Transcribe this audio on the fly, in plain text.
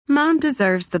Mom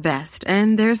deserves the best,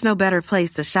 and there's no better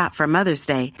place to shop for Mother's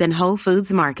Day than Whole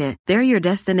Foods Market. They're your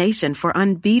destination for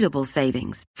unbeatable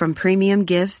savings, from premium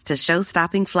gifts to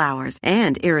show-stopping flowers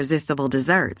and irresistible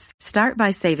desserts. Start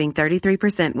by saving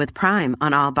 33% with Prime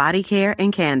on all body care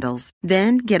and candles.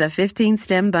 Then get a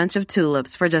 15-stem bunch of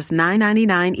tulips for just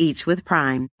 $9.99 each with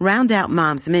Prime. Round out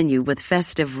Mom's menu with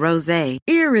festive rosé,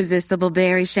 irresistible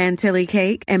berry chantilly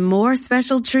cake, and more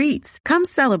special treats. Come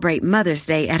celebrate Mother's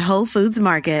Day at Whole Foods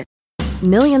Market.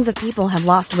 Millions of people have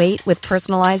lost weight with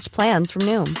personalized plans from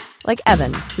Noom. Like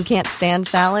Evan, who can't stand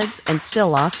salads and still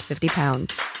lost 50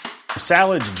 pounds.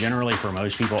 Salads generally for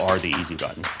most people are the easy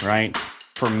button, right?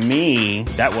 For me,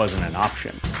 that wasn't an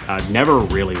option. I never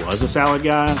really was a salad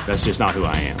guy. That's just not who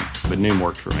I am. But Noom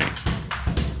worked for me.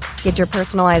 Get your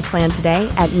personalized plan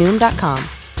today at Noom.com.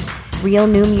 Real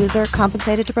Noom user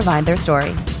compensated to provide their story.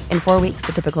 In 4 weeks,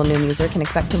 the typical Noom user can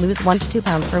expect to lose 1 to 2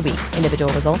 pounds per week.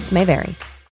 Individual results may vary.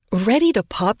 Ready to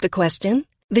pop the question?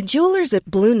 The jewelers at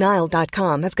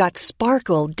BlueNile.com have got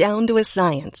sparkle down to a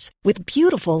science with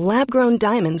beautiful lab-grown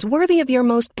diamonds worthy of your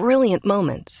most brilliant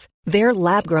moments. Their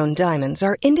lab-grown diamonds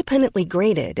are independently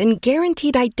graded and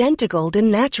guaranteed identical to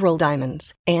natural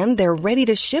diamonds, and they're ready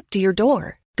to ship to your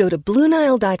door. Go to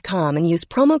BlueNile.com and use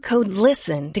promo code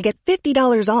LISTEN to get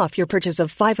 $50 off your purchase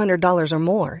of $500 or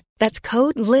more. That's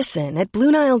code LISTEN at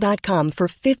BlueNile.com for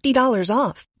 $50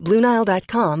 off.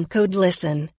 BlueNile.com, code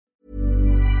LISTEN.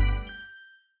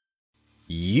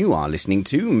 You are listening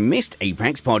to Missed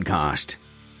Apex Podcast.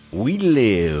 We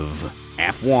live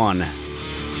F1.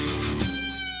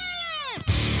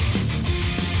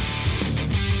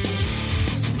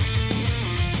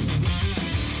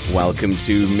 Welcome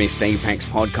to Missed Apex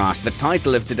Podcast. The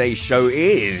title of today's show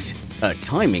is A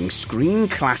Timing Screen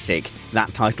Classic.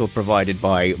 That title provided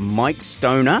by Mike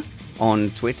Stoner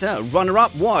on Twitter.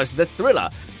 Runner-up was The Thriller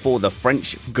for the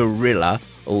French Gorilla,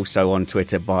 also on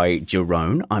Twitter by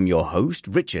Jerome. I'm your host,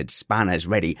 Richard Spanners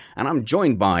Ready, and I'm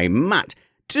joined by Matt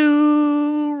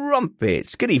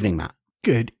Trumpets. Good evening, Matt.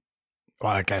 Good.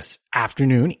 Well, I guess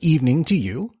afternoon, evening to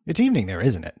you. It's evening there,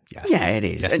 isn't it? Yes. Yeah, it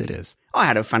is. Yes, it is. I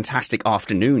had a fantastic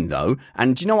afternoon, though.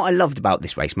 And do you know what I loved about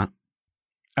this race, Matt?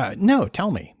 No,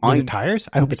 tell me. Was it tires?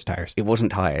 I hope it's tires. It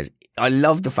wasn't tires. I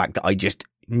love the fact that I just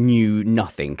knew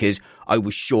nothing, because I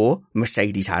was sure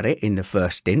Mercedes had it in the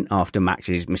first stint after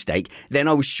Max's mistake. Then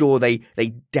I was sure they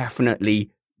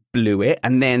definitely blew it.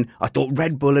 And then I thought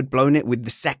Red Bull had blown it with the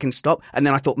second stop. And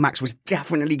then I thought Max was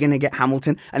definitely going to get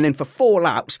Hamilton. And then for 4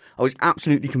 laps, I was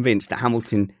absolutely convinced that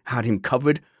Hamilton had him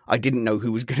covered. I didn't know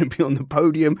who was going to be on the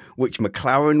podium, which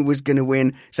McLaren was going to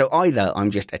win. So either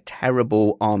I'm just a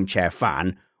terrible armchair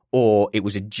fan, or it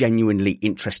was a genuinely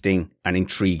interesting and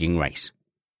intriguing race.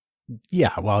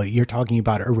 Yeah, well, you're talking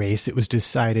about a race that was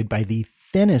decided by the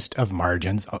thinnest of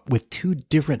margins with 2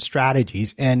 different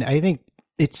strategies. And I think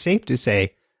it's safe to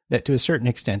say that to a certain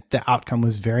extent, the outcome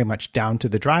was very much down to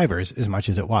the drivers as much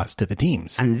as it was to the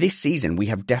teams. And this season, we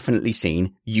have definitely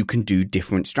seen you can do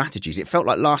different strategies. It felt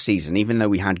like last season, even though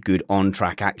we had good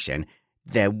on-track action,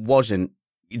 there wasn't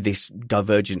this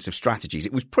divergence of strategies.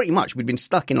 It was pretty much, we'd been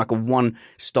stuck in like a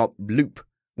one-stop loop.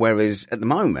 Whereas at the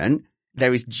moment,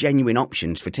 there is genuine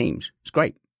options for teams. It's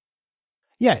great.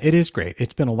 Yeah, it is great.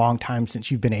 It's been a long time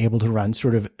since you've been able to run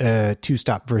sort of a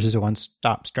 2-stop versus a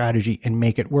 1-stop strategy and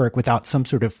make it work without some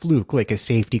sort of fluke like a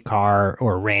safety car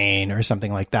or rain or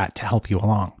something like that to help you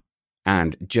along.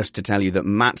 And just to tell you that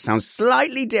Matt sounds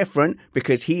slightly different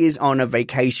because he is on a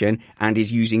vacation and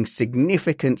is using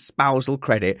significant spousal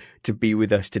credit to be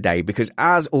with us today. Because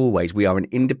as always, we are an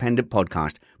independent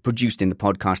podcast produced in the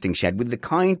podcasting shed with the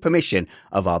kind permission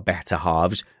of our better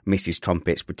halves, Mrs.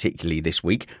 Trumpets, particularly this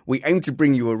week. We aim to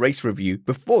bring you a race review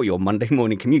before your Monday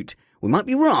morning commute. We might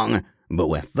be wrong, but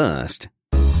we're first.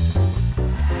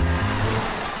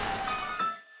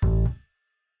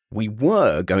 We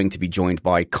were going to be joined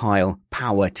by Kyle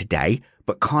Power today,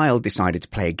 but Kyle decided to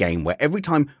play a game where every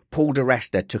time Paul di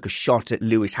Resta took a shot at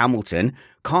Lewis Hamilton,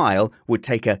 Kyle would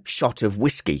take a shot of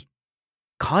whiskey.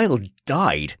 Kyle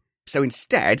died. So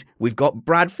instead, we've got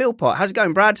Brad Philpott. How's it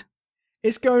going, Brad?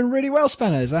 It's going really well,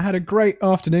 Spanners. I had a great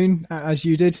afternoon, as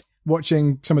you did,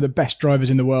 watching some of the best drivers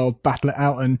in the world battle it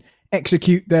out and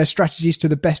execute their strategies to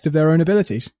the best of their own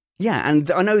abilities. Yeah, and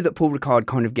I know that Paul Ricard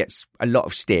kind of gets a lot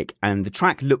of stick, and the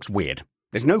track looks weird.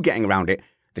 There's no getting around it.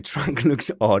 The track looks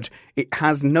odd. It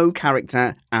has no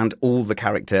character and all the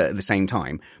character at the same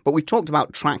time. But we've talked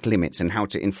about track limits and how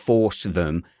to enforce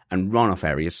them and runoff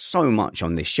areas so much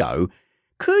on this show.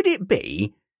 Could it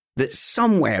be that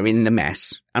somewhere in the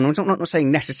mess, and I'm not saying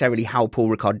necessarily how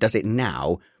Paul Ricard does it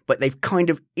now, but they've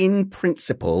kind of, in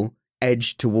principle,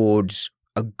 edged towards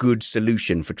a good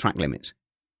solution for track limits?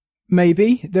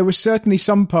 maybe. There were certainly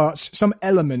some parts, some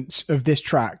elements of this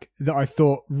track that I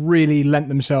thought really lent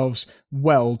themselves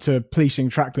well to policing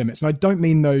track limits. And I don't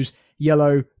mean those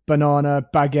yellow, banana,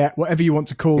 baguette, whatever you want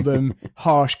to call them,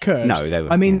 harsh curbs. No, they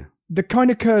were, I mean, the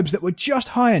kind of curbs that were just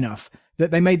high enough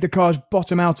that they made the cars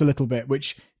bottom out a little bit,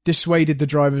 which dissuaded the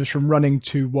drivers from running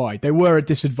too wide. They were a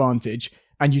disadvantage,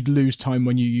 and you'd lose time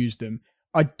when you used them.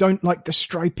 I don't like the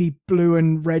stripy blue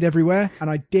and red everywhere, and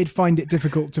I did find it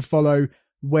difficult to follow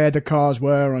where the cars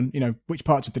were on, which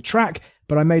parts of the track,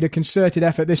 but I made a concerted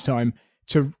effort this time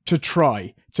to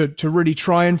really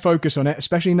try and focus on it,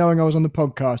 especially knowing I was on the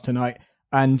podcast tonight.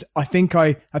 And I think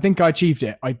I achieved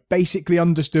it. I basically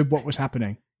understood what was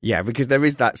happening. Yeah, because there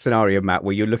is that scenario, Matt,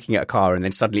 where you're looking at a car and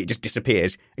then suddenly it just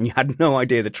disappears and you had no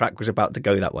idea the track was about to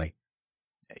go that way.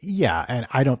 Yeah, and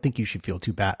I don't think you should feel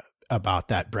too bad about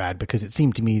that, Brad, because it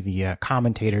seemed to me the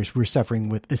commentators were suffering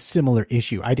with a similar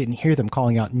issue. I didn't hear them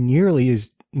calling out nearly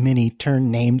as many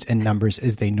turn names and numbers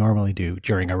as they normally do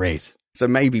during a race. So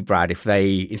maybe, Brad, if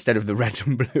they, instead of the red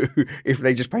and blue, if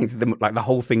they just painted them like the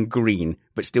whole thing green,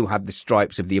 but still had the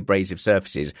stripes of the abrasive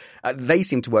surfaces, they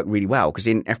seem to work really well. Because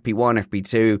in FP1,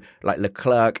 FP2, like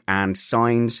Leclerc and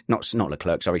Sainz, not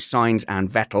Leclerc, sorry, Sainz and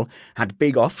Vettel had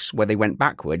big offs where they went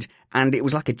backwards, and it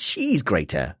was like a cheese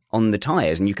grater on the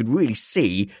tyres, and you could really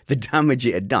see the damage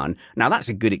it had done. Now, that's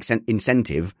a good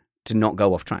incentive to not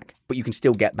go off track, but you can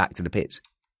still get back to the pits.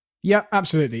 Yeah,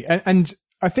 absolutely. And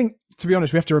I think, to be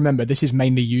honest, we have to remember this is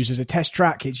mainly used as a test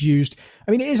track. It's used,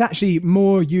 I mean, it is actually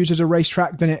more used as a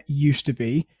racetrack than it used to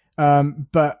be.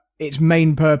 But its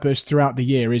main purpose throughout the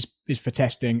year is for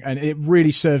testing, and it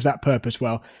really serves that purpose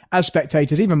well. As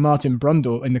spectators, even Martin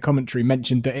Brundle in the commentary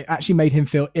mentioned that it actually made him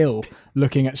feel ill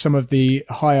looking at some of the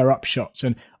higher up shots,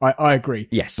 and I agree.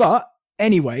 Yes. But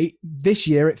anyway, this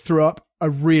year it threw up a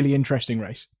really interesting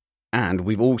race. And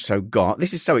we've also got,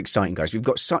 this is so exciting, guys, we've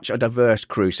got such a diverse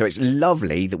crew, so it's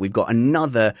lovely that we've got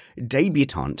another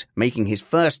debutant making his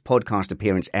first podcast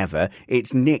appearance ever.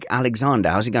 It's Nick Alexander.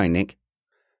 How's it going, Nick?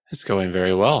 It's going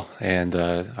very well, and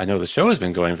I know the show has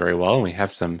been going very well, and we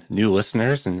have some new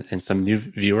listeners and some new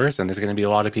viewers, and there's going to be a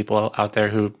lot of people out there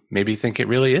who maybe think it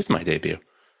really is my debut.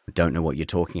 I don't know what you're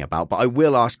talking about, but I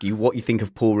will ask you what you think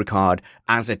of Paul Ricard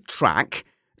as a track.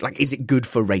 Like, is it good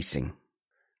for racing?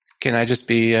 Can I just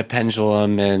be a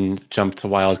pendulum and jump to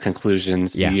wild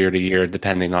conclusions year to year,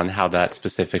 depending on how that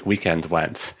specific weekend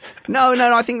went? No,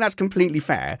 I think that's completely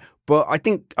fair. But I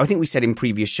think we said in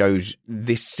previous shows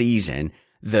this season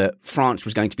that France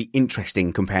was going to be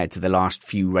interesting compared to the last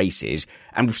few races.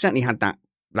 And we've certainly had that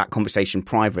conversation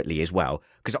privately as well,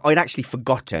 because I'd actually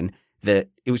forgotten that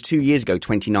it was 2 years ago,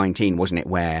 2019, wasn't it,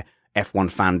 where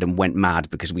F1 fandom went mad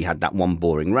because we had that one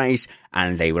boring race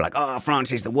and they were like, oh,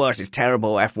 France is the worst, it's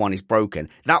terrible, F1 is broken.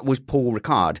 That was Paul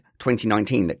Ricard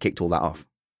 2019 that kicked all that off.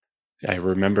 I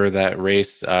remember that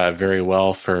race very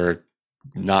well for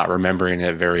not remembering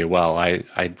it very well. I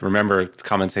remember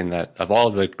commenting that of all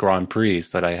the Grand Prix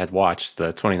that I had watched,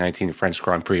 the 2019 French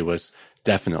Grand Prix was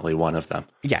definitely one of them.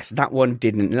 Yes, that one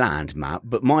didn't land, Matt.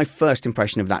 But my first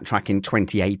impression of that track in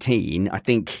 2018, I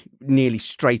think nearly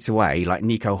straight away, like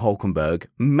Nico Hülkenberg,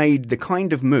 made the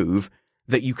kind of move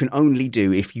that you can only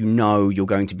do if you know you're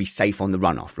going to be safe on the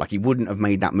runoff. Like, he wouldn't have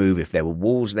made that move if there were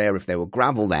walls there, if there were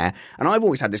gravel there. And I've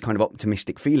always had this kind of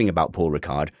optimistic feeling about Paul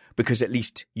Ricard, because at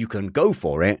least you can go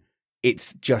for it.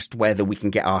 It's just whether we can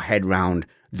get our head round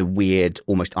the weird,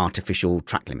 almost artificial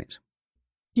track limits.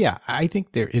 Yeah, I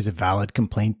think there is a valid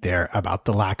complaint there about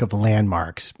the lack of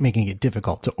landmarks, making it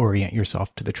difficult to orient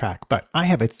yourself to the track. But I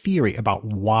have a theory about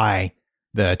why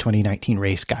the 2019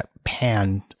 race got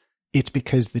panned. It's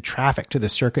because the traffic to the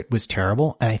circuit was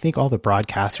terrible, and I think all the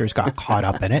broadcasters got caught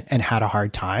up in it and had a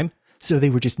hard time. So they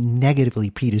were just negatively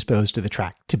predisposed to the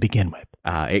track to begin with.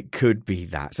 It could be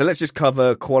that. So let's just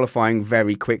cover qualifying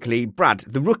very quickly. Brad,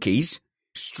 the rookies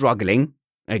struggling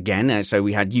again. So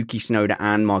we had Yuki Tsunoda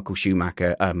and Mick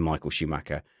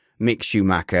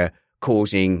Schumacher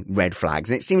causing red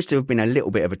flags. And it seems to have been a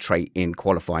little bit of a trait in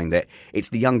qualifying that it's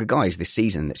the younger guys this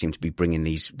season that seem to be bringing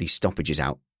these stoppages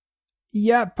out.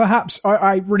 Yeah, perhaps.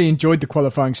 I really enjoyed the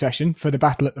qualifying session for the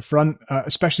battle at the front,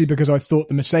 especially because I thought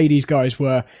the Mercedes guys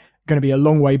were going to be a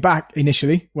long way back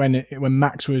initially when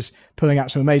Max was pulling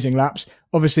out some amazing laps.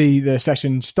 Obviously, the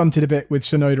session stunted a bit with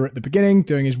Tsunoda at the beginning,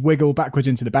 doing his wiggle backwards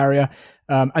into the barrier.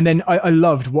 And then I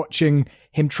loved watching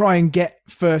him try and get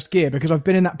first gear, because I've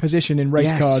been in that position in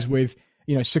race cars with,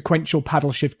 sequential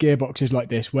paddle shift gearboxes like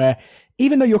this, where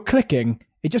even though you're clicking,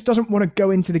 it just doesn't want to go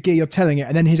into the gear you're telling it.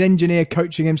 And then his engineer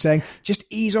coaching him saying, just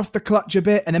ease off the clutch a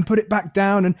bit and then put it back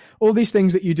down, and all these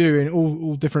things that you do in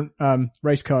all different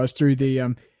race cars through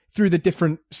the through the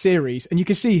different series, and you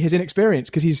can see his inexperience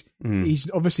because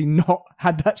he's obviously not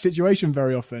had that situation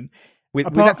very often.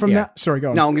 Apart from that, sorry, go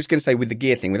on. No, I'm just going to say with the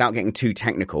gear thing, without getting too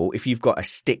technical, if you've got a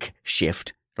stick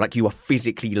shift, like you are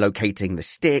physically locating the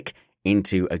stick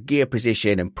into a gear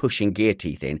position and pushing gear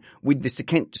teeth in, with the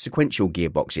sequential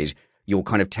gearboxes, you're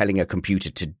kind of telling a computer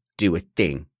to do a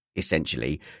thing,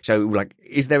 essentially. So, like,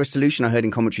 is there a solution? I heard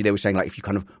in commentary they were saying, like, if you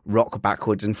kind of rock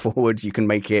backwards and forwards, you can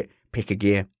make it pick a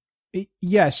gear.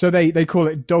 Yeah, so they call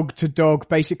it dog to dog.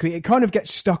 Basically, it kind of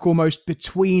gets stuck almost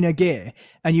between a gear,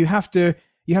 and you have to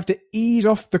ease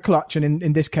off the clutch, and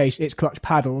in this case, it's clutch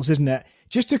paddles, isn't it?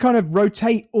 Just to kind of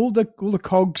rotate all the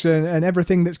cogs and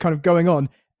everything that's kind of going on.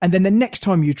 And then the next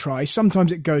time you try,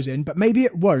 sometimes it goes in, but maybe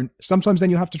it won't. Sometimes then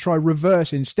you'll have to try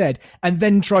reverse instead, and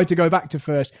then try to go back to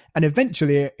first, and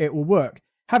eventually it will work.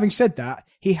 Having said that,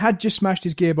 he had just smashed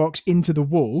his gearbox into the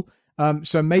wall,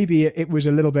 so maybe it was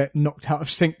a little bit knocked out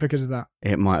of sync because of that.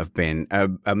 It might have been.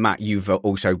 Matt, you've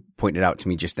also pointed out to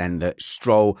me just then that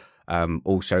Stroll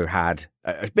also had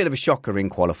a bit of a shocker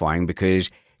in qualifying because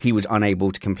he was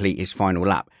unable to complete his final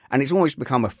lap. And it's almost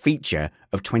become a feature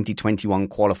of 2021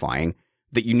 qualifying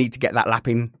that you need to get that lap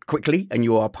in quickly, and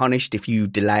you are punished if you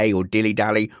delay or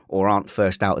dilly-dally or aren't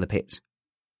first out of the pits.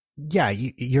 Yeah,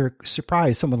 you're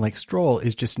surprised someone like Stroll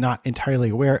is just not entirely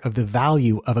aware of the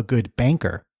value of a good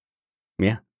banker.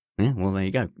 Yeah, well, there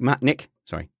you go. Nick,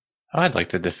 sorry. I'd like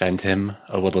to defend him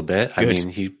a little bit. Good. I mean,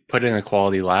 he put in a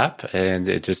quality lap, and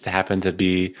it just happened to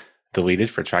be deleted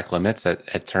for track limits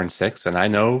at turn 6. And I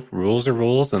know rules are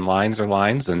rules and lines are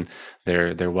lines, and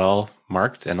they're well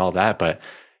marked and all that, but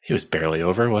he was barely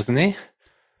over, wasn't he?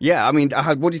 Yeah, I mean,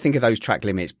 what do you think of those track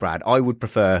limits, Brad? I would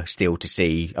prefer still to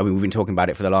see, I mean, we've been talking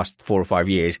about it for the last 4 or 5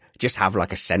 years, just have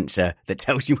like a sensor that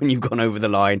tells you when you've gone over the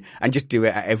line and just do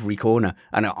it at every corner.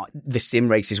 And the sim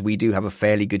races, we do have a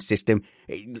fairly good system.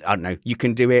 I don't know, you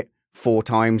can do it 4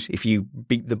 times. If you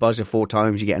beep the buzzer 4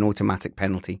 times, you get an automatic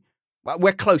penalty.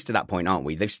 We're close to that point, aren't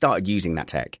we? They've started using that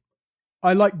tech.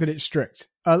 I like that it's strict.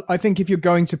 I think if you're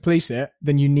going to police it,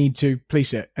 then you need to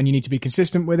police it and you need to be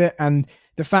consistent with it. And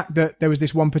the fact that there was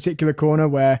this one particular corner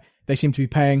where they seemed to be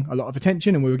paying a lot of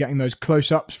attention and we were getting those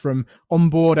close-ups from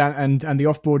onboard and the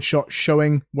offboard shots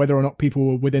showing whether or not people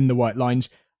were within the white lines.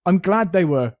 I'm glad they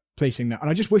were policing that. And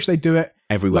I just wish they'd do it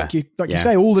everywhere. Like you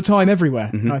say, all the time,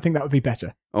 everywhere. Mm-hmm. I think that would be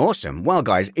better. Awesome. Well,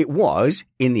 guys, it was,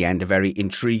 in the end, a very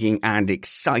intriguing and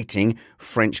exciting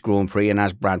French Grand Prix. And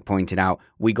as Brad pointed out,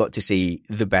 we got to see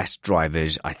the best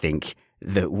drivers, I think,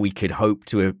 that we could hope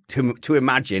to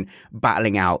imagine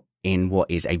battling out in what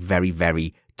is a very,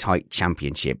 very tight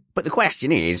championship. But the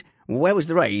question is, where was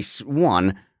the race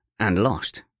won and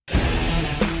lost?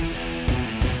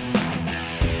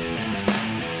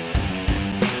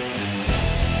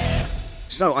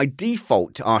 So I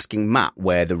default to asking Matt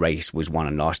where the race was won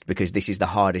and lost because this is the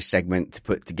hardest segment to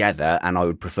put together and I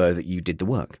would prefer that you did the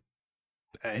work.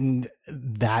 And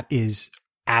that is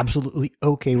absolutely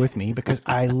okay with me because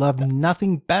I love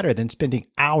nothing better than spending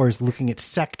hours looking at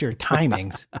sector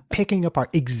timings, picking apart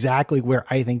exactly where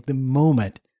I think the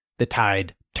moment the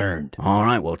tide turned. All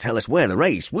right, well, tell us where the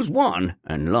race was won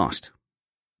and lost.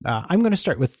 I'm going to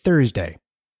start with Thursday.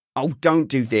 Oh, don't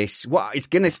do this. What?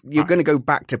 You're gonna go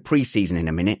back to preseason in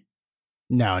a minute.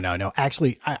 No.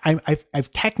 Actually,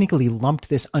 I've technically lumped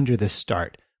this under the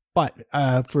start, but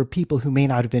for people who may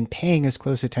not have been paying as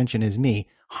close attention as me,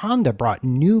 Honda brought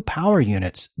new power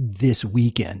units this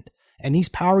weekend, and these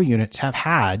power units have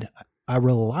had a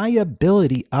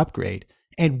reliability upgrade.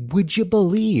 And would you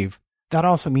believe that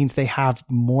also means they have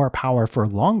more power for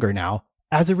longer now?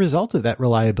 As a result of that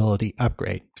reliability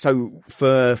upgrade. So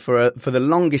for the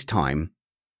longest time,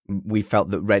 we felt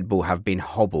that Red Bull have been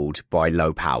hobbled by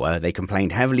low power. They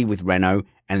complained heavily with Renault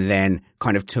and then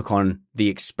kind of took on the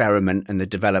experiment and the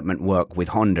development work with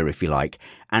Honda, if you like.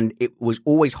 And it was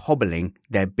always hobbling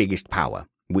their biggest power,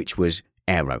 which was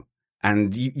aero.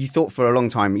 And you thought for a long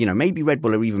time, maybe Red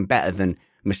Bull are even better than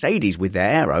Mercedes with their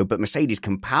aero, but Mercedes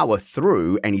can power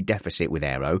through any deficit with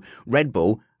aero. Red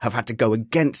Bull have had to go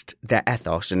against their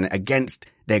ethos and against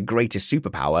their greatest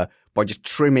superpower by just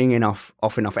trimming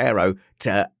off enough aero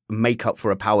to make up for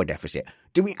a power deficit.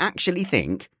 Do we actually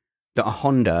think that a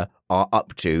Honda are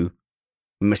up to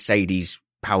Mercedes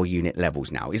power unit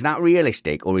levels now? Is that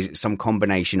realistic, or is it some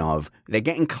combination of they're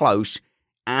getting close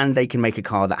and they can make a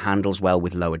car that handles well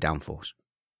with lower downforce?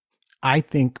 I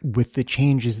think with the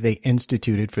changes they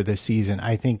instituted for this season,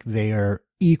 I think they are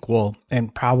equal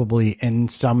and probably in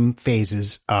some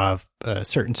phases of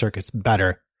certain circuits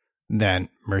better than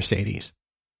Mercedes.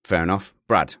 Fair enough.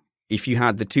 Brad, if you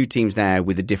had the two teams there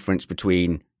with the difference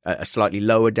between a slightly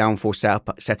lower downforce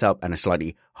setup and a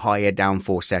slightly higher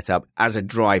downforce setup as a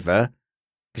driver.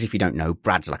 Because if you don't know,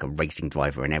 Brad's like a racing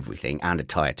driver and everything, and a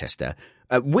tyre tester.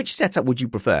 Which setup would you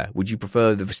prefer? Would you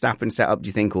prefer the Verstappen setup, do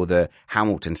you think, or the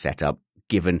Hamilton setup,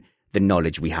 given the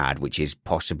knowledge we had, which is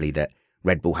possibly that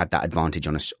Red Bull had that advantage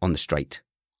on the straight?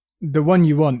 The one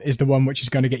you want is the one which is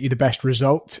going to get you the best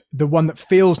result. The one that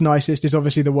feels nicest is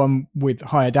obviously the one with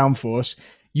higher downforce.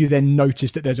 You then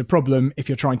notice that there's a problem if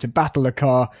you're trying to battle a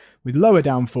car with lower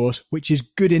downforce, which is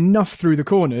good enough through the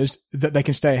corners that they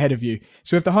can stay ahead of you.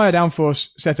 So if the higher downforce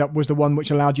setup was the one which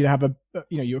allowed you to have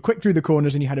you were quick through the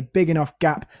corners and you had a big enough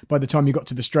gap by the time you got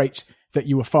to the straights that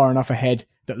you were far enough ahead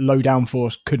that low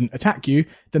downforce couldn't attack you,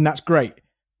 then that's great.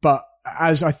 But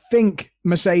as I think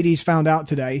Mercedes found out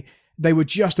today, they were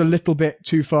just a little bit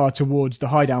too far towards the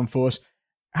high downforce.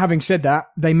 Having said that,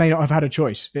 they may not have had a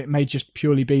choice. It may just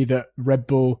purely be that Red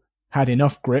Bull had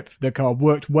enough grip, the car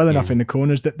worked well enough in the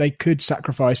corners that they could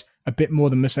sacrifice a bit more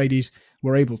than Mercedes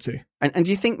were able to. And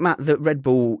do you think, Matt, that Red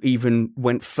Bull even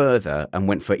went further and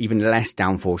went for even less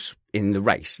downforce in the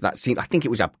race? I think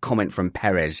it was a comment from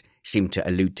Perez seemed to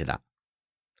allude to that.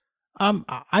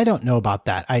 I don't know about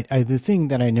that. The thing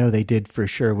that I know they did for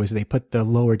sure was they put the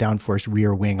lower downforce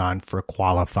rear wing on for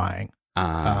qualifying.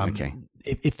 Okay.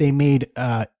 If they made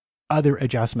other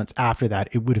adjustments after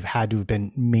that, it would have had to have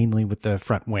been mainly with the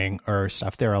front wing or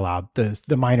stuff they're allowed.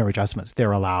 The minor adjustments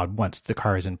they're allowed once the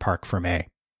car is in park for May.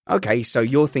 Okay, so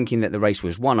you're thinking that the race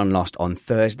was won and lost on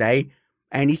Thursday.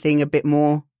 Anything a bit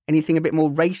more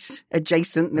race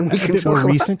adjacent than we can talk about?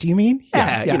 More recent, you mean?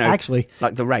 Yeah, actually,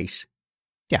 like the race.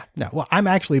 Yeah, no. Well, I'm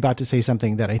actually about to say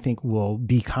something that I think will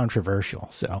be controversial.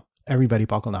 So everybody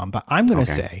buckle down. But I'm going to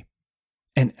say,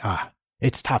 and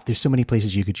it's tough. There's so many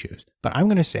places you could choose. But I'm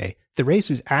going to say the race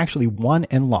was actually won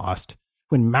and lost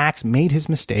when Max made his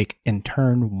mistake in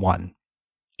turn 1.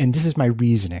 And this is my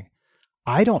reasoning.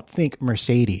 I don't think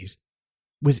Mercedes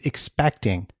was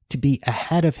expecting to be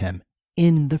ahead of him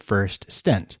in the first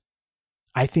stint.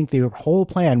 I think their whole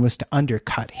plan was to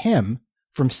undercut him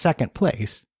from second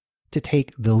place to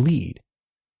take the lead.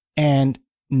 And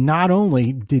not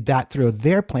only did that throw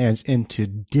their plans into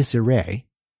disarray,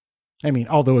 I mean,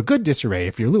 although a good disarray,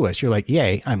 if you're Lewis, you're like,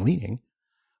 yay, I'm leading.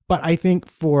 But I think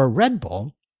for Red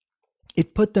Bull,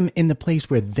 it put them in the place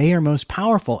where they are most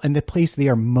powerful and the place they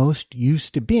are most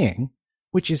used to being,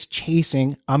 which is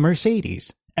chasing a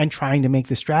Mercedes and trying to make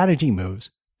the strategy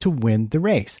moves to win the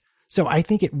race. So I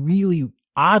think it really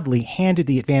oddly handed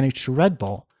the advantage to Red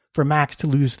Bull for Max to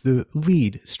lose the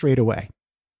lead straight away.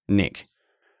 Nick?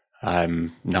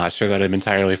 I'm not sure that I'm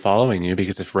entirely following you,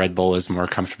 because if Red Bull is more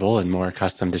comfortable and more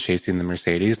accustomed to chasing the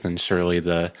Mercedes, then surely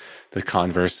the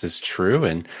converse is true.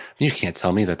 And you can't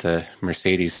tell me that the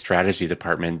Mercedes strategy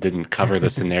department didn't cover the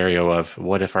scenario of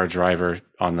what if our driver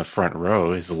on the front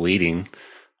row is leading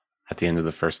at the end of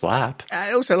the first lap.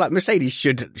 Also, like, Mercedes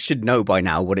should know by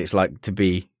now what it's like to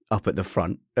be up at the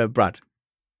front. Brad?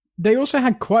 They also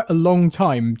had quite a long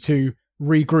time to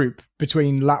regroup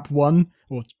between lap 1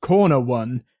 or corner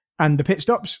 1 and the pit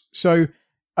stops. So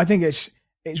I think it's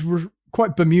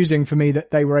quite bemusing for me that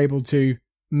they were able to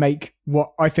make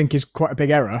what I think is quite a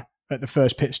big error at the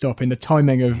first pit stop in the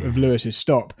timing of Lewis's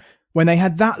stop, when they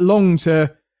had that long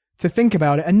to think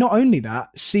about it. And not only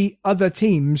that, see other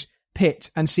teams pit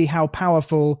and see how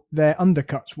powerful their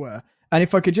undercuts were. And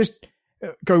if I could just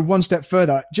go one step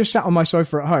further, just sat on my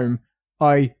sofa at home,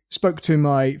 I spoke to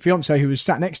my fiance who was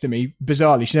sat next to me.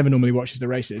 Bizarrely, she never normally watches the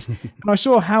races. And I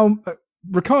saw how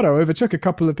Ricciardo overtook a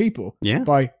couple of people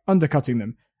by undercutting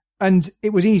them. And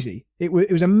it was easy. It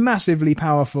was a massively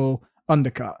powerful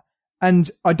undercut. And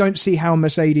I don't see how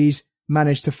Mercedes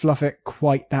managed to fluff it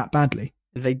quite that badly.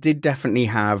 They did definitely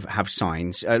have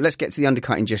signs. Let's get to the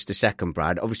undercut in just a second,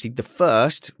 Brad. Obviously, the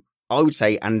first, I would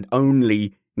say, and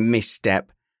only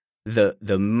misstep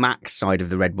the Max side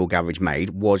of the Red Bull garage made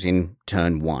was in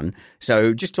turn 1.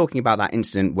 So just talking about that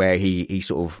incident where he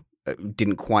sort of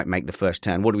didn't quite make the first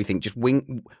turn, what do we think? Just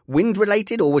wind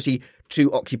related, or was he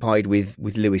too occupied with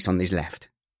Lewis on his left?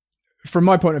 From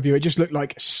my point of view, it just looked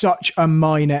like such a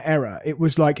minor error. It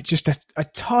was like just a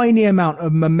tiny amount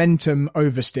of momentum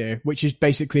oversteer, which is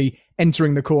basically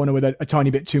entering the corner with a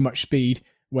tiny bit too much speed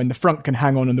when the front can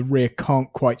hang on and the rear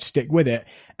can't quite stick with it.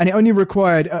 And it only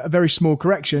required a very small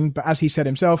correction, but as he said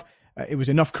himself, it was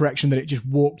enough correction that it just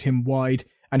walked him wide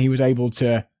and he was able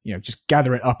to, just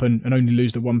gather it up and only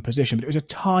lose the one position. But it was a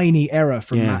tiny error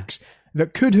from Max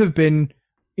that could have been,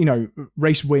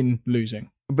 race win losing.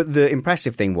 But the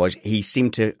impressive thing was he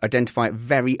seemed to identify it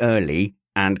very early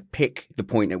and pick the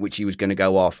point at which he was going to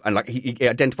go off. And he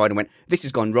identified and went, this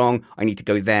has gone wrong. I need to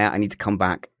go there. I need to come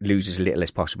back, lose as little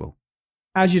as possible.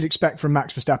 as you'd expect from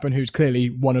Max Verstappen, who's clearly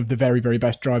one of the very, very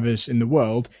best drivers in the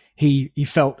world, he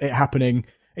felt it happening.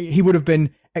 He would have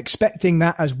been expecting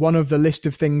that as one of the list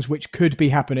of things which could be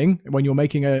happening. When you're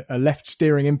making a left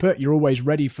steering input, you're always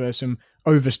ready for some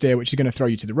oversteer, which is going to throw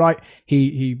you to the right.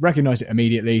 He recognised it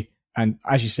immediately. And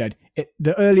as you said,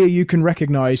 the earlier you can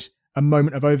recognise a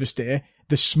moment of oversteer,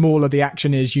 the smaller the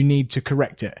action is you need to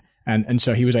correct it. And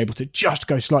so he was able to just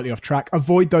go slightly off track,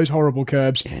 avoid those horrible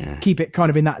curbs, keep it kind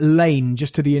of in that lane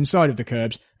just to the inside of the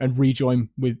curbs, and rejoin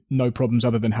with no problems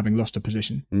other than having lost a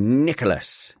position.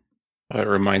 Nicholas. It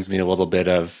reminds me a little bit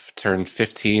of turn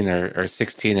 15 or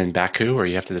 16 in Baku, where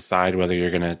you have to decide whether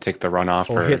you're going to take the runoff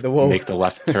or hit the wall, make the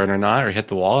left turn or not, or hit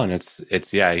the wall. And it's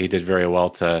he did very well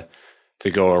to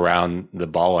go around the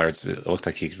bollards. It looked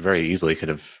like he very easily could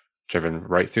have driven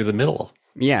right through the middle.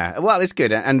 Yeah, well, it's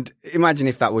good. And imagine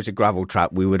if that was a gravel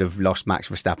trap, we would have lost Max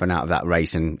Verstappen out of that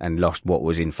race and lost what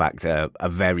was, in fact, a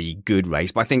very good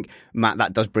race. But I think, Matt,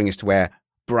 that does bring us to where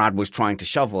Brad was trying to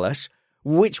shovel us,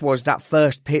 which was that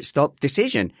first pit stop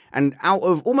decision. And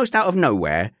almost out of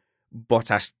nowhere,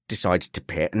 Bottas decided to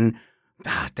pit. And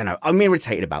I don't know, I'm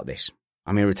irritated about this.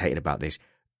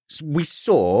 We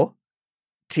saw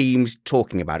teams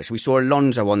talking about it. So we saw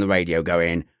Alonso on the radio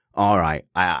going, all right,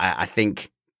 I think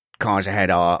cars ahead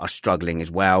are struggling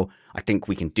as well. I think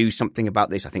we can do something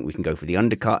about this. I think we can go for the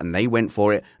undercut. And they went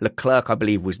for it. Leclerc, I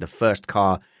believe, was the first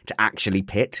car to actually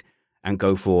pit and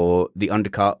go for the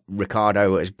undercut.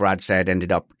 Ricciardo, as Brad said,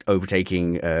 ended up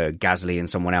overtaking Gasly and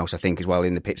someone else, I think, as well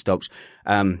in the pit stops.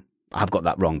 I've got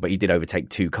that wrong, but he did overtake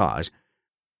two cars.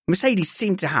 Mercedes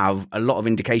seemed to have a lot of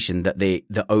indication that the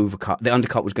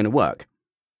undercut was going to work.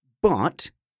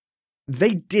 But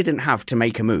they didn't have to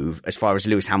make a move as far as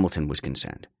Lewis Hamilton was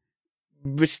concerned.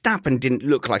 Verstappen didn't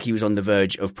look like he was on the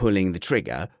verge of pulling the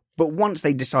trigger, but once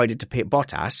they decided to pit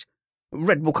Bottas,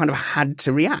 Red Bull kind of had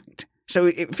to react. So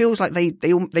it feels like they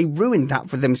ruined that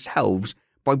for themselves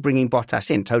by bringing Bottas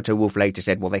in. Toto Wolff later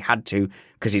said, well, they had to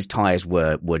because his tyres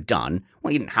were done.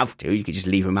 Well, you didn't have to. You could just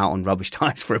leave him out on rubbish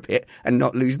tyres for a bit and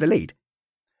not lose the lead.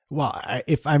 Well,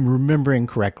 if I'm remembering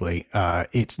correctly,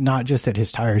 it's not just that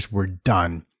his tyres were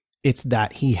done. It's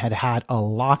that he had a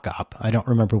lockup. I don't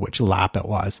remember which lap it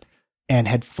was, and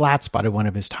had flat spotted one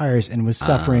of his tires and was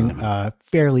suffering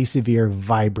fairly severe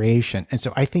vibration. And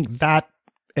so I think that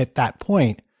at that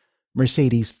point,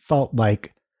 Mercedes felt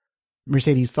like,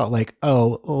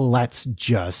 oh, let's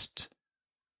just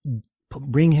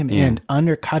bring him in,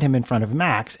 undercut him in front of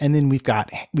Max, and then we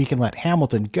can let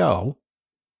Hamilton go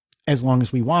as long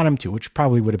as we want him to, which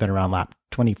probably would have been around lap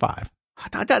 25.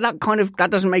 That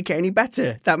doesn't make it any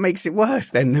better. That makes it worse.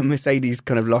 Then the Mercedes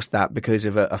kind of lost that because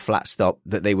of a flat spot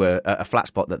that they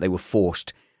were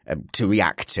forced to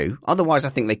react to. Otherwise, I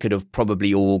think they could have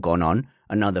probably all gone on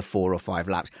another 4 or 5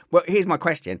 laps. Well, here's my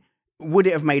question. Would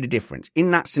it have made a difference? In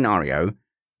that scenario,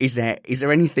 is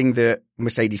there anything that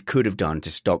Mercedes could have done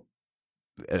to stop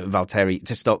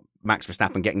to stop Max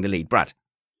Verstappen getting the lead? Brad?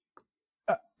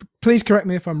 Please correct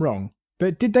me if I'm wrong,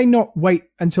 but did they not wait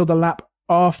until the lap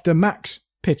after Max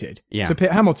pitted to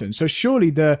pit Hamilton? So surely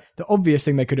the obvious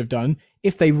thing they could have done,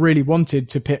 if they really wanted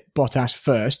to pit Bottas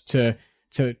first to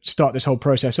start this whole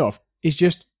process off, is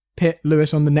just pit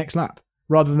Lewis on the next lap,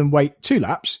 rather than wait 2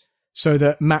 laps so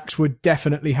that Max would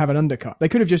definitely have an undercut. They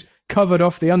could have just covered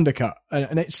off the undercut.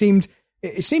 And it seemed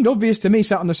obvious to me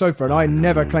sat on the sofa, and I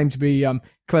never claimed to be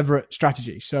clever at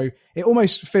strategy. So it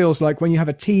almost feels like when you have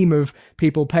a team of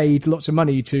people paid lots of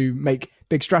money to make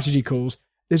big strategy calls,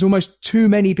 there's almost too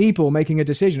many people making a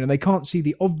decision and they can't see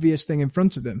the obvious thing in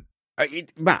front of them.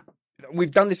 Matt,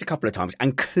 we've done this a couple of times,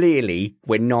 and clearly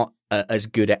we're not as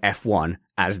good at F1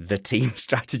 as the team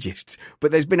strategists.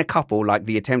 But there's been a couple, like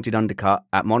the attempted undercut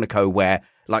at Monaco, where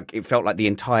like it felt like the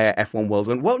entire F1 world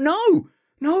went, well, no,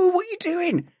 what are you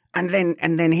doing? And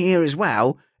then here as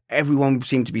well, everyone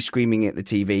seemed to be screaming at the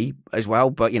TV as well.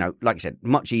 But, like I said,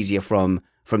 much easier from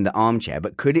the armchair.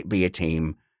 But could it be a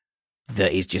team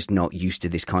that is just not used to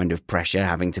this kind of pressure,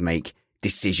 having to make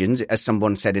decisions? As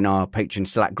someone said in our Patreon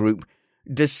Slack group,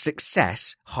 does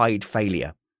success hide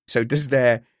failure? So does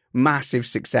their massive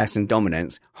success and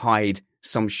dominance hide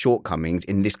some shortcomings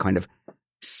in this kind of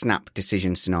snap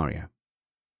decision scenario?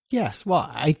 Yes. Well,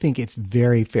 I think it's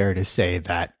very fair to say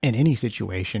that in any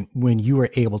situation, when you are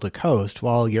able to coast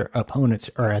while your opponents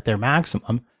are at their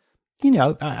maximum,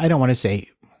 I don't want to say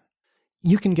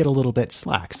you can get a little bit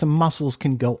slack. Some muscles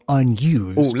can go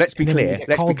unused. Oh, let's be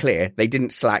clear. They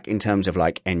didn't slack in terms of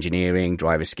like engineering,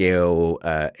 driver skill,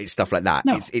 stuff like that.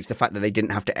 No. It's the fact that they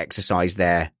didn't have to exercise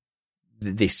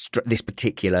this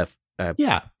particular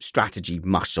strategy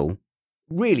muscle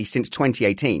really since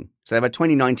 2018. So they've had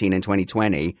 2019 and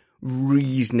 2020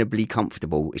 reasonably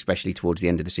comfortable, especially towards the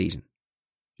end of the season.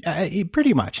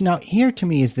 Pretty much. Now, here to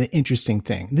me is the interesting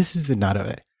thing. This is the nut of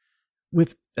it.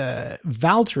 With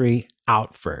Valtteri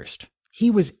out first,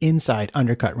 he was inside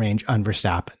undercut range on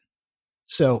Verstappen.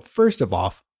 So first of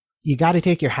all, you got to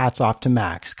take your hats off to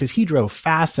Max because he drove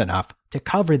fast enough to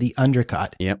cover the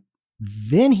undercut. Yep.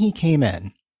 Then he came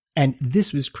in, and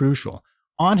this was crucial.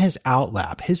 On his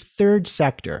outlap, his third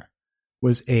sector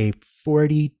was a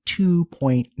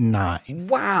 42.9.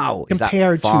 Wow.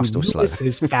 Compared to slow?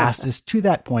 Lewis's fastest to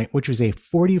that point, which was a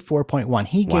 44.1.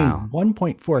 He gained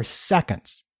 1.4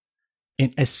 seconds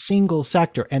in a single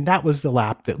sector, and that was the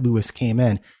lap that Lewis came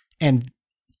in. And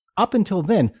up until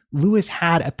then, Lewis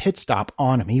had a pit stop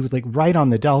on him. He was like right on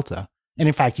the delta. And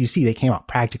in fact, you see they came out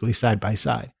practically side by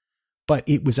side. But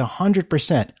it was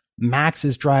 100%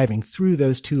 Max's driving through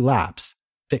those 2 laps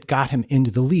that got him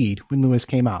into the lead when Lewis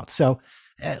came out. So,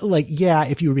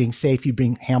 if you were being safe, you'd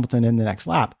bring Hamilton in the next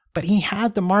lap. But he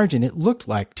had the margin, it looked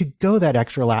like, to go that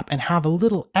extra lap and have a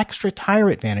little extra tire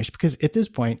advantage because at this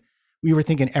point, we were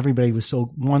thinking everybody was so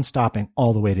one-stopping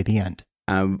all the way to the end.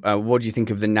 What do you think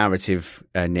of the narrative,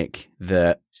 Nick,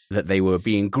 that they were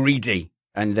being greedy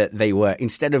and that they were,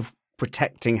 instead of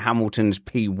protecting Hamilton's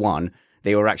P1,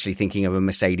 they were actually thinking of a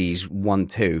Mercedes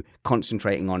 1-2,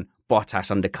 concentrating on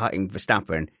Bottas undercutting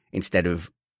Verstappen instead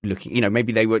of looking,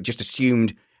 maybe they were just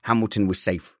assumed Hamilton was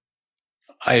safe.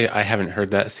 I haven't heard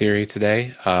that theory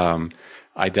today.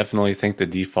 I definitely think the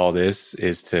default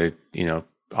is to,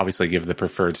 obviously give the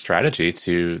preferred strategy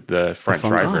to the front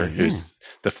driver, who's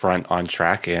the front on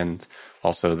track and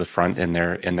also the front in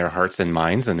their hearts and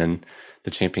minds, and then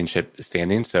the championship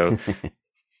standing. So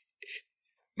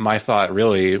my thought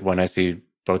really when I see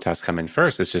Bottas come in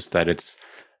first is just that it's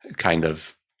kind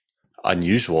of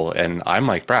unusual. And I'm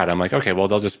like Brad, I'm like, okay, well,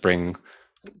 they'll just bring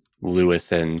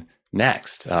Lewis in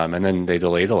next. And then they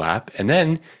delayed a lap. And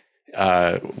then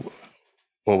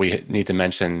what we need to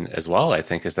mention as well, I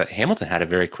think, is that Hamilton had a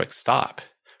very quick stop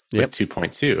with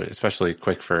 2.2, especially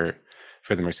quick for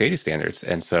the Mercedes standards.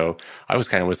 And so I was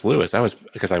kind of with Lewis.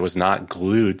 Because I was not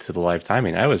glued to the live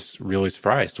timing. I was really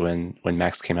surprised when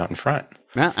Max came out in front.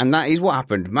 Yeah, and that is what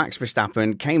happened. Max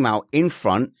Verstappen came out in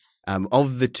front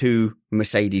of the 2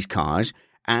 Mercedes cars.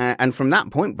 And from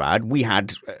that point, Brad, we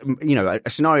had, a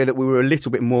scenario that we were a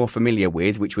little bit more familiar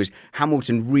with, which was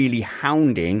Hamilton really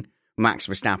hounding Max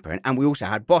Verstappen. And we also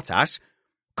had Bottas,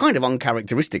 kind of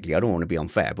uncharacteristically, I don't want to be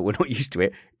unfair, but we're not used to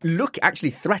it, actually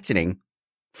threatening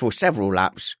for several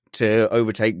laps to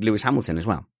overtake Lewis Hamilton as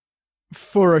well.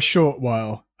 For a short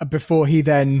while, before he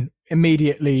then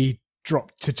immediately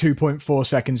dropped to 2.4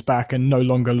 seconds back and no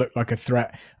longer looked like a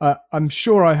threat. I'm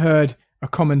sure I heard a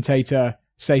commentator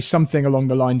say something along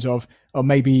the lines of, or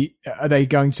maybe are they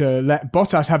going to let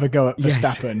Bottas have a go at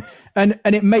Verstappen? Yes.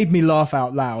 And it made me laugh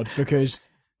out loud because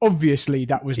obviously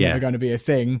that was never going to be a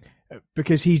thing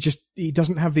because he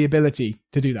doesn't have the ability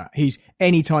to do that.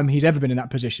 Anytime he's ever been in that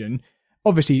position,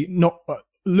 obviously not,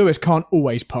 Lewis can't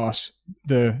always pass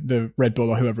the Red Bull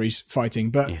or whoever he's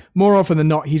fighting, but more often than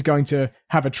not, he's going to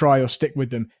have a try or stick with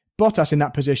them. Bottas in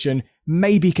that position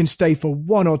maybe can stay for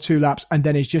 1 or 2 laps and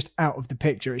then is just out of the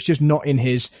picture. It's just not in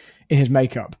his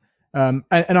makeup. And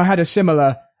I had a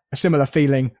similar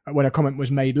feeling when a comment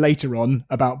was made later on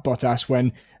about Bottas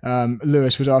when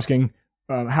Lewis was asking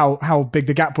how big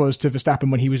the gap was to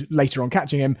Verstappen when he was later on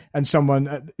catching him, and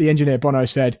someone, the engineer Bono,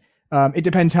 said, it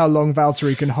depends how long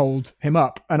Valtteri can hold him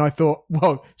up. And I thought,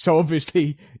 well, so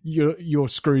obviously you're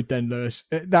screwed then, Lewis.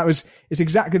 It's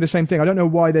exactly the same thing. I don't know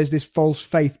why there's this false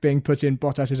faith being put in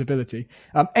Bottas's ability.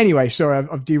 Anyway, sorry,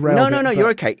 I've derailed. No,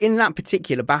 you're okay. In that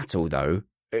particular battle, though,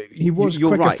 he was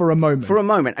quicker right. for a moment. For a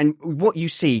moment. And what you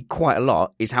see quite a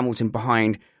lot is Hamilton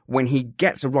behind when he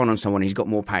gets a run on someone, he's got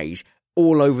more pace,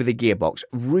 all over the gearbox,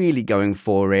 really going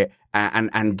for it.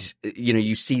 And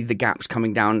you see the gaps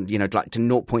coming down, like to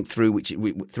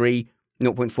 0.3,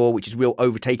 0.4, which is real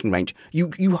overtaking range.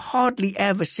 You hardly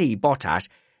ever see Bottas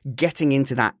getting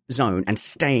into that zone and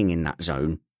staying in that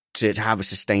zone to have a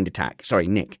sustained attack. Sorry,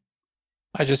 Nick.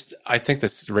 I think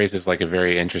this raises like a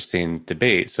very interesting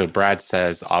debate. So Brad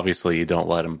says, obviously you don't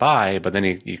let him by, but then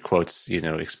he quotes,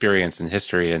 experience and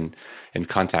history and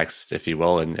context, if you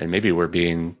will. And maybe we're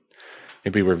being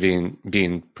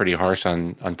pretty harsh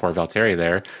on poor Valtteri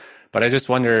there. But I just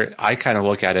wonder, I kind of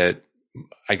look at it,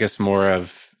 I guess, more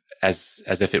of as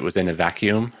if it was in a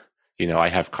vacuum. I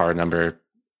have car number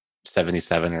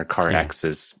 77 or car X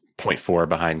is 0.4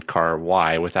 behind car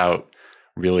Y without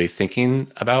really thinking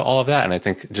about all of that. And I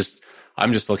think just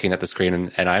I'm just looking at the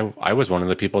screen, and I was one of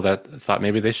the people that thought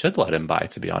maybe they should let him by,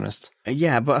 to be honest.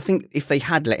 Yeah, but I think if they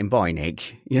had let him by,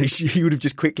 Nick, he would have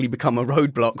just quickly become a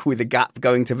roadblock with a gap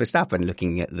going to Verstappen,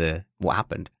 looking at what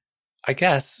happened. I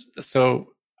guess. So,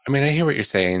 I mean, I hear what you're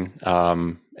saying,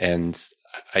 and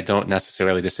I don't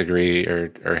necessarily disagree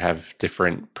or have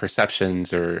different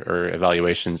perceptions or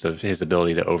evaluations of his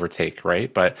ability to overtake,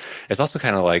 right? But it's also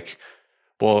kind of like,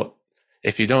 well,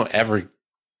 if you don't ever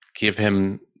give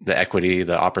him the equity,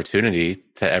 the opportunity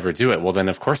to ever do it, well, then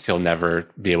of course he'll never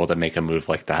be able to make a move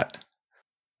like that.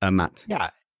 Matt.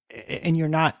 Yeah. And you're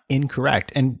not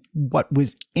incorrect. And what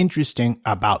was interesting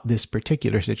about this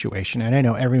particular situation, and I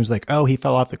know everyone's like, oh, he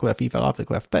fell off the cliff,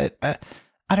 but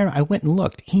I don't know. I went and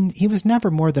looked. He was never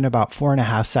more than about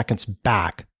 4.5 seconds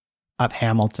back of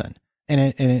Hamilton.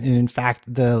 And in fact,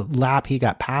 the lap he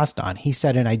got passed on, he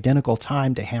set an identical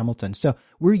time to Hamilton. So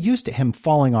we're used to him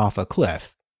falling off a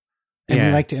cliff. And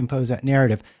we like to impose that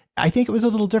narrative. I think it was a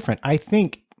little different. I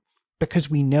think because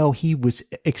we know he was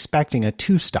expecting a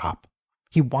 2-stop.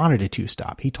 He wanted a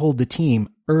 2-stop. He told the team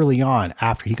early on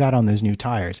after he got on those new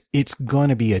tires, it's going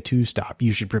to be a 2-stop.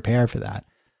 You should prepare for that.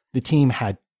 The team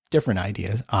had different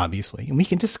ideas, obviously, and we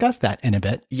can discuss that in a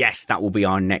bit. Yes, that will be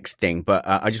our next thing. But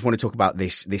I just want to talk about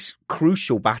this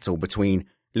crucial battle between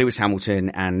Lewis Hamilton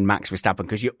and Max Verstappen,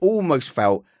 because you almost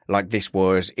felt like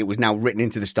it was now written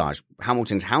into the stars.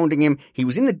 Hamilton's hounding him. He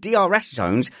was in the DRS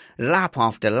zones lap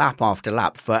after lap after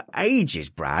lap for ages,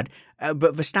 Brad.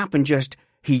 But Verstappen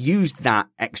he used that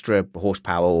extra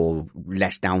horsepower or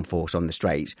less downforce on the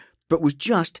straights, but was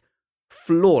just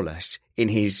flawless in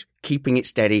his keeping it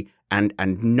steady and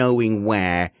knowing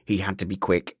where he had to be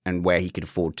quick and where he could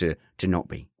afford to not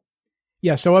be.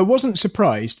 Yeah, so I wasn't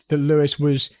surprised that Lewis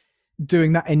was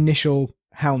doing that initial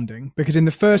hounding, because in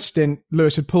the first stint,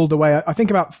 Lewis had pulled away, I think,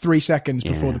 about 3 seconds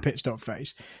before the pit stop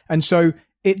phase. And so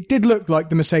it did look like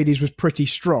the Mercedes was pretty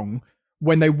strong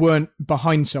when they weren't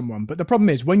behind someone. But the problem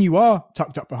is, when you are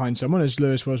tucked up behind someone, as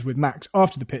Lewis was with Max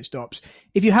after the pit stops,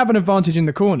 if you have an advantage in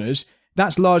the corners,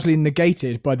 that's largely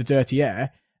negated by the dirty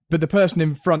air, but the person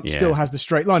in front still has the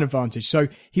straight line advantage. So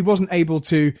he wasn't able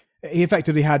to, he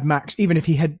effectively had Max, even if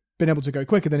he had been able to go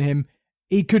quicker than him,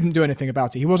 he couldn't do anything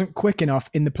about it. He wasn't quick enough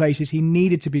in the places he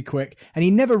needed to be quick, and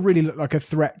he never really looked like a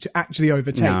threat to actually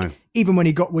overtake, even when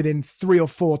he got within 3 or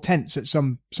 4 tenths at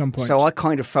some point. So I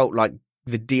kind of felt like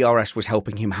the DRS was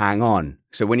helping him hang on.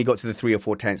 So when he got to the 3 or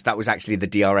 4 tenths, that was actually the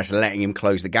DRS letting him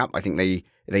close the gap. I think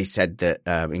they said that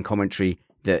in commentary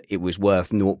that it was worth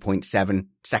 0.7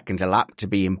 seconds a lap to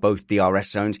be in both DRS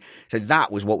zones. So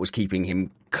that was what was keeping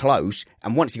him close.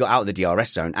 And once he got out of the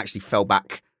DRS zone, actually fell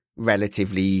back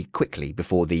relatively quickly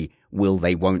before the will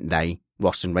they, won't they,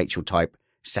 Ross and Rachel type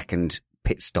second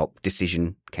pit stop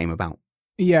decision came about.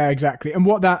 Yeah, exactly. And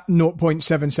what that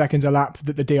 0.7 seconds a lap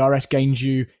that the DRS gains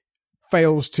you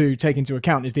fails to take into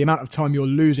account is the amount of time you're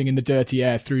losing in the dirty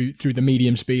air through the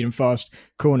medium speed and fast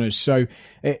corners. So,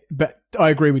 but I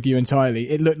agree with you entirely.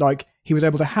 It looked like he was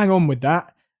able to hang on with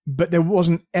that, but there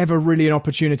wasn't ever really an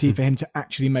opportunity for him to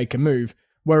actually make a move.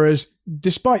 Whereas,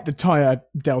 despite the tyre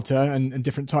delta and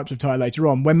different types of tyre later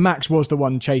on, when Max was the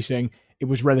one chasing, it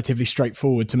was relatively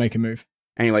straightforward to make a move.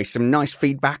 Anyway, some nice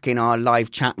feedback in our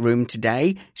live chat room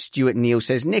today. Stuart Neal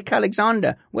says, Nick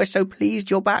Alexander, we're so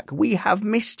pleased you're back. We have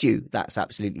missed you. That's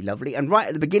absolutely lovely. And right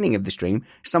at the beginning of the stream,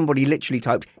 somebody literally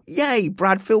typed, yay,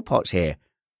 Brad Philpott's here.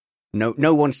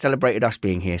 No one celebrated us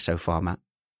being here so far, Matt.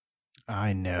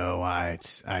 I know. I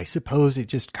suppose it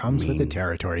just comes with the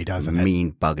territory, doesn't it?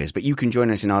 Mean buggers. But you can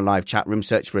join us in our live chat room.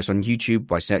 Search for us on YouTube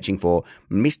by searching for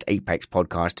Missed Apex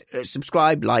Podcast.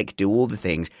 Subscribe, like, do all the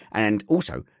things. And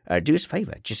also, do us a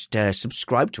favour. Just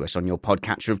subscribe to us on your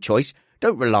podcatcher of choice.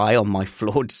 Don't rely on my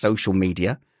flawed social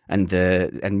media and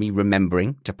me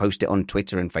remembering to post it on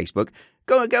Twitter and Facebook.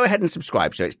 Go ahead and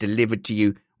subscribe so it's delivered to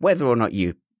you, whether or not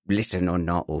you listen or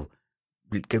not, or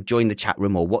go join the chat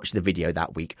room or watch the video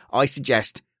that week. I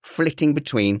suggest flitting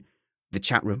between the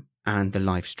chat room and the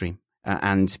live stream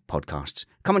and podcasts.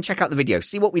 Come and check out the video.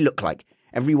 See what we look like.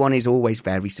 Everyone is always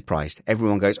very surprised.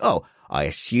 Everyone goes, oh, I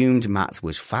assumed Matt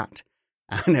was fat.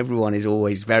 And everyone is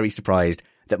always very surprised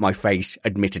that my face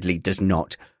admittedly does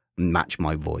not match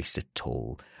my voice at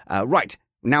all. Right,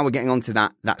 now we're getting on to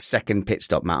that second pit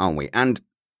stop, Matt, aren't we? And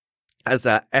as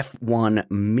F1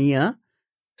 Mia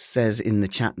says in the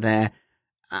chat there,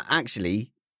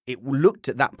 actually, it looked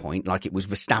at that point like it was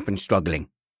Verstappen struggling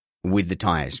with the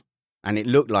tyres. And it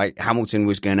looked like Hamilton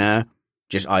was going to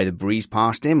just either breeze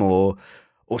past him or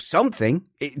something.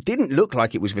 It didn't look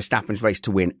like it was Verstappen's race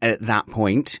to win at that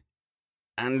point.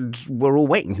 And we're all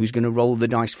waiting who's going to roll the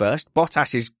dice first.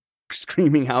 Bottas is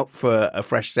screaming out for a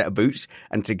fresh set of boots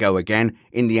and to go again.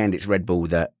 In the end, it's Red Bull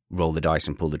that roll the dice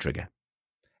and pull the trigger.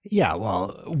 Yeah,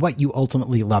 well, what you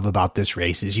ultimately love about this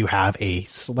race is you have a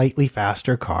slightly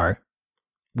faster car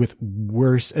with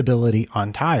worse ability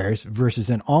on tires versus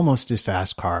an almost as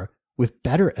fast car with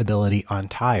better ability on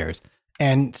tires.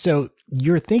 And so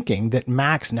you're thinking that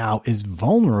Max now is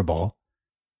vulnerable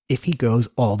if he goes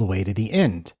all the way to the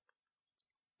end.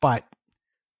 But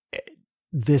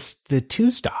the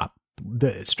two-stop,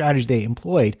 the strategy they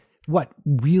employed, what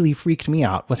really freaked me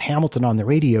out was Hamilton on the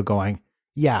radio going,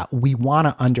 yeah, we want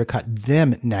to undercut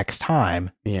them next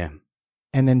time. Yeah.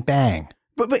 And then bang.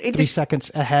 But 3 seconds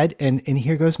ahead, and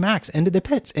here goes Max into the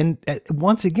pits. And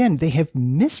once again, they have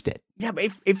missed it. Yeah, but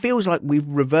it feels like we've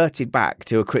reverted back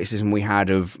to a criticism we had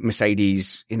of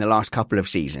Mercedes in the last couple of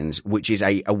seasons, which is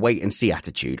a wait-and-see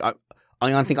attitude.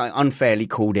 I think I unfairly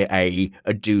called it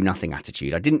a do-nothing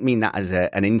attitude. I didn't mean that as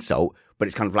an insult, but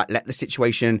it's kind of like let the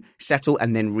situation settle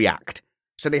and then react.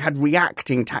 So they had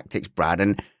reacting tactics, Brad,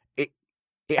 and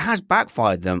it has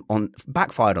backfired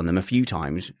on them a few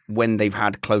times when they've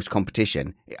had close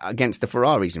competition against the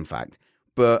Ferraris, in fact.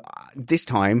 But this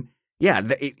time, yeah,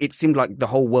 it seemed like the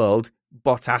whole world,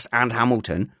 Bottas and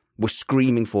Hamilton, were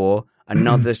screaming for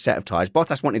another set of tyres.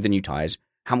 Bottas wanted the new tyres.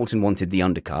 Hamilton wanted the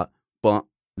undercut, but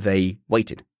they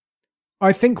waited.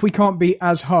 I think we can't be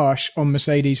as harsh on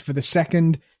Mercedes for the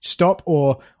second stop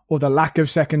or the lack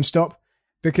of second stop,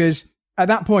 because at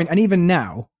that point, and even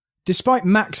now, despite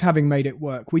Max having made it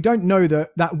work, we don't know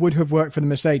that would have worked for the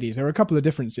Mercedes. There are a couple of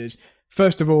differences.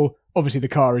 First of all, obviously the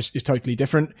car is totally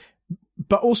different,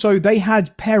 but also they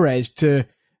had Perez to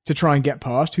try and get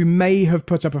past, who may have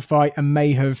put up a fight and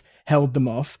may have held them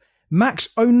off. Max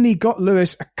only got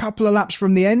Lewis a couple of laps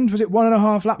from the end. Was it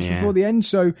 1.5 laps before the end?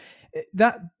 So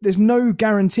that there's no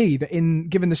guarantee that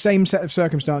given the same set of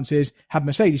circumstances, had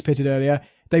Mercedes pitted earlier,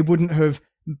 they wouldn't have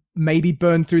maybe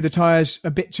burned through the tyres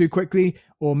a bit too quickly,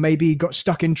 or maybe got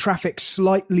stuck in traffic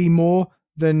slightly more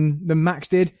than Max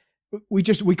did. We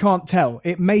can't tell.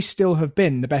 It may still have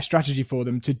been the best strategy for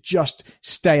them to just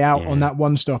stay out on that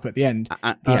one stop at the end.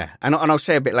 And I'll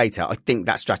say a bit later, I think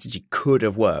that strategy could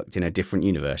have worked in a different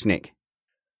universe. Nick?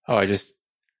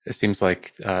 It seems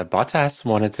like Bottas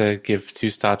wanted to give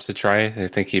 2 stops a try. I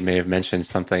think he may have mentioned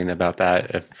something about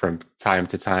that from time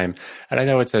to time. And I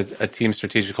know it's a team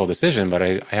strategical decision, but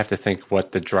I have to think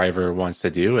what the driver wants to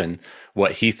do and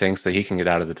what he thinks that he can get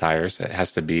out of the tires. It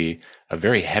has to be a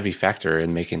very heavy factor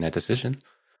in making that decision.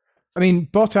 I mean,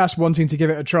 Bottas wanting to give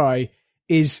it a try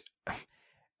is...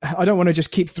 I don't want to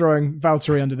just keep throwing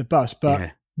Valtteri under the bus,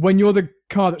 but when you're the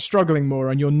car that's struggling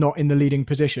more and you're not in the leading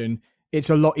position, it's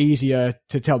a lot easier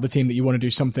to tell the team that you want to do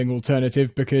something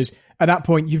alternative, because at that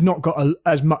point you've not got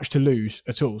as much to lose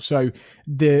at all. So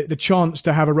the chance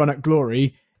to have a run at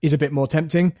glory is a bit more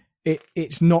tempting.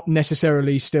 It's not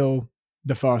necessarily still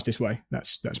the fastest way.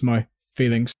 That's my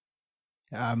feelings.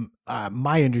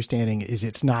 My understanding is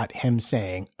it's not him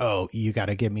saying, "Oh, you got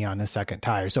to get me on the second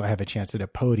tire so I have a chance at a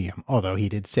podium." Although he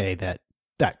did say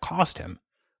that cost him,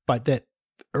 but that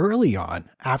early on,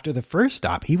 after the first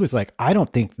stop, he was like, I don't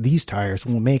think these tires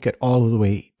will make it all the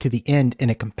way to the end in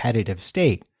a competitive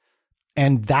state.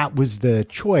 And that was the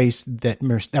choice that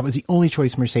was the only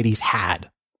choice Mercedes had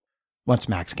once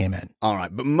Max came in. All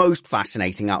right. But most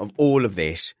fascinating out of all of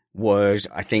this was,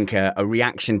 I think, a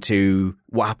reaction to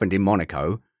what happened in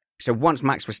Monaco. So once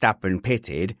Max Verstappen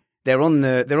pitted, they're on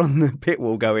the pit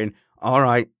wall going, all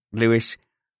right, Lewis,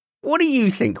 what do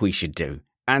you think we should do?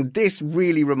 And this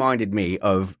really reminded me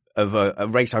of a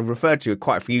race I've referred to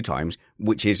quite a few times,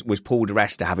 which was Paul di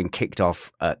Resta having kicked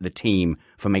off the team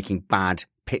for making bad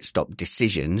pit stop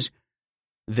decisions.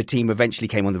 The team eventually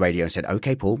came on the radio and said,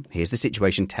 okay, Paul, here's the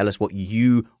situation. Tell us what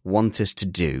you want us to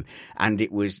do. And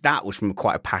that was from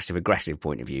quite a passive aggressive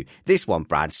point of view. This one,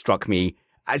 Brad, struck me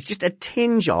as just a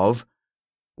tinge of,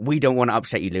 we don't want to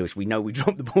upset you, Lewis. We know we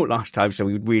dropped the ball last time, so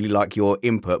we'd really like your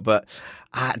input. But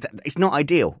it's not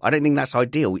ideal. I don't think that's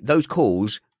ideal. Those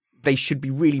calls, they should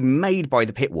be really made by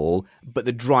the pit wall, but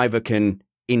the driver can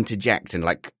interject and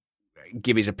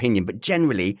give his opinion. But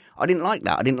generally, I didn't like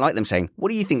that. I didn't like them saying, what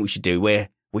do you think we should do? We're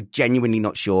genuinely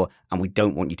not sure, and we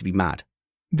don't want you to be mad.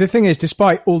 The thing is,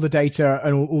 despite all the data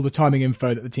and all the timing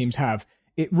info that the teams have,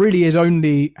 it really is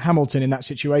only Hamilton in that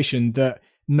situation that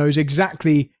knows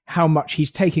exactly how much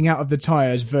he's taking out of the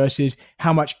tyres versus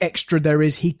how much extra there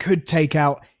is he could take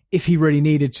out if he really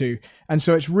needed to. And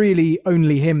so it's really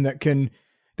only him that can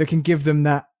give them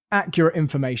that accurate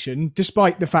information,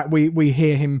 despite the fact we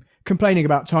hear him complaining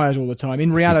about tyres all the time.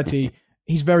 In reality,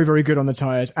 he's very, very good on the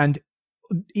tyres. And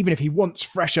even if he wants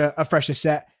a fresher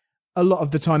set, a lot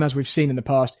of the time, as we've seen in the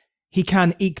past, he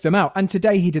can eke them out. And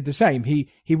today he did the same.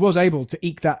 He was able to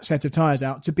eke that set of tyres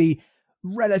out to be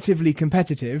relatively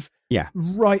competitive. Yeah.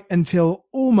 Right until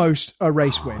almost a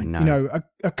race win, no.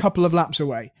 A couple of laps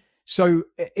away. So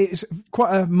it's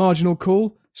quite a marginal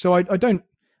call. So I don't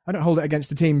hold it against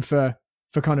the team for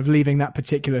kind of leaving that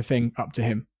particular thing up to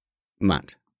him.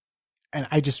 Matt. And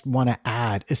I just want to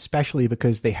add, especially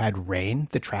because they had rain,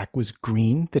 the track was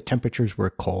green, the temperatures were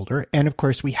colder. And of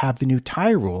course, we have the new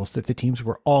tire rules that the teams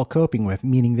were all coping with,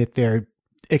 meaning that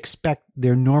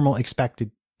their normal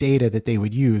expected data that they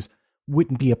would use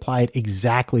wouldn't be applied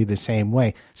exactly the same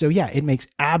way. So yeah, it makes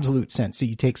absolute sense that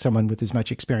you take someone with as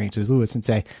much experience as Lewis and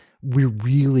say, we're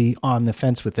really on the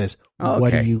fence with this.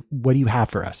 Okay. What do you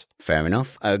have for us? Fair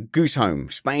enough. Goose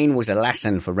home. Spain was a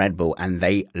lesson for Red Bull and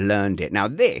they learned it. Now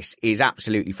this is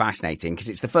absolutely fascinating because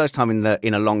it's the first time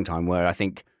in a long time where I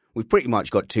think we've pretty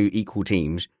much got two equal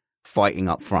teams fighting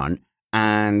up front.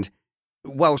 And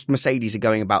whilst Mercedes are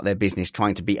going about their business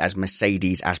trying to be as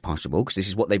Mercedes as possible, because this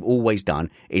is what they've always done,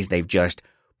 is they've just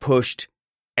pushed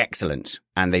excellence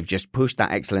and they've just pushed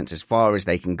that excellence as far as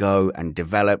they can go and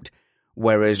developed.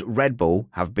 Whereas Red Bull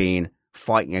have been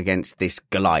fighting against this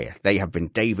Goliath. They have been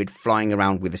David flying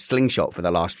around with a slingshot for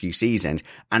the last few seasons,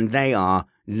 and they are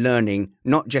learning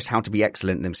not just how to be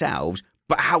excellent themselves,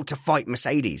 but how to fight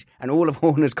Mercedes. And all of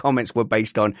Horner's comments were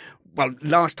based on, well,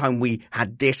 last time we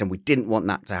had this and we didn't want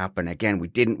that to happen again. We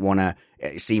didn't want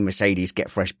to see Mercedes get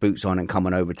fresh boots on and come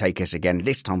and overtake us again.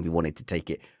 This time we wanted to take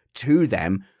it to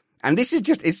them. And this is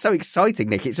just, it's so exciting,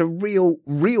 Nick. It's a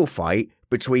real fight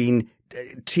between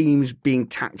teams being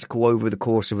tactical over the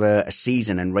course of a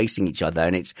season and racing each other.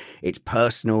 And it's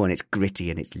personal and it's gritty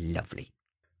and it's lovely.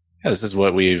 Yeah, this is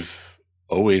what we've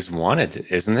always wanted,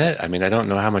 isn't it? I mean, I don't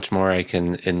know how much more I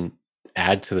can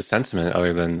add to the sentiment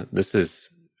other than this is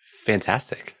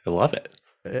fantastic. I love it.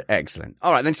 Excellent.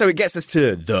 All right, then. So it gets us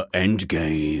to the end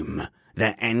game.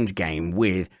 The end game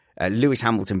with Lewis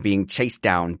Hamilton being chased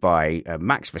down by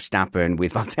Max Verstappen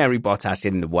with Valtteri Bottas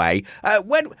in the way.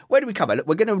 Where do we cover? Look,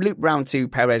 we're going to loop round to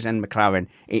Perez and McLaren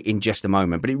in just a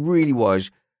moment, but it really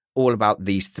was all about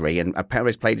these three. And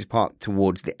Perez played his part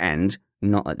towards the end,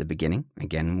 not at the beginning.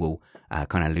 Again, we'll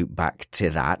kind of loop back to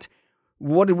that.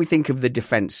 What did we think of the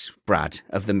defense, Brad,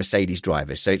 of the Mercedes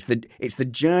drivers? So it's the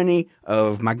journey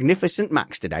of magnificent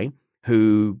Max today,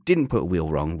 who didn't put a wheel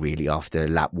wrong really after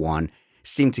lap one.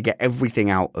 Seemed to get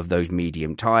everything out of those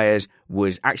medium tyres,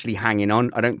 was actually hanging on.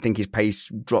 I don't think his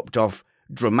pace dropped off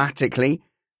dramatically,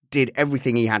 did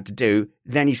everything he had to do.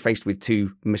 Then he's faced with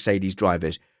two Mercedes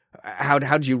drivers. How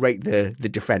do you rate the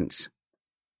defence?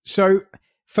 So,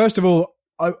 first of all,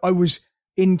 I was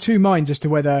in two minds as to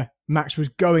whether Max was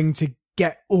going to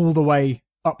get all the way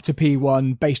up to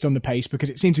P1 based on the pace,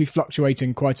 because it seemed to be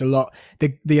fluctuating quite a lot.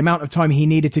 The amount of time he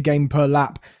needed to gain per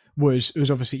lap was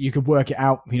obviously, you could work it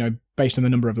out, based on the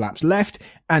number of laps left.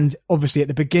 And obviously at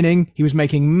the beginning, he was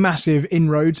making massive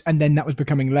inroads, and then that was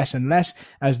becoming less and less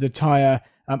as the tyre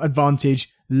advantage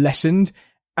lessened.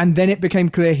 And then it became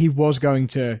clear he was going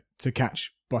to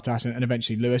catch Bottas and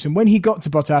eventually Lewis. And when he got to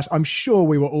Bottas, I'm sure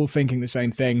we were all thinking the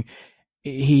same thing.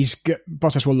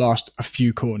 Bottas will last a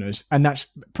few corners. And that's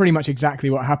pretty much exactly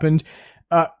what happened.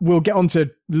 We'll get on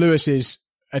to Lewis's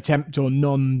attempt or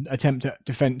non-attempt at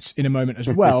defence in a moment as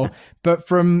well. But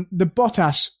from the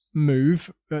Bottas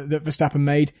move that Verstappen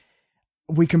made,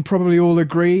 we can probably all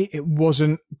agree it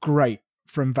wasn't great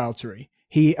from Valtteri.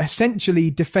 He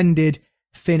essentially defended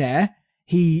thin air.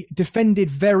 He defended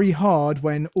very hard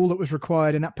when all that was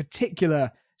required in that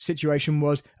particular situation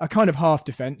was a kind of half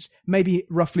defence, maybe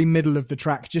roughly middle of the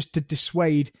track, just to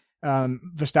dissuade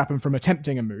Verstappen from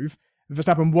attempting a move.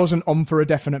 Verstappen wasn't on for a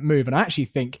definite move, and I actually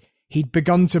think he'd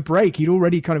begun to brake. He'd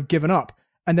already kind of given up.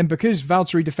 And then because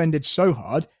Valtteri defended so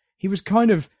hard, he was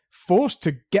kind of forced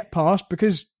to get past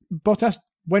because Bottas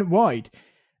went wide.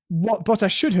 What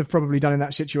Bottas should have probably done in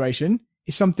that situation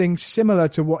is something similar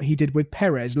to what he did with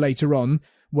Perez later on,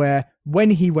 where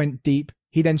when he went deep,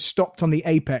 he then stopped on the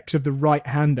apex of the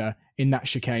right-hander in that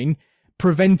chicane,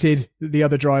 prevented the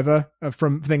other driver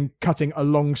from then cutting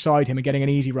alongside him and getting an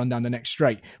easy run down the next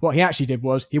straight. What he actually did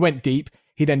was he went deep.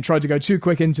 He then tried to go too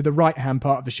quick into the right-hand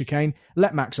part of the chicane,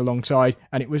 let Max alongside,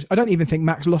 and I don't even think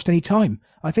Max lost any time.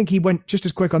 I think he went just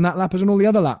as quick on that lap as on all the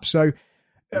other laps. So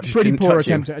a pretty poor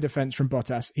attempt at a defence from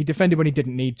Bottas. He defended when he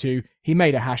didn't need to. He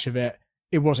made a hash of it.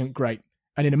 It wasn't great.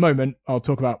 And in a moment, I'll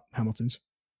talk about Hamilton's.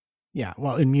 Yeah,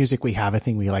 well, in music, we have a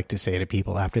thing we like to say to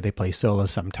people after they play solo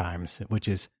sometimes, which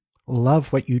is,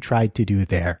 love what you tried to do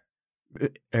there.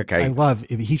 Okay. I love,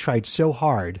 he tried so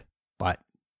hard, but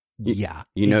yeah,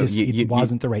 it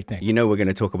wasn't the right thing. You know we're going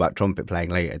to talk about trumpet playing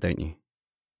later, don't you?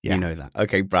 Yeah. You know that.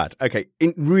 Okay, Brad. Okay,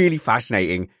 really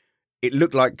fascinating. it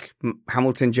looked like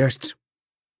Hamilton just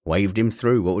waved him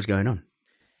through. What was going on?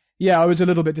 Yeah, I was a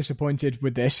little bit disappointed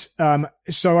with this.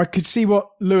 So I could see what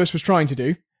Lewis was trying to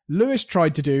do. Lewis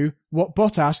tried to do what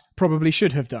Bottas probably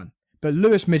should have done, but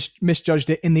Lewis misjudged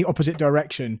it in the opposite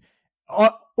direction.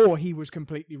 Or he was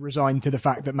completely resigned to the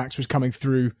fact that Max was coming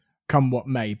through come what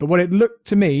may. But what it looked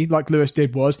to me like Lewis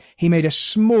did was he made a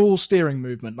small steering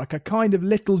movement, like a kind of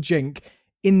little jink,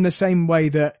 in the same way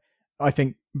that I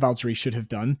think Valtteri should have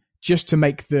done, just to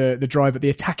make the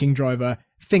attacking driver,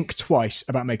 think twice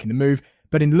about making the move.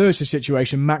 But in Lewis's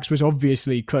situation, Max was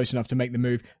obviously close enough to make the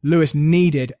move. Lewis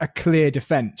needed a clear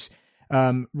defence.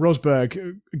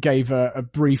 Rosberg gave a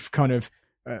brief kind of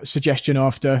suggestion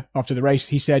after the race.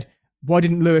 He said, why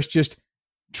didn't Lewis just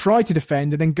try to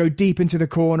defend and then go deep into the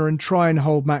corner and try and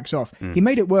hold Max off? He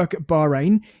made it work at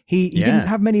Bahrain. He didn't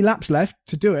have many laps left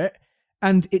to do it.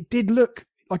 And it did look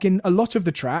like in a lot of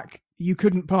the track, you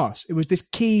couldn't pass. It was this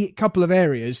key couple of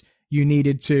areas you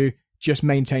needed to just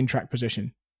maintain track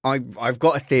position. I've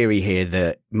got a theory here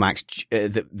that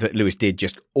that Lewis did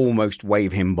just almost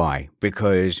wave him by,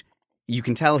 because you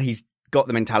can tell he's got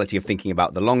the mentality of thinking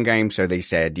about the long game. So they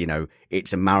said,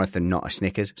 it's a marathon, not a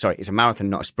Snickers. Sorry, it's a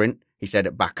marathon, not a sprint. He said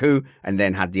at Baku, and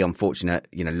then had the unfortunate,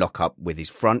 lock up with his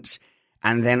fronts.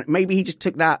 And then maybe he just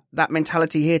took that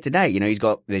mentality here today.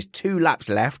 There's 2 laps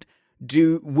left.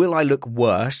 Will I look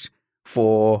worse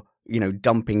for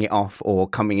dumping it off or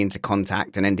coming into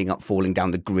contact and ending up falling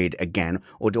down the grid again?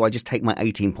 Or do I just take my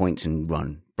 18 points and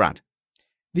run? Brad?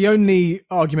 The only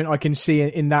argument I can see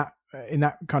in that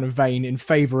kind of vein in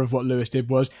favour of what Lewis did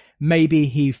was maybe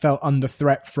he felt under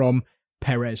threat from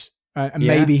Perez. And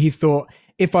maybe he thought,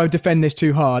 if I defend this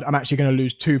too hard, I'm actually going to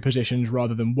lose 2 positions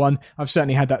rather than 1. I've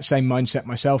certainly had that same mindset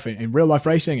myself in real life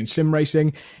racing and sim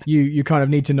racing. You kind of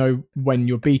need to know when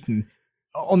you're beaten.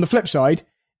 On the flip side,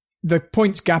 the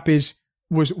points gap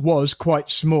was quite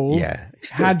small. Yeah.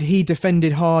 Had he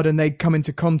defended hard and they'd come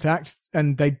into contact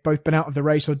and they'd both been out of the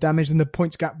race or damaged, then the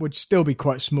points gap would still be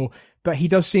quite small. But he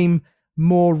does seem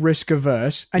more risk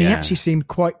averse, and he actually seemed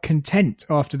quite content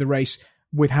after the race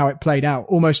with how it played out,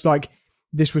 almost like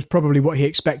this was probably what he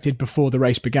expected before the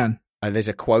race began. There's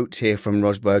a quote here from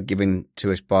Rosberg given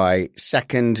to us by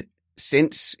Second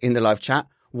Since in the live chat.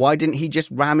 Why didn't he just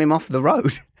ram him off the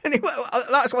road? And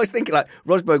that's what I was thinking. Like,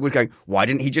 Rosberg was going, why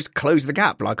didn't he just close the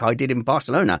gap like I did in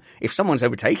Barcelona? If someone's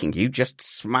overtaking you, just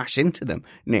smash into them.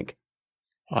 Nick?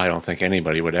 Well, I don't think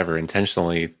anybody would ever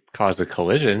intentionally cause a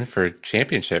collision for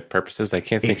championship purposes. I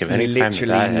can't think of any time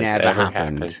that has ever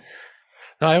happened.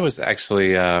 No, I was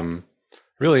actually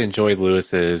really enjoyed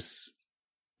Lewis's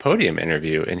podium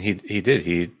interview, and he did.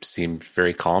 He seemed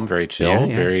very calm, very chill,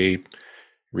 very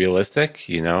realistic.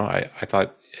 I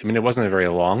thought, it wasn't a very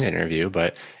long interview,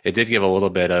 but it did give a little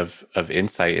bit of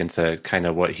insight into kind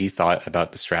of what he thought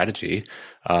about the strategy.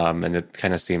 And it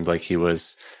kind of seemed like he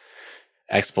was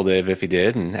expletive if he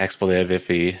did and expletive if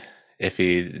he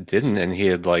didn't. And he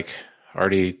had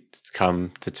already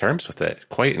come to terms with it,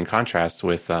 quite in contrast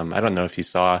with, I don't know if you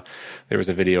saw, there was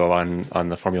a video on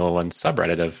the Formula One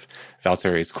subreddit of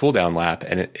Valtteri's cooldown lap,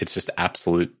 and it's just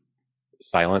absolute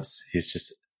silence. He's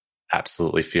just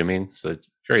absolutely fuming. So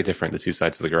very different, the 2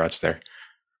 sides of the garage there.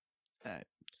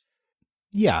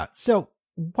 Yeah. So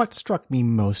what struck me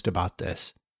most about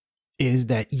this is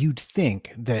that you'd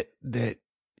think that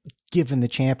given the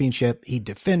championship, he'd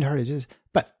defend her.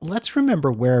 But let's remember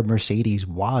where Mercedes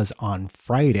was on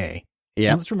Friday.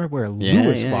 Yeah. Let's remember where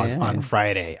Lewis was on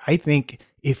Friday. I think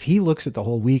if he looks at the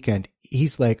whole weekend,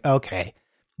 he's like, okay,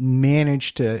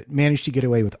 managed to get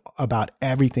away with about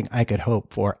everything I could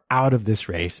hope for out of this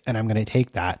race, and I'm going to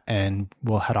take that, and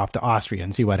we'll head off to Austria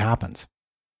and see what happens.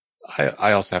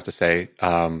 I also have to say,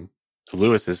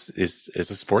 Lewis is a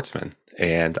sportsman,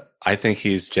 and I think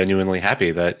he's genuinely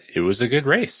happy that it was a good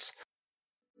race.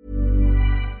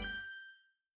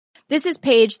 This is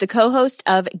Paige, the co-host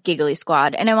of Giggly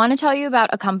Squad, and I want to tell you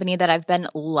about a company that I've been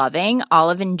loving,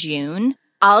 Olive & June.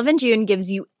 Olive & June gives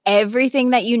you everything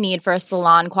that you need for a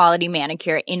salon-quality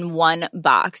manicure in one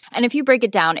box. And if you break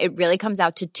it down, it really comes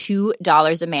out to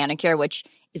 $2 a manicure, which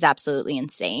is absolutely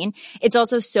insane. It's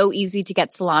also so easy to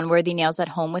get salon-worthy nails at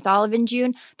home with Olive &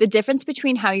 June. The difference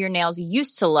between how your nails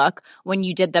used to look when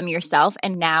you did them yourself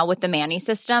and now with the Mani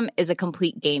system is a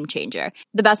complete game changer.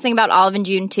 The best thing about Olive &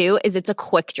 June, too, is it's a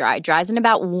quick dry. Dries in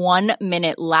about 1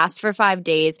 minute, lasts for 5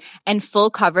 days, and full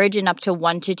coverage in up to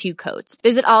 1 to 2 coats.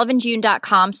 Visit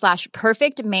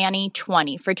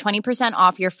oliveandjune.com/perfectmani20 for 20%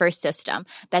 off your first system.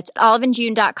 That's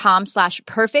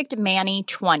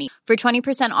oliveandjune.com/perfectmani20 for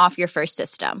 20% off your first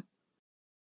system.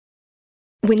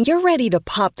 When you're ready to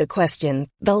pop the question,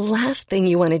 the last thing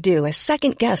you want to do is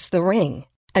second-guess the ring.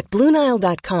 At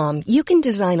BlueNile.com, you can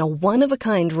design a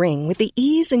one-of-a-kind ring with the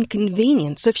ease and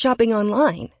convenience of shopping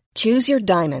online. Choose your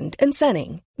diamond and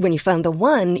setting. When you find the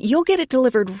one, you'll get it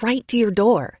delivered right to your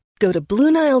door. Go to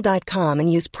BlueNile.com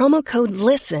and use promo code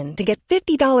LISTEN to get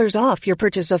 $50 off your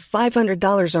purchase of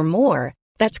 $500 or more.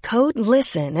 That's code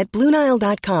LISTEN at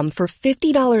BlueNile.com for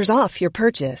 $50 off your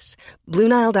purchase.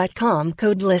 BlueNile.com,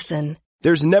 code LISTEN.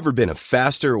 There's never been a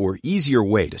faster or easier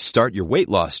way to start your weight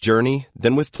loss journey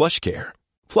than with PlushCare.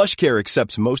 PlushCare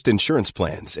accepts most insurance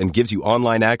plans and gives you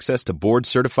online access to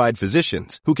board-certified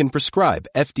physicians who can prescribe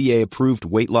FDA-approved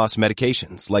weight loss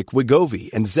medications like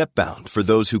Wegovy and Zepbound for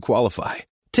those who qualify.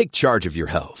 Take charge of your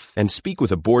health and speak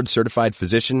with a board-certified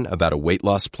physician about a weight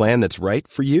loss plan that's right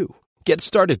for you. Get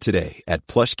started today at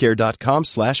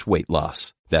plushcare.com/weight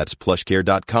loss. That's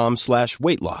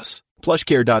plushcare.com/weight loss.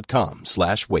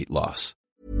 plushcare.com/weight loss.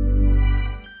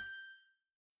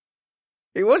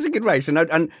 It was a good race,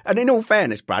 and in all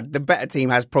fairness, Brad, the better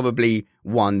team has probably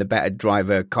won. The better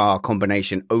driver-car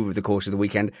combination over the course of the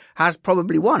weekend has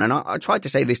probably won. And I try to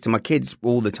say this to my kids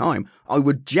all the time. I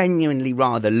would genuinely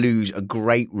rather lose a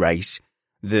great race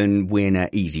than win an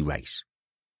easy race.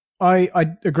 I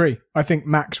agree. I think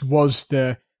Max was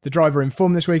the driver in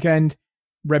form this weekend.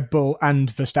 Red Bull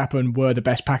and Verstappen were the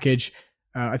best package.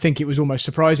 I think it was almost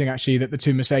surprising, actually, that the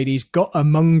two Mercedes got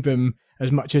among them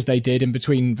as much as they did in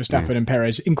between Verstappen and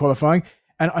Perez in qualifying.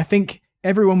 And I think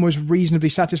everyone was reasonably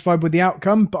satisfied with the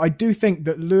outcome. But I do think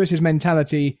that Lewis's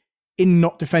mentality in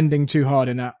not defending too hard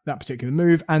in that particular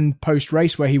move and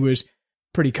post-race where he was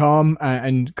pretty calm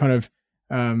and kind of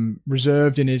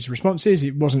reserved in his responses,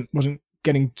 it wasn't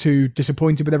getting too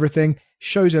disappointed with everything,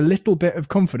 shows a little bit of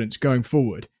confidence going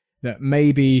forward that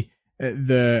maybe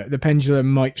the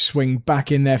pendulum might swing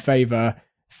back in their favour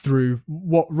through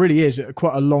what really is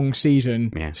quite a long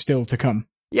season still to come.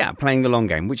 Yeah, playing the long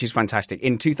game, which is fantastic.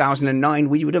 In 2009,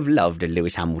 we would have loved a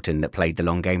Lewis Hamilton that played the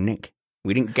long game, Nick.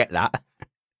 We didn't get that.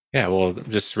 Yeah, well,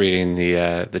 just reading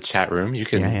the chat room, you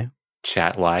can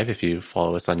chat live if you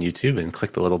follow us on YouTube and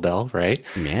click the little bell, right?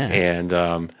 Yeah.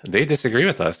 And they disagree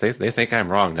with us. They think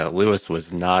I'm wrong, that Lewis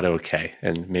was not okay.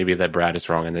 And maybe that Brad is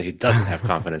wrong and that he doesn't have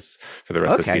confidence for the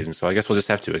rest of the season. So I guess we'll just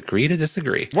have to agree to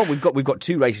disagree. Well, we've got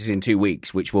two races in 2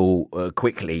 weeks, which will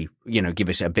quickly, give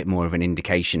us a bit more of an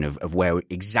indication of where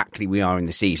exactly we are in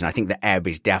the season. I think the ebb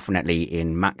is definitely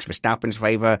in Max Verstappen's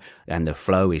favour and the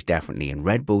flow is definitely in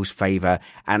Red Bull's favour.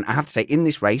 And I have to say, in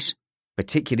this race,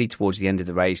 particularly towards the end of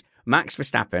the race, Max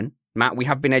Verstappen, Matt, we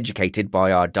have been educated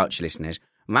by our Dutch listeners.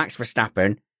 Max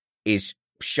Verstappen is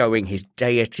showing his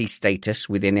deity status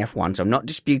within F1. So I'm not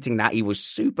disputing that. He was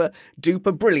super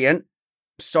duper brilliant.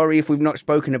 Sorry if we've not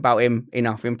spoken about him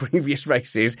enough in previous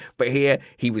races, but here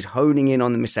he was honing in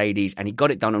on the Mercedes and he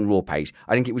got it done on raw pace.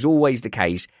 I think it was always the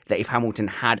case that if Hamilton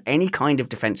had any kind of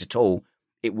defence at all,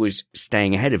 it was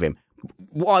staying ahead of him.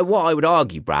 What I would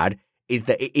argue, Brad, is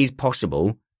that it is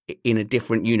possible in a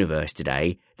different universe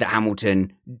today that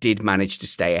Hamilton did manage to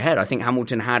stay ahead. I think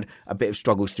Hamilton had a bit of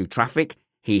struggles through traffic.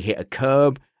 He hit a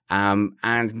curb and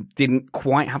didn't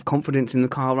quite have confidence in the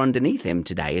car underneath him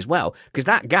today as well. Because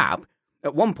that gap,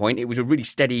 at one point, it was a really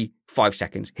steady 5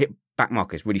 seconds, hit back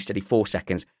markers, really steady 4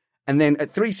 seconds. And then at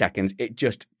 3 seconds, it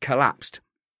just collapsed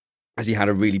as he had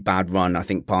a really bad run, I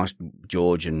think, past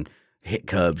George and hit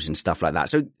curbs and stuff like that.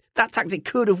 So that tactic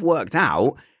could have worked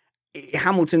out.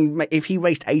 Hamilton, if he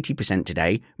raced 80%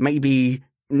 today, maybe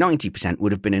 90%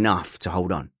 would have been enough to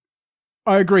hold on.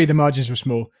 I agree the margins were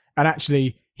small. And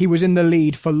actually, he was in the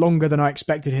lead for longer than I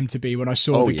expected him to be when I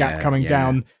saw the gap coming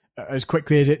down as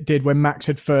quickly as it did when Max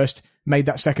had first made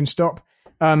that second stop.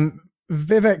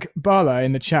 Vivek Bala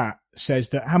in the chat says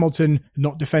that Hamilton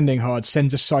not defending hard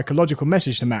sends a psychological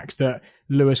message to Max that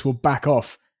Lewis will back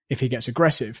off if he gets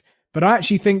aggressive. But I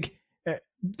actually think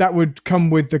that would come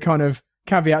with the kind of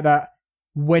caveat that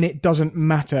when it doesn't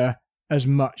matter as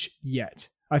much yet.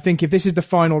 I think if this is the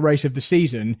final race of the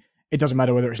season, it doesn't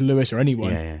matter whether it's Lewis or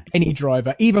anyone. Any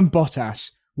driver, even Bottas,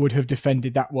 would have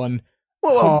defended that one.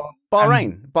 Well,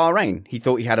 Bahrain. He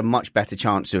thought he had a much better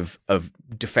chance of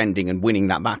defending and winning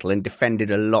that battle and defended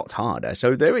a lot harder.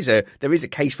 So there is a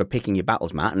case for picking your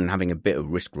battles, Matt, and having a bit of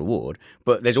risk reward.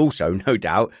 But there's also no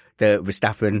doubt that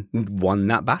Verstappen won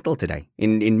that battle today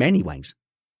in many ways.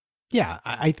 Yeah,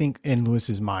 I think in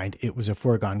Lewis's mind, it was a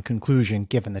foregone conclusion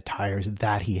given the tires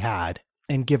that he had.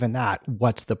 And given that,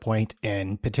 what's the point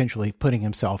in potentially putting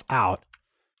himself out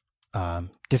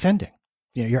defending?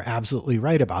 You're absolutely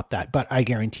right about that. But I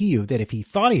guarantee you that if he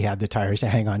thought he had the tires to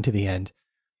hang on to the end,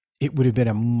 it would have been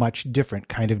a much different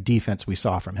kind of defense we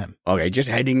saw from him. Okay, just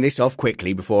heading this off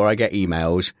quickly before I get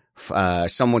emails.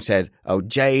 Someone said, "Oh,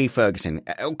 Jay Ferguson,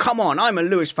 oh, come on, I'm a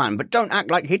Lewis fan, but don't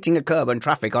act like hitting a curb and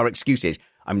traffic are excuses."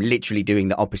 I'm literally doing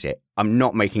the opposite. I'm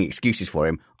not making excuses for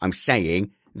him. I'm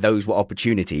saying those were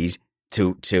opportunities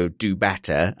to do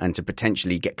better and to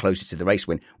potentially get closer to the race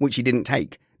win, which he didn't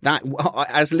take. That,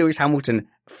 as Lewis Hamilton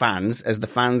fans, as the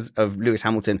fans of Lewis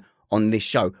Hamilton on this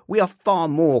show, we are far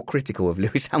more critical of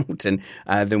Lewis Hamilton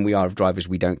than we are of drivers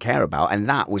we don't care about. And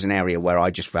that was an area where I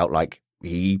just felt like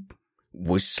he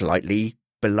was slightly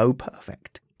below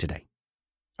perfect today.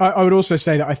 I would also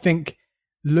say that I think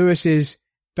Lewis's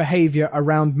behavior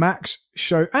around Max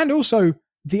show, and also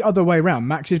the other way around,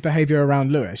 Max's behavior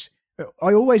around Lewis.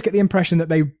 I always get the impression that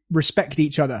they respect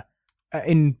each other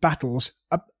in battles.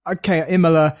 Okay, at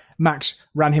Imola, Max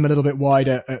ran him a little bit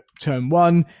wider at turn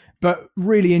 1, but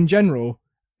really in general,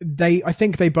 I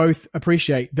think they both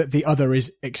appreciate that the other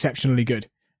is exceptionally good.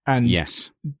 And yes,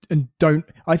 and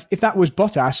if that was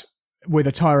Bottas with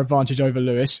a tyre advantage over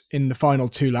Lewis in the final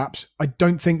 2 laps, I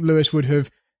don't think Lewis would have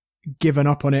given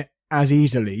up on it as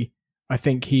easily. I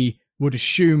think he would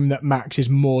assume that Max is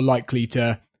more likely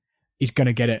he's going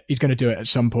to get it. He's going to do it at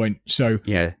some point. So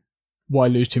yeah, why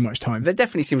lose too much time? There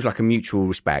definitely seems like a mutual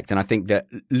respect. And I think that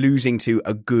losing to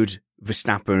a good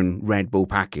Verstappen Red Bull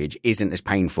package isn't as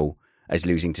painful as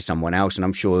losing to someone else. And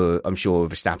I'm sure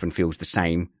Verstappen feels the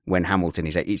same when Hamilton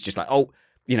is. It's just like,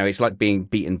 it's like being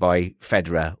beaten by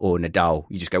Federer or Nadal.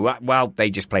 You just go, well, they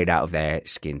just played out of their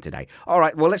skin today. All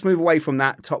right, well, let's move away from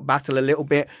that top battle a little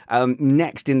bit.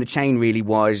 Next in the chain really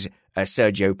was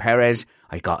Sergio Perez.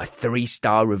 I got a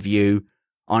 3-star review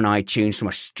on iTunes from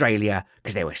Australia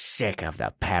because they were sick of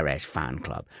the Perez fan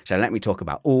club. So let me talk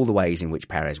about all the ways in which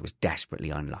Perez was desperately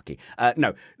unlucky.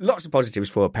 No, lots of positives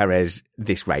for Perez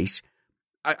this race.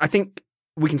 I think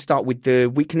we can start with the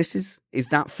weaknesses. Is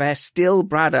that fair? Still,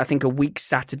 Brad, I think a weak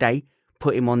Saturday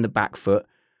put him on the back foot.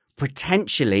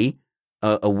 Potentially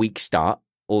a weak start,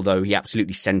 although he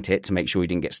absolutely sent it to make sure he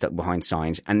didn't get stuck behind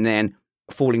Sainz. And then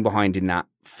falling behind in that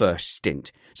first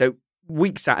stint. So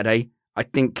weak Saturday, I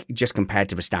think just compared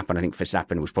to Verstappen, I think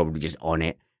Verstappen was probably just on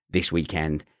it this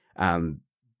weekend.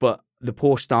 But the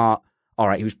poor start, all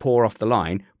right, he was poor off the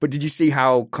line. But did you see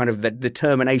how kind of the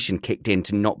determination kicked in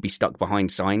to not be stuck behind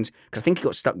Sainz? Because I think he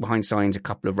got stuck behind Sainz a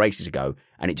couple of races ago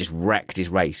and it just wrecked his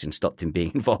race and stopped him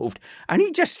being involved. And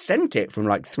he just sent it from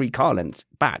like 3 car lengths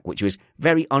back, which was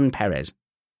very un-Perez.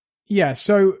 Yeah,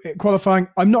 so qualifying,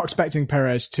 I'm not expecting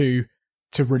Perez to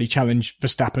really challenge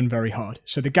Verstappen very hard.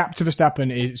 So the gap to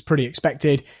Verstappen is pretty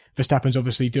expected. Verstappen's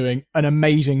obviously doing an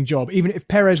amazing job. Even if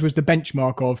Perez was the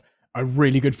benchmark of a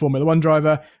really good Formula 1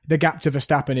 driver, the gap to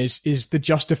Verstappen is the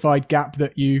justified gap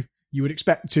that you would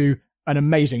expect to an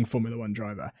amazing Formula 1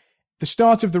 driver. The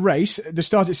start of the race, the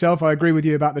start itself, I agree with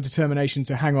you about the determination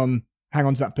to hang on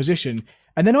to that position.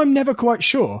 And then I'm never quite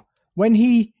sure. When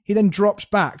he then drops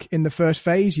back in the first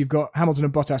phase, you've got Hamilton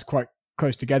and Bottas quite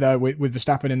close together with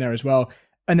Verstappen in there as well.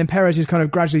 And then Perez is kind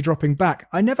of gradually dropping back.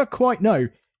 I never quite know,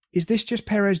 is this just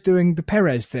Perez doing the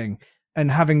Perez thing and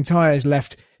having tyres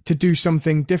left to do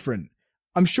something different?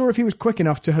 I'm sure if he was quick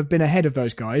enough to have been ahead of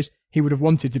those guys, he would have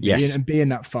wanted to be in and be in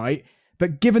that fight.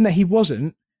 But given that he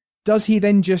wasn't, does he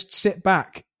then just sit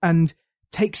back and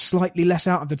take slightly less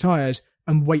out of the tyres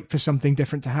and wait for something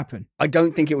different to happen? I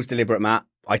don't think it was deliberate, Matt.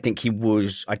 I don't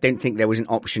think there was an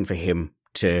option for him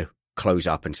to close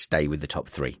up and stay with the top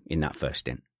 3 in that first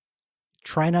stint.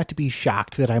 Try not to be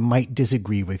shocked that I might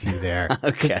disagree with you there.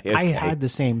 Okay. I had the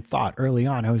same thought early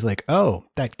on. I was like, oh,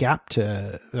 that gap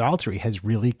to Valtteri has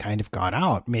really kind of gone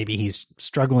out. Maybe he's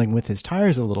struggling with his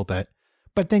tires a little bit.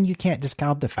 But then you can't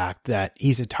discount the fact that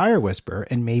he's a tire whisperer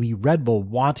and maybe Red Bull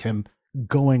want him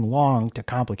going long to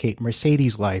complicate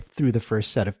Mercedes' life through the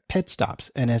first set of pit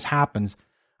stops. And as happens,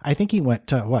 I think he went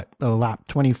to, lap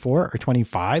 24 or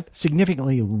 25,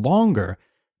 significantly longer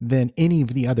than any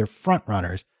of the other front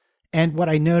runners. And what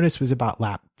I noticed was about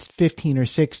lap 15 or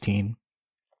 16,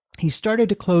 he started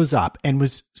to close up and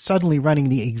was suddenly running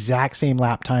the exact same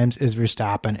lap times as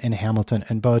Verstappen and Hamilton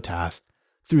and Bottas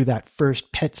through that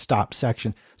first pit stop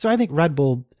section. So I think Red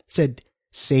Bull said,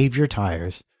 save your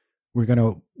tires. We're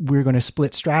going to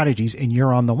split strategies and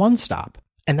you're on the one stop.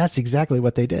 And that's exactly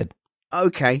what they did.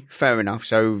 Okay, fair enough.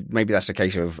 So maybe that's a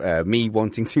case of me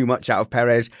wanting too much out of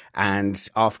Perez, and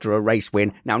after a race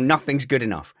win, now nothing's good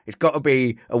enough. It's got to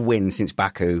be a win since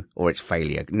Baku or it's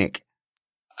failure. Nick?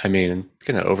 I mean, I'm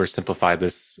going to oversimplify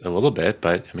this a little bit,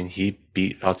 but I mean, he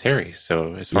beat Valtteri.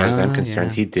 So as far as I'm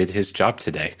concerned, he did his job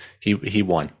today. He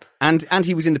won. And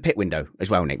he was in the pit window as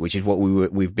well, Nick, which is what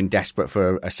we've been desperate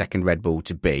for a second Red Bull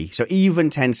to be. So even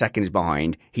 10 seconds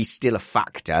behind, he's still a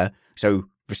factor. So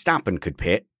Verstappen could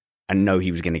pit and know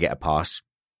he was going to get a pass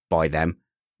by them.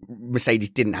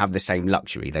 Mercedes didn't have the same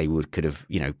luxury. They could have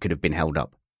been held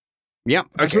up. Yeah,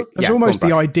 okay. It's almost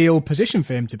the ideal position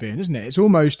for him to be in, isn't it? It's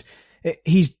almost,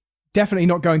 he's definitely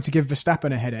not going to give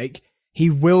Verstappen a headache. He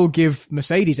will give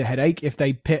Mercedes a headache if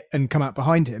they pit and come out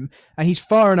behind him. And he's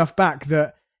far enough back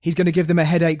that he's going to give them a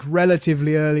headache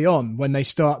relatively early on when they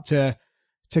start to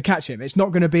catch him. It's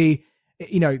not going to be,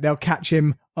 they'll catch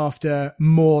him after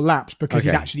more laps because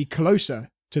he's actually closer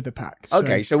to the pack.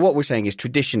 Okay, so what we're saying is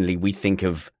traditionally we think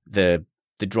of the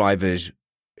drivers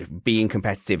being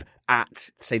competitive at,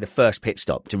 say, the first pit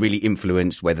stop to really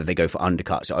influence whether they go for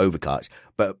undercuts or overcuts.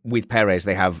 But with Perez,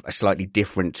 they have a slightly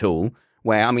different tool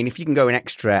where, I mean, if you can go an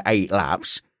extra 8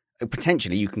 laps,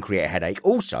 potentially you can create a headache.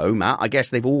 Also, Matt, I guess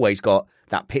they've always got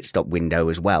that pit stop window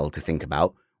as well to think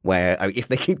about, where if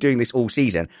they keep doing this all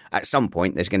season, at some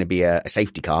point there's going to be a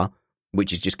safety car,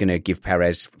 which is just going to give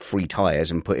Perez free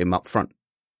tyres and put him up front.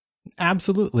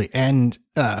 Absolutely. And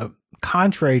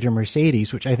contrary to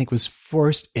Mercedes, which I think was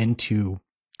forced into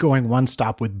going one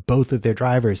stop with both of their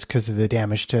drivers because of the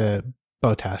damage to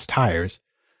Bottas tires,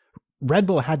 Red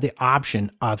Bull had the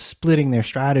option of splitting their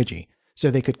strategy so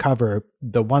they could cover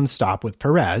the one stop with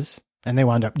Perez, and they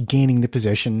wound up gaining the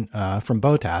position from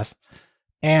Bottas.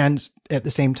 And at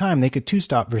the same time, they could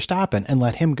 2-stop Verstappen and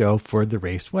let him go for the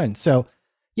race win. So,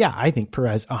 yeah, I think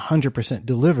Perez 100%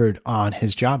 delivered on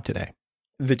his job today.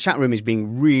 The chat room is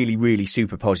being really, really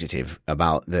super positive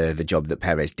about the job that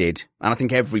Perez did. And I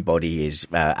think everybody is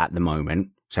at the moment.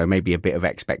 So maybe a bit of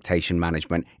expectation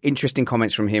management. Interesting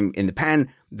comments from him in the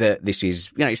pen that this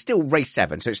is, it's still race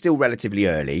 7, so it's still relatively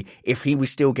early. If he was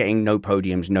still getting no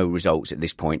podiums, no results at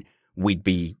this point, we'd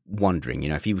be wondering,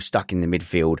 if he was stuck in the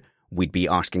midfield, we'd be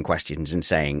asking questions and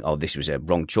saying, oh, this was a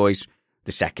wrong choice.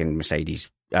 The second Mercedes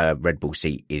Red Bull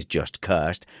seat is just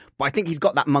cursed. But I think he's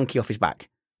got that monkey off his back.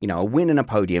 A win and a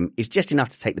podium is just enough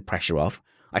to take the pressure off.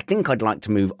 I think I'd like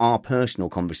to move our personal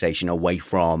conversation away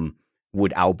from,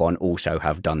 would Albon also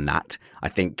have done that? I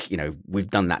think, we've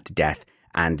done that to death,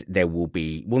 and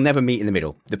we'll never meet in the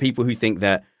middle. The people who think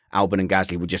that Albon and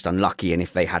Gasly were just unlucky, and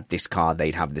if they had this car,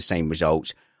 they'd have the same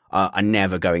results, are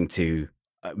never going to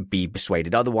be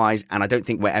persuaded otherwise. And I don't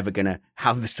think we're ever going to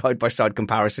have the side-by-side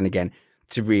comparison again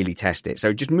to really test it.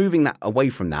 So just moving that away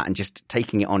from that and just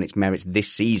taking it on its merits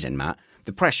this season, Matt,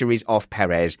 the pressure is off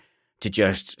Perez to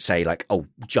just say,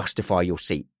 justify your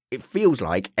seat. It feels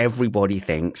like everybody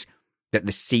thinks that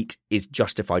the seat is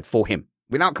justified for him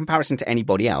without comparison to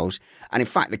anybody else. And in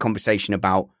fact, the conversation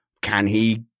about can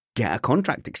he get a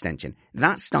contract extension,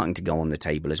 that's starting to go on the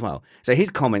table as well. So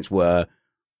his comments were,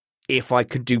 if I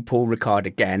could do Paul Ricard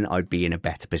again, I'd be in a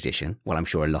better position. Well, I'm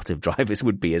sure a lot of drivers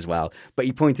would be as well. But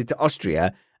he pointed to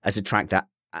Austria as a track that,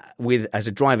 as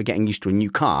a driver getting used to a new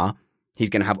car, he's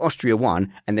going to have Austria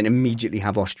 1 and then immediately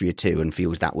have Austria 2 and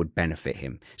feels that would benefit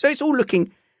him. So it's all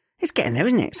it's getting there,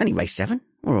 isn't it? It's only race 7.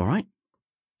 We're all right.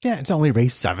 Yeah, it's only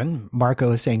race 7.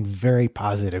 Marco is saying very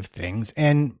positive things.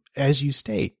 And as you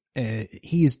state,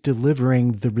 he is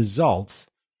delivering the results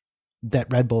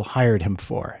that Red Bull hired him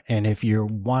for. And if you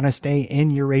want to stay in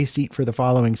your race seat for the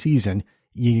following season,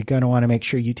 you're going to want to make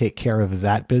sure you take care of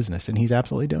that business. And he's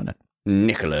absolutely doing it.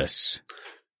 Nicholas.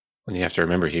 And you have to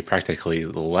remember, he practically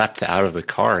leapt out of the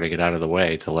car to get out of the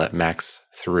way to let Max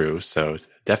through. So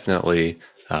definitely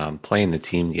playing the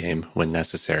team game when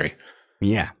necessary.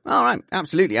 Yeah. All right.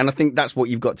 Absolutely. And I think that's what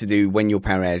you've got to do when you're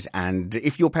Perez. And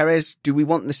if you're Perez, do we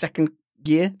want the second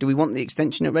year? Do we want the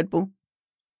extension at Red Bull?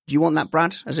 Do you want that,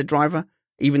 Brad, as a driver?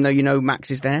 Even though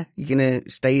Max is there, you're going to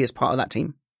stay as part of that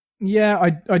team?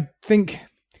 Yeah, I think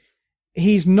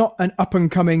he's not an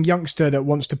up-and-coming youngster that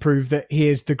wants to prove that he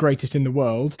is the greatest in the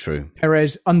world. True.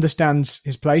 Perez understands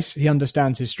his place, he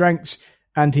understands his strengths,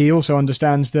 and he also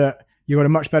understands that you've got a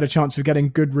much better chance of getting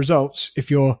good results if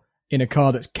you're in a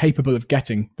car that's capable of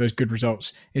getting those good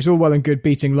results. It's all well and good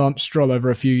beating Lance Stroll over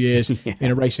a few years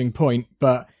in a racing point,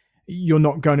 but you're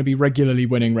not going to be regularly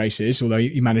winning races, although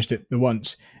he managed it the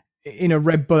once. In a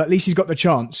Red Bull, at least he's got the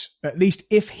chance. At least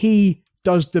if he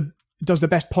does the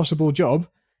best possible job,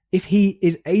 if he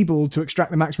is able to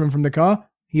extract the maximum from the car,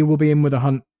 he will be in with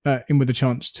a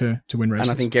chance to win races.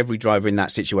 And I think every driver in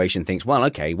that situation thinks, well,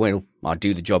 okay, I'll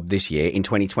do the job this year. In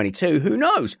 2022, who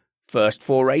knows? First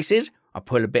 4 races, I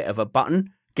pull a bit of a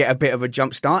button, get a bit of a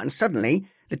jump start, and suddenly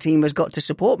the team has got to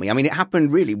support me. I mean, it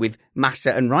happened really with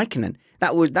Massa and Raikkonen.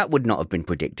 That would not have been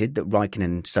predicted, that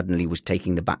Raikkonen suddenly was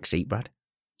taking the back seat, Brad.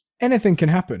 Anything can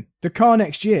happen. The car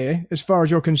next year, as far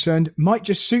as you're concerned, might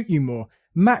just suit you more.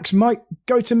 Max might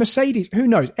go to Mercedes. Who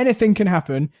knows? Anything can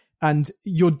happen. And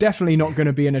you're definitely not going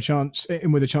to be with a chance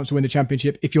to win the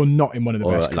championship if you're not in one of the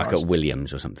best cars. Like at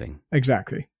Williams or something.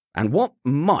 Exactly. And what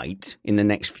might, in the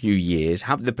next few years,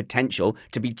 have the potential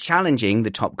to be challenging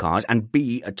the top cars and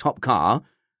be a top car,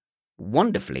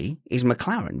 wonderfully, is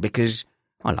McLaren, because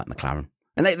I like McLaren.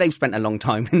 And they've spent a long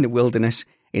time in the wilderness,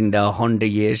 in the Honda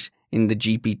years, in the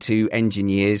GP2 engine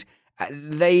years.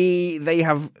 They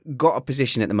have got a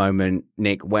position at the moment,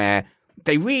 Nick, where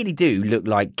they really do look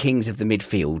like kings of the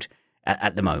midfield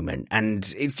at the moment.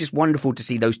 And it's just wonderful to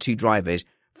see those two drivers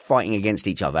fighting against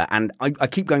each other. And I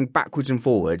keep going backwards and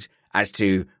forwards as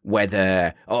to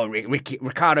whether,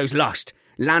 Ricciardo's lost.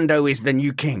 Lando is the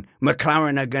new king.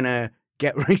 McLaren are going to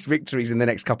get race victories in the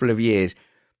next couple of years.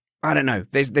 I don't know.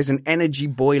 There's an energy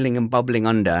boiling and bubbling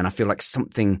under, and I feel like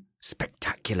something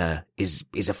spectacular is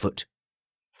afoot.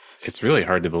 It's really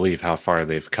hard to believe how far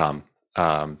they've come.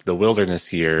 The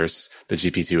wilderness years, the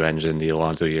GP2 engine, the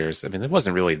Alonso years, I mean, it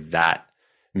wasn't really that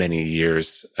many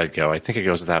years ago. I think it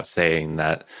goes without saying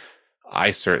that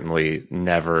I certainly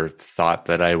never thought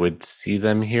that I would see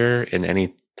them here in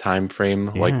any time frame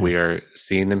like we are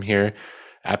seeing them here.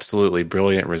 Absolutely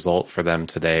brilliant result for them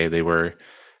today. They were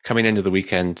coming into the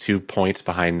weekend 2 points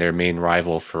behind their main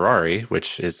rival Ferrari,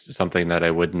 which is something that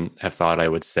I wouldn't have thought I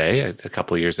would say a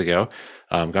couple of years ago.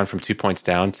 Gone from 2 points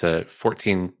down to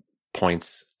 14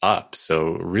 points up.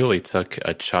 So really took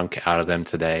a chunk out of them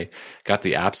today. Got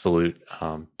the absolute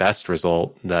best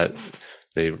result that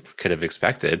they could have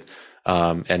expected.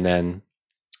 And then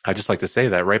I just like to say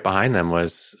that right behind them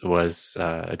was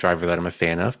a driver that I'm a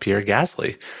fan of, Pierre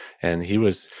Gasly. And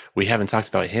we haven't talked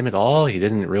about him at all. He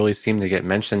didn't really seem to get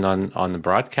mentioned on the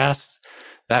broadcast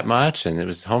that much. And it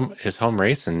was his home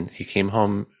race, and he came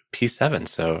home P7.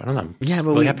 So I don't know. I'm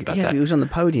really happy about that. But he was on the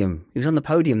podium. He was on the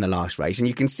podium the last race, and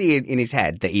you can see it in his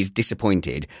head that he's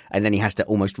disappointed. And then he has to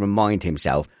almost remind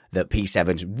himself that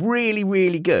P7's really,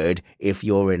 really good if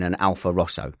you're in an Alfa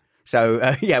Rosso.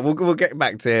 So we'll get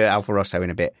back to Alfa Rosso in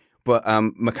a bit. But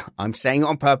I'm saying it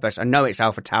on purpose. I know it's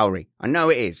Alfa Tauri. I know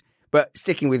it is. But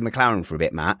sticking with McLaren for a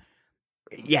bit, Matt,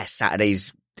 yes,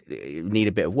 Saturdays need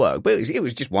a bit of work, but it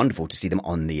was just wonderful to see them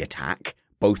on the attack,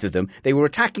 both of them. They were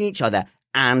attacking each other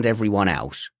and everyone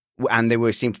else, and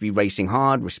they seemed to be racing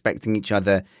hard, respecting each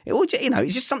other.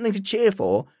 It's just something to cheer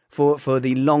for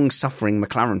the long-suffering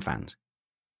McLaren fans.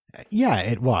 Yeah,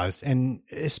 it was. And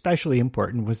especially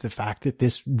important was the fact that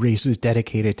this race was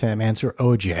dedicated to Mansour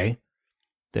Ojei,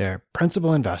 their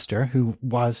principal investor, who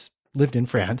lived in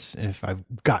France, if I've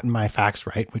gotten my facts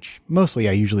right, which mostly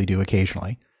I usually do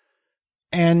occasionally.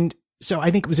 And so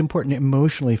I think it was important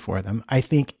emotionally for them. I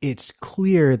think it's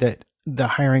clear that the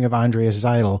hiring of Andreas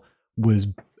Seidl was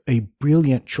a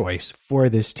brilliant choice for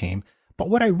this team. But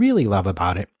what I really love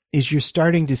about it is you're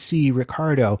starting to see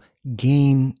Ricciardo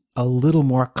gain a little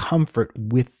more comfort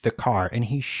with the car. And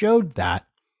he showed that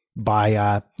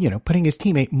by, putting his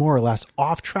teammate more or less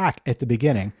off track at the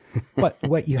beginning. But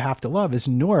what you have to love is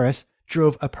Norris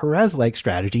drove a Perez-like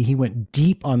strategy. He went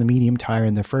deep on the medium tire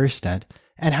in the first stint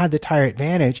and had the tire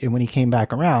advantage. And when he came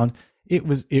back around, it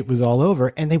was all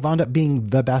over. And they wound up being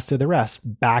the best of the rest,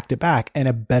 back to back, and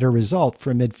a better result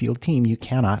for a midfield team you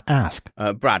cannot ask.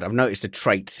 Brad, I've noticed a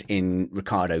trait in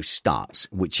Ricciardo's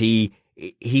starts, which he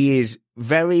is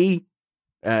very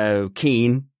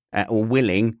keen or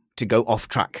willing to go off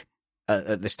track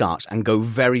at the starts and go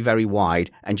very, very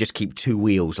wide and just keep two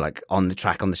wheels like on the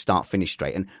track on the start finish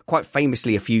straight. And quite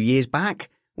famously, a few years back,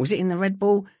 was it in the Red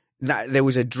Bull? That there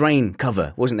was a drain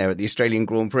cover, wasn't there, at the Australian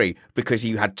Grand Prix, because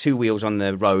you had two wheels on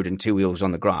the road and two wheels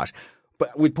on the grass.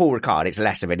 But with Paul Ricard, it's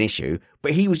less of an issue.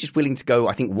 But he was just willing to go,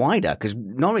 I think, wider, because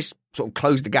Norris sort of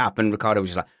closed the gap, and Ricciardo was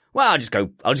just like, well, I'll just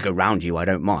go round you, I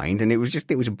don't mind. And it was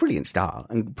a brilliant start,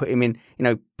 and put him in,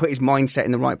 put his mindset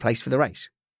in the right place for the race.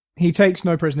 He takes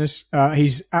no prisoners.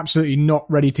 He's absolutely not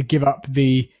ready to give up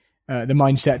the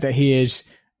mindset that he is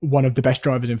one of the best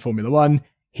drivers in Formula One.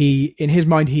 In his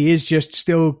mind, he is just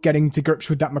still getting to grips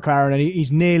with that McLaren, and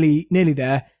he's nearly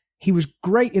there. He was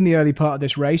great in the early part of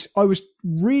this race. I was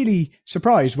really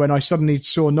surprised when I suddenly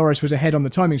saw Norris was ahead on the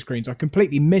timing screens. I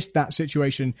completely missed that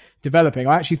situation developing.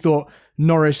 I actually thought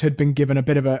Norris had been given a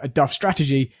bit of a duff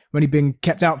strategy when he'd been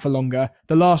kept out for longer.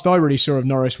 The last I really saw of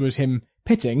Norris was him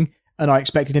pitting, and I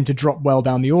expected him to drop well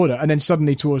down the order. And then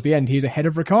suddenly towards the end, he's ahead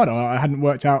of Ricciardo. I hadn't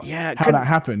worked out how that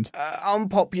happened.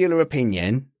 Unpopular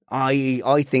opinion.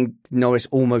 I think Norris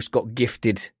almost got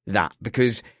gifted that,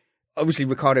 because obviously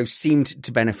Ricciardo seemed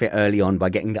to benefit early on by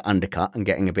getting the undercut and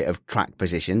getting a bit of track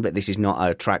position, but this is not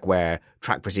a track where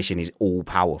track position is all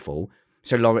powerful.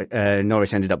 So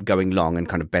Norris ended up going long and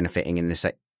kind of benefiting in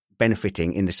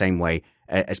the same way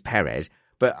as Perez.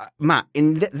 But Matt,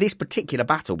 in this particular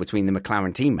battle between the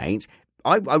McLaren teammates,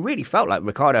 I really felt like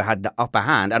Ricciardo had the upper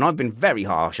hand, and I've been very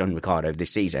harsh on Ricciardo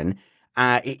this season.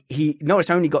 Norris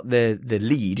only got the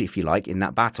lead, if you like, in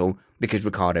that battle because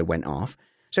Ricciardo went off.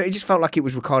 So it just felt like it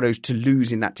was Ricciardo's to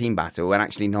lose in that team battle, and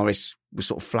actually Norris was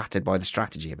sort of flattered by the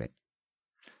strategy a bit.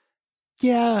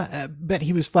 Yeah, but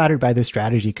he was flattered by the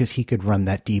strategy because he could run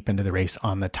that deep into the race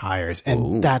on the tires.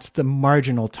 And that's the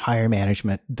marginal tire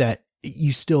management that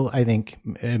you still, I think,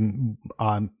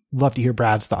 love to hear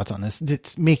Brad's thoughts on this.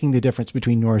 It's making the difference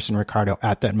between Norris and Ricciardo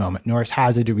at that moment. Norris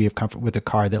has a degree of comfort with a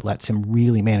car that lets him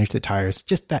really manage the tires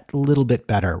just that little bit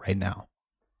better right now.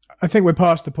 I think we're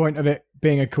past the point of it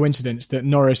being a coincidence that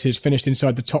Norris has finished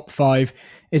inside the top 5.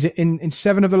 Is it in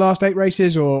 7 of the last 8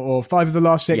 races or 5 of the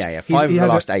last 6? Yeah, 5 of the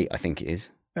last 8, I think it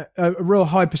is. A real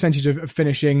high percentage of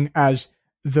finishing as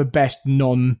the best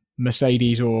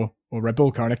non-Mercedes or Red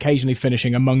Bull car, and occasionally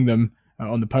finishing among them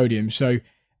on the podium. So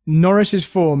Norris's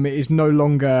form is no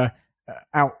longer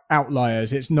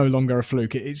outliers. It's no longer a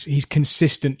fluke. He's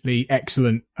consistently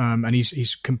excellent, and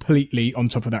he's completely on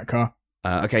top of that car.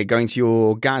 Okay, going to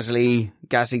your Gasly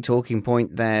talking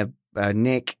point there,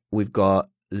 Nick. We've got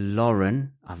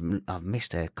Lauren. I've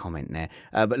missed a comment there,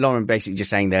 but Lauren basically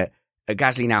just saying that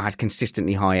Gasly now has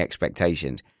consistently high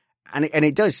expectations, and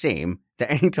it does seem that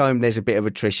anytime there's a bit of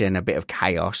attrition, a bit of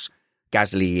chaos,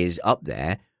 Gasly is up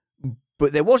there.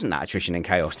 But there wasn't that attrition and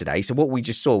chaos today, so what we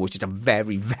just saw was just a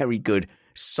very, very good,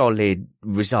 solid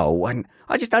result. And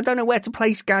I don't know where to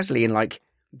place Gasly in like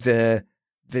the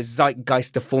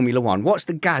zeitgeist of Formula One. What's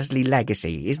the Gasly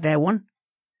legacy? Is there one?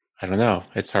 I don't know.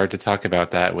 It's hard to talk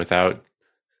about that without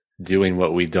doing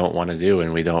what we don't want to do,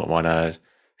 and we don't want to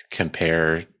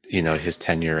compare, his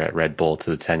tenure at Red Bull to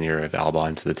the tenure of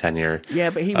Albon to the tenure. Yeah,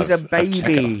 but he was a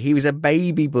baby. He was a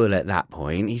baby bull at that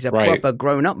point. He's a proper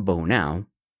grown-up bull now.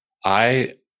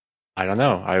 I don't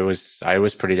know. I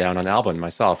was pretty down on Albon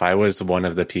myself. I was one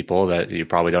of the people that you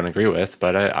probably don't agree with,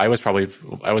 but I was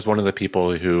one of the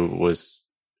people who was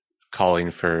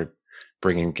calling for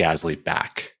bringing Gasly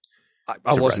back.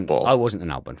 I wasn't an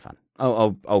Albon fan.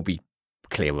 I'll be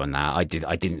clear on that.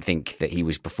 I didn't think that he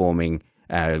was performing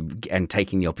and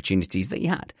taking the opportunities that he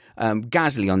had.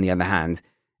 Gasly, on the other hand,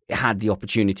 had the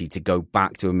opportunity to go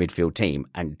back to a midfield team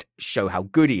and show how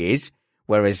good he is,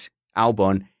 whereas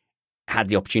Albon had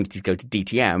the opportunity to go to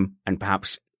DTM and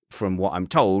perhaps, from what I'm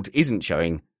told, isn't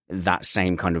showing that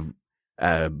same kind of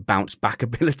bounce back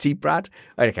ability, Brad.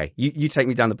 Okay, you take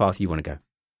me down the path you want to go.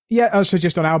 Yeah, so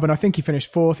just on Albon, I think he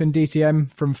finished 4th in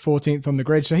DTM from 14th on the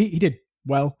grid, so he did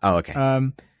well. Oh, okay.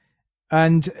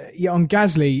 And on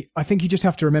Gasly, I think you just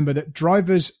have to remember that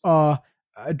drivers'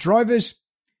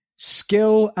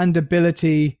 skill and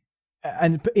ability,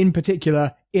 and in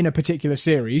particular, in a particular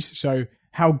series, so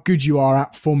how good you are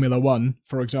at Formula One,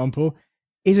 for example,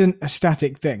 isn't a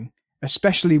static thing,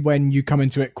 especially when you come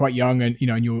into it quite young and,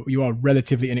 and you are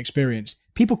relatively inexperienced.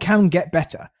 People can get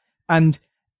better. And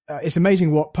it's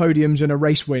amazing what podiums and a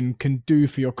race win can do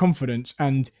for your confidence,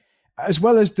 and as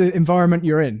well as the environment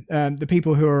you're in, the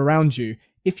people who are around you.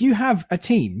 If you have a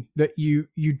team that you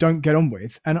don't get on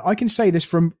with, and I can say this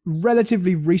from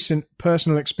relatively recent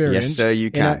personal experience, yes, sir, you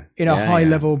can. in a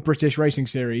high-level British racing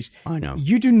series, I know.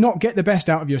 You do not get the best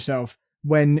out of yourself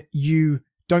when you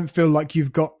don't feel like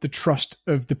you've got the trust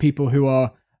of the people who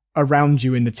are around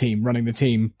you in the team, running the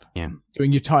team,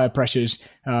 doing your tire pressures,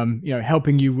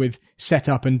 helping you with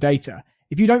setup and data.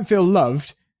 If you don't feel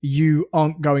loved, you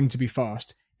aren't going to be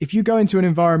fast. If you go into an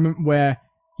environment where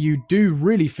you do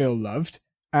really feel loved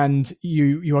and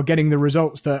you are getting the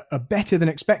results that are better than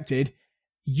expected,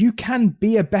 you can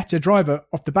be a better driver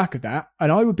off the back of that.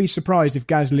 And I would be surprised if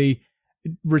Gasly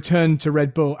returned to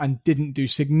Red Bull and didn't do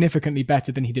significantly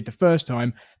better than he did the first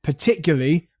time,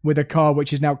 particularly with a car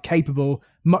which is now capable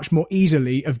much more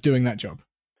easily of doing that job.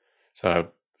 So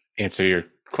I'll answer your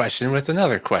question with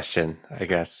another question, I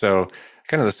guess. So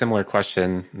kind of the similar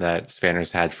question that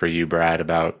Spanners had for you, Brad,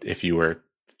 about if you were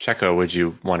Checo, would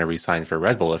you want to re-sign for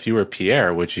Red Bull? If you were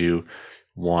Pierre, would you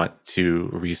want to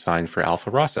re-sign for Alfa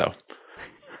Rosso?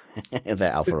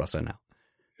 They're Alfa Rosso now.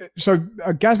 So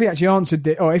Gasly actually answered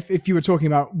that, if you were talking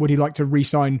about would he like to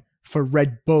re-sign for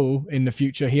Red Bull in the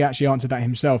future, he actually answered that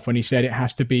himself when he said it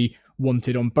has to be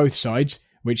wanted on both sides,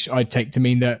 which I'd take to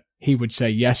mean that he would say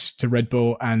yes to Red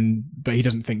Bull, but he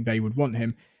doesn't think they would want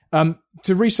him.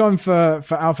 To re-sign for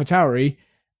AlphaTauri,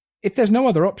 if there's no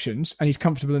other options and he's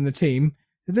comfortable in the team,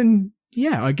 then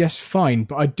yeah, I guess fine.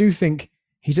 But I do think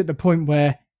he's at the point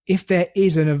where if there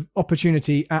is an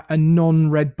opportunity at a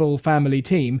non-Red Bull family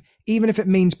team, even if it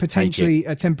means potentially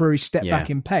a temporary step back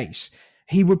in pace,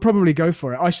 he would probably go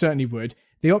for it. I certainly would.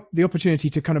 The opportunity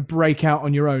to kind of break out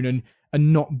on your own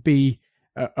and not be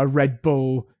a Red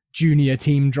Bull junior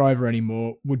team driver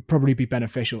anymore would probably be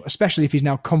beneficial, especially if he's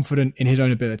now confident in his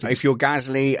own ability. If you're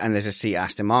Gasly and there's a seat at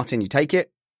Aston Martin, you take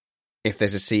it. If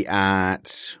there's a seat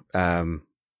at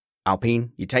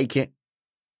Alpine, you take it.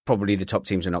 Probably the top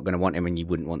teams are not going to want him, and you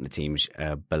wouldn't want the teams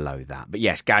below that. But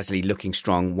yes, Gasly looking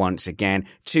strong once again.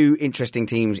 Two interesting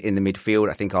teams in the midfield,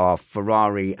 I think, are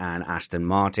Ferrari and Aston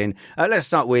Martin. Let's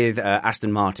start with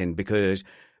Aston Martin, because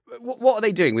what are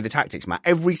they doing with the tactics, Matt?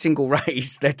 Every single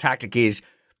race, their tactic is,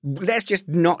 let's just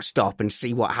not stop and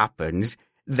see what happens.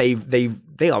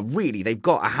 They've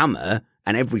got a hammer,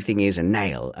 and everything is a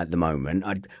nail at the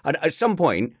moment. At some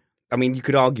point, I mean, you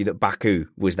could argue that Baku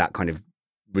was that kind of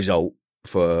result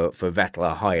for Vettel,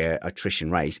 a higher attrition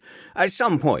race. At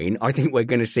some point, I think we're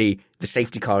going to see the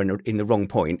safety car in the wrong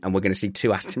point, and we're going to see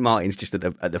two Aston Martins just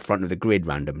at the front of the grid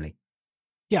randomly.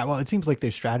 Yeah, well, it seems like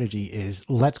their strategy is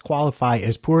let's qualify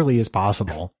as poorly as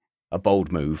possible. A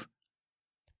bold move.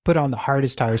 Put on the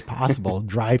hardest tires possible,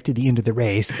 drive to the end of the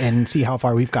race, and see how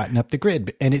far we've gotten up the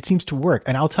grid. And it seems to work.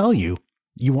 And I'll tell you,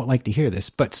 you won't like to hear this,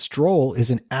 but Stroll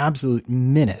is an absolute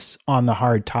menace on the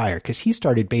hard tire because he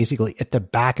started basically at the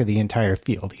back of the entire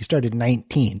field. He started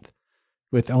 19th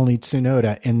with only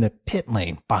Tsunoda in the pit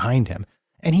lane behind him,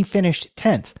 and he finished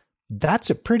 10th. That's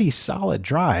a pretty solid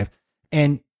drive,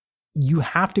 and you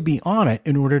have to be on it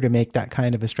in order to make that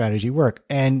kind of a strategy work.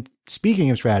 And speaking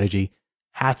of strategy,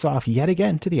 hats off yet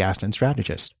again to the Aston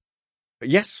strategist.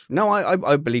 Yes, no,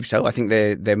 I believe so. I think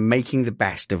they're making the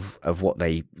best of what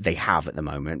they have at the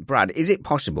moment. Brad, is it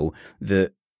possible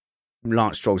that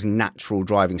Lance Stroll's natural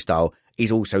driving style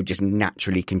is also just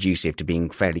naturally conducive to being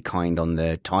fairly kind on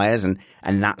the tyres, and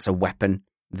that's a weapon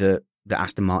that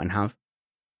Aston Martin have?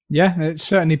 Yeah, it's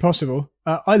certainly possible.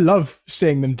 I love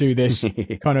seeing them do this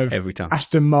kind of every time.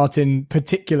 Aston Martin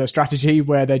particular strategy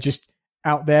where they're just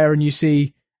out there and you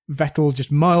see Vettel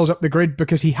just miles up the grid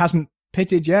because he hasn't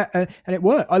pitted yet, and it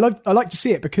worked. I like to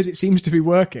see it because it seems to be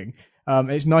working.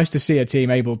 It's nice to see a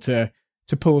team able to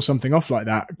pull something off like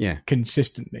that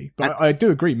consistently. But I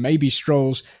do agree, maybe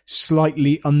Stroll's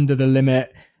slightly under the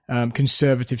limit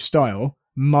conservative style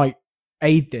might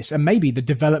aid this, and maybe the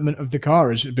development of the car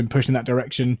has been pushed in that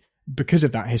direction because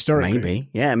of that historically.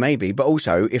 Maybe. But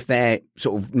also, if they're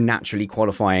sort of naturally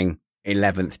qualifying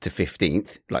 11th to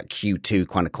 15th, like Q2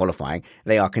 kind of qualifying,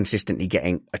 they are consistently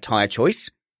getting a tyre choice,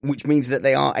 which means that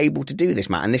they are able to do this,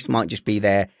 Matt. And this might just be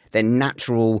their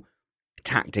natural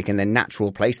tactic and their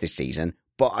natural place this season.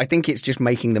 But I think it's just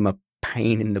making them a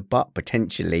pain in the butt,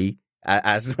 potentially,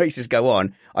 as the races go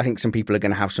on. I think some people are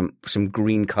going to have some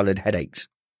green-coloured headaches.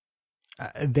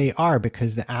 They are,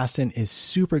 because the Aston is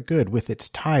super good with its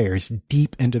tires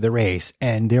deep into the race.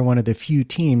 And they're one of the few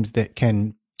teams that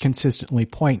can consistently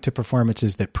point to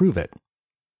performances that prove it.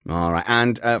 All right.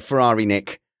 And Ferrari,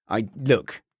 Nick, I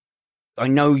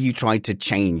know you tried to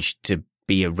change to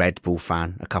be a Red Bull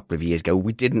fan a couple of years ago.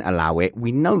 We didn't allow it.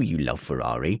 We know you love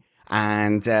Ferrari.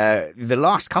 And the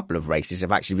last couple of races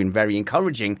have actually been very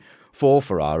encouraging for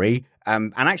Ferrari.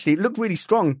 And actually, it looked really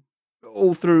strong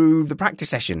all through the practice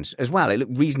sessions as well. It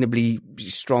looked reasonably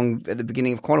strong at the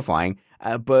beginning of qualifying.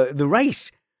 But the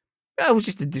race, it was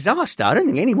just a disaster. I don't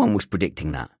think anyone was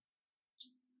predicting that.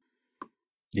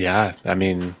 Yeah, I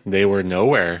mean, they were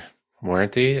nowhere,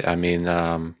 weren't they? I mean,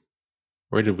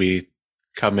 where did we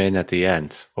come in at the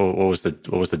end? What was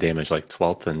the damage, like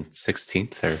 12th and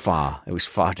 16th? Or? It was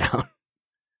far down.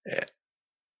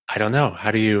 I don't know.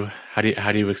 How do you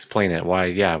explain it?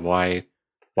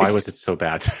 Why was it so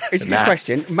bad? It's a good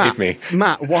question.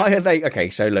 Matt, why are they... Okay,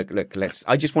 so look,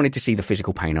 I just wanted to see the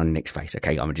physical pain on Nick's face,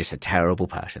 okay? I'm just a terrible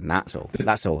person, that's all.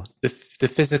 The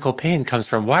physical pain comes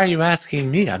from, why are you asking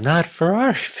me? I'm not a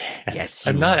Ferrari fan. Yes,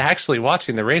 I'm not actually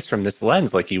watching the race from this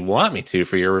lens like you want me to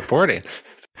for your reporting.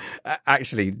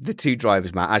 Actually, the two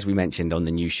drivers, Matt, as we mentioned on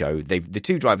the new show, the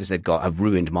two drivers they've got have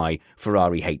ruined my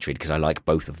Ferrari hatred because I like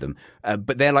both of them.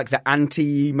 But they're like the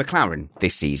anti-McLaren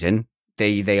this season.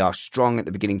 They are strong at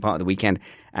the beginning part of the weekend,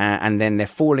 and then they're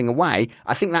falling away.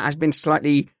 I think that has been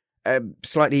slightly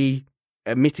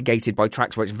mitigated by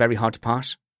tracks where it's very hard to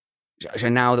pass. So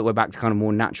now that we're back to kind of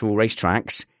more natural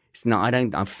racetracks, it's not.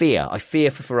 I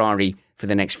fear for Ferrari for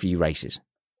the next few races.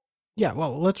 Yeah,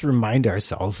 well, let's remind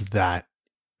ourselves that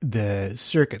the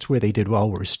circuits where they did well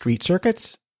were street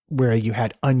circuits, where you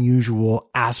had unusual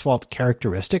asphalt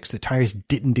characteristics. The tires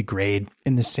didn't degrade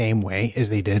in the same way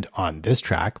as they did on this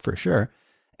track, for sure.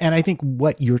 And I think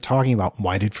what you're talking about,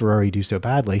 why did Ferrari do so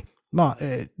badly? Well,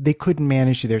 they couldn't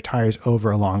manage their tires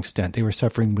over a long stint. They were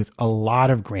suffering with a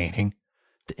lot of graining.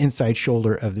 The inside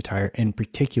shoulder of the tire in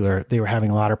particular, they were having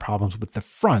a lot of problems with the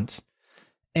front.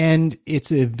 And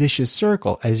it's a vicious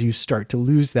circle. As you start to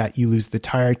lose that, you lose the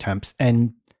tire temps.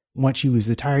 And once you lose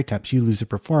the tire temps, you lose the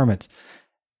performance.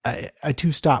 A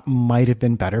two-stop might have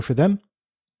been better for them,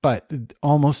 but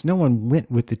almost no one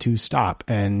went with the two-stop.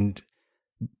 And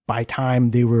by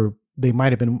time they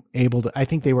might have been able to, I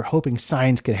think they were hoping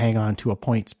Sainz could hang on to a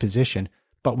points position.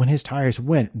 But when his tires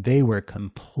went, they were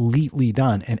completely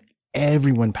done. And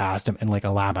everyone passed him in like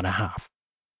a lap and a half.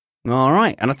 All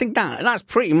right. And I think that's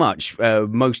pretty much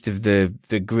most of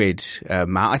the grid,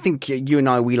 Matt. I think you and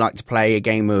I, we like to play a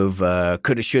game of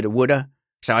coulda, shoulda, woulda.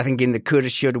 So I think in the coulda,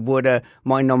 shoulda, woulda,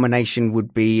 my nomination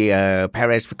would be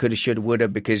Perez for coulda, shoulda, woulda,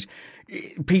 because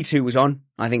P2 was on.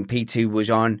 I think P2 was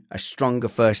on. A stronger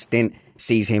first stint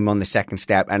sees him on the second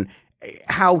step. And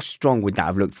how strong would that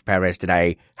have looked for Perez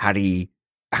today had he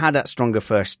had that stronger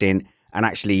first stint and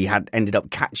actually had ended up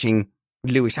catching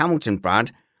Lewis Hamilton,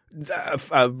 Brad?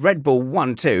 Red Bull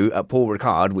 1-2 at Paul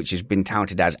Ricard, which has been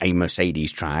touted as a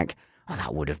Mercedes track. Oh,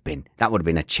 that would have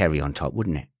been a cherry on top,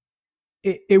 wouldn't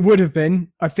it? It would have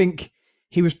been. I think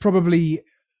he was probably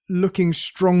looking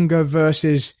stronger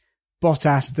versus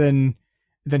Bottas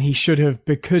than he should have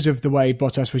because of the way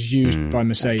Bottas was used by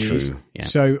Mercedes. True, yeah.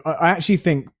 So I actually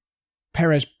think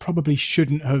Perez probably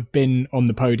shouldn't have been on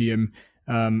the podium.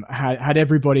 Had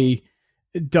everybody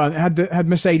done, had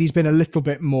Mercedes been a little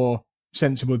bit more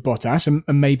sensible with Bottas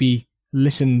and maybe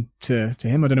listen to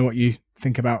him. I don't know what you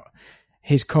think about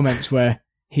his comments where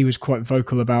he was quite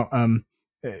vocal about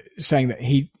saying that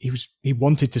he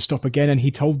wanted to stop again and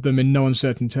he told them in no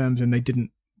uncertain terms and they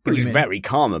didn't. He was very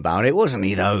calm about it, wasn't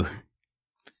he, though?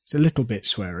 It's a little bit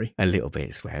sweary. A little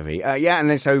bit sweary. Yeah, and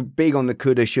then so big on the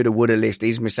coulda, shoulda, woulda list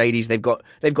is Mercedes. They've got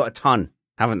a ton,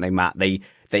 haven't they, Matt?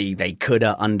 They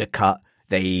coulda undercut.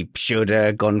 They should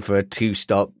have gone for 2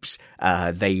 stops.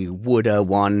 They would have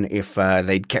won if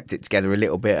they'd kept it together a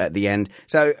little bit at the end.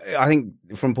 So I think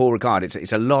from Paul Ricard,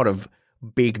 it's a lot of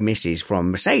big misses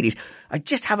from Mercedes. I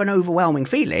just have an overwhelming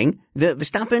feeling that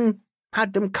Verstappen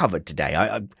had them covered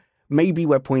today. Maybe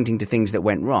we're pointing to things that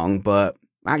went wrong, but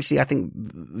actually I think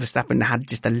Verstappen had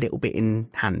just a little bit in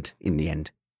hand in the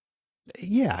end.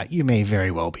 Yeah, you may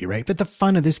very well be right. But the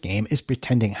fun of this game is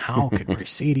pretending how could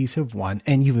Mercedes have won?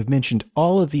 And you have mentioned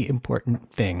all of the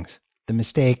important things, the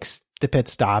mistakes, the pit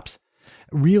stops.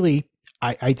 Really,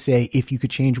 I'd say if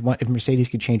Mercedes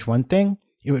could change one thing,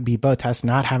 it would be Bottas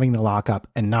not having the lockup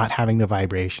and not having the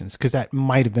vibrations, because that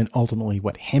might have been ultimately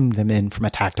what hemmed them in from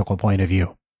a tactical point of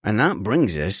view. And that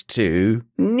brings us to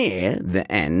near the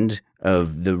end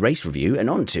of the race review and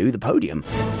onto the podium.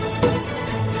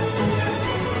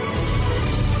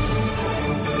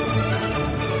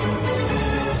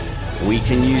 We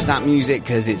can use that music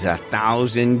because it's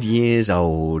 1,000 years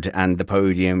old, and the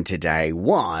podium today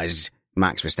was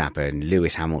Max Verstappen,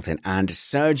 Lewis Hamilton, and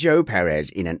Sergio Perez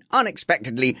in an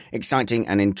unexpectedly exciting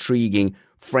and intriguing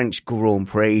French Grand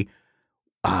Prix.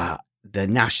 The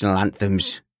national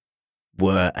anthems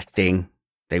were a thing.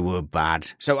 They were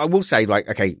bad. So I will say,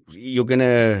 okay, you're going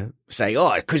to say,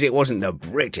 because it wasn't the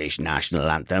British national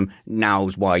anthem,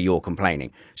 now's why you're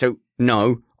complaining. So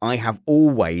no, I have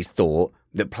always thought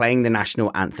that playing the national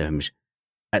anthems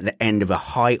at the end of a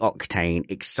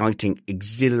high-octane, exciting,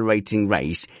 exhilarating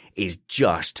race is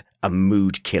just a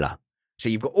mood killer. So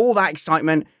you've got all that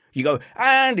excitement. You go,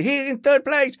 and here in third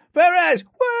place, Perez,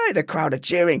 way, the crowd are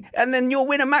cheering. And then your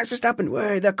winner, Max Verstappen,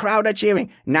 way, the crowd are cheering.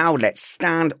 Now let's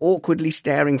stand awkwardly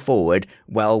staring forward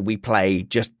while we play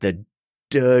just the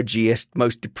dirgiest,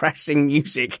 most depressing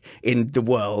music in the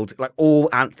world. Like, all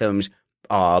anthems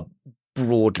are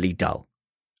broadly dull.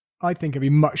 I think it'd be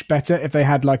much better if they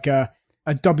had like a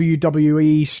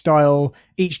WWE style.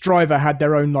 Each driver had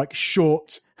their own like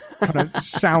short kind of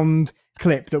sound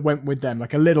clip that went with them,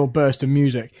 like a little burst of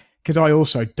music. Because I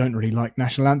also don't really like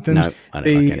national anthems. No, I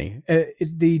don't like any.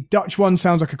 The Dutch one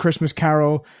sounds like a Christmas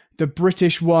carol. The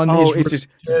British one is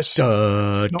just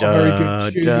da, da,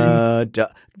 da, da.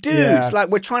 Dude, it's like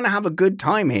we're trying to have a good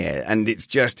time here, and it's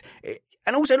just.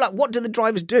 And also, like, what do the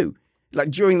drivers do? Like,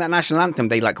 during that national anthem,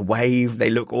 they, like, wave, they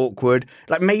look awkward.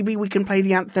 Like, maybe we can play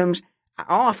the anthems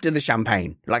after the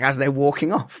champagne, like, as they're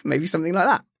walking off. Maybe something like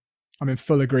that. I'm in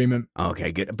full agreement.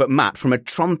 Okay, good. But, Matt, from a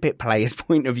trumpet player's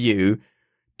point of view,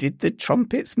 did the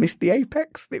trumpets miss the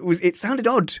apex? It sounded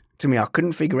odd to me. I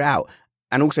couldn't figure it out.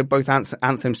 And also, both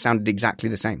anthems sounded exactly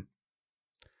the same.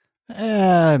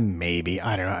 Maybe.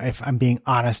 I don't know. If I'm being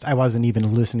honest, I wasn't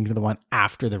even listening to the one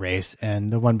after the race, and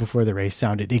the one before the race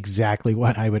sounded exactly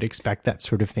what I would expect that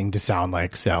sort of thing to sound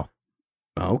like, so.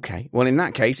 Okay. Well, in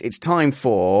that case, it's time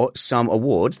for some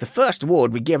awards. The first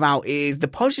award we give out is the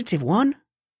positive one.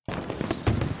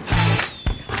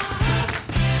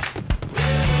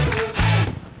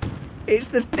 It's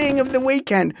the thing of the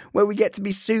weekend where we get to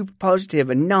be super positive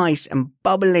and nice and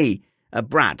bubbly.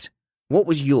 Brad, what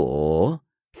was your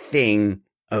thing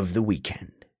of the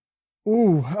weekend?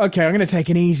 Ooh, okay, I'm going to take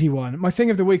an easy one. My thing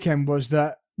of the weekend was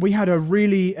that we had a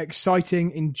really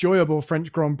exciting, enjoyable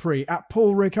French Grand Prix at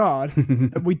Paul Ricard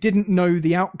that we didn't know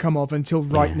the outcome of until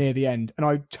near the end, and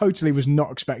I totally was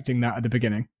not expecting that at the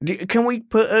beginning. Can we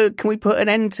put an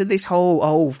end to this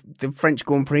whole the French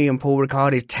Grand Prix and Paul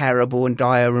Ricard is terrible and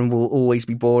dire and will always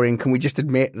be boring? Can we just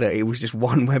admit that it was just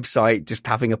one website just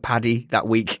having a paddy that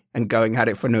week and going at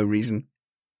it for no reason?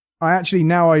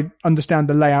 Now I understand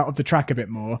the layout of the track a bit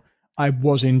more. I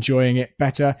was enjoying it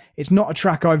better. It's not a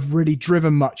track I've really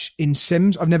driven much in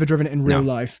Sims. I've never driven it in real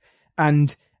life.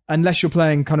 And unless you're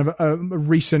playing kind of a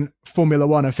recent Formula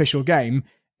One official game,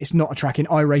 it's not a track in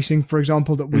iRacing, for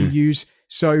example, that we use.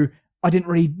 So I didn't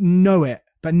really know it.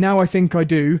 But now I think I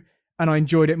do. And I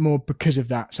enjoyed it more because of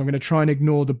that. So I'm going to try and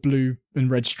ignore the blue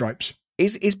and red stripes.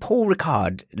 Is Paul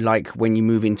Ricard like when you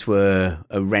move into a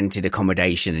rented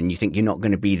accommodation and you think you're not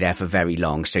going to be there for very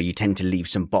long, so you tend to leave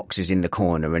some boxes in the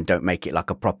corner and don't make it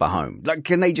like a proper home? Like,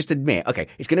 can they just admit, okay,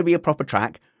 it's going to be a proper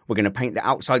track, we're going to paint the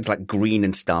outsides like green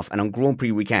and stuff, and on Grand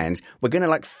Prix weekends, we're going to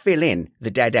like fill in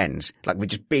the dead ends, like with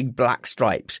just big black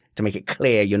stripes to make it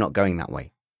clear you're not going that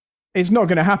way? It's not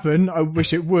going to happen. I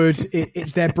wish it would.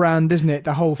 It's their brand, isn't it?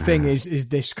 The whole thing is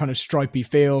this kind of stripy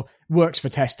feel, works for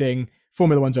testing.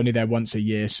 Formula One's only there once a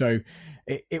year, so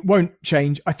it won't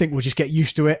change. I think we'll just get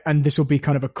used to it, and this will be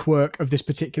kind of a quirk of this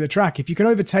particular track. If you can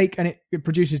overtake and it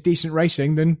produces decent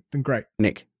racing, then great.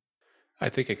 Nick? I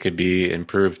think it could be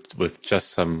improved with just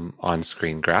some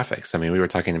on-screen graphics. I mean, we were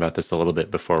talking about this a little bit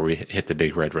before we hit the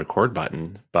big red record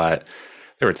button, but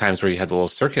there were times where you had the little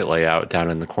circuit layout down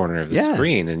in the corner of the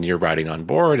screen and you're riding on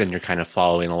board and you're kind of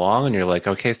following along and you're like,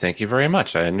 okay, thank you very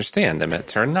much. I understand. I'm at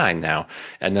turn 9 now.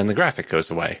 And then the graphic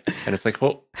goes away. And it's like,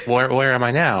 well, where am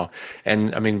I now?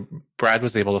 And I mean, Brad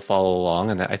was able to follow along,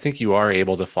 and I think you are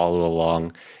able to follow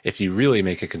along if you really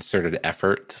make a concerted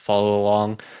effort to follow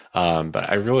along. But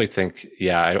I really think,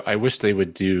 I wish they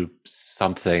would do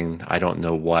something, I don't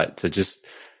know what, to just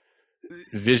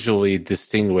visually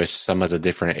distinguish some of the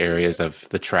different areas of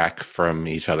the track from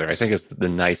each other. I think it's the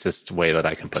nicest way that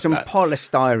I can put some that.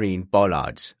 Polystyrene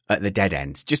bollards at the dead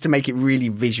ends, just to make it really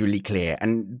visually clear.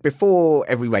 And before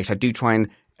every race, I do try and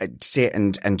sit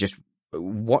and just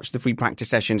watch the free practice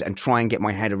sessions and try and get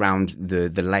my head around the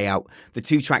layout. The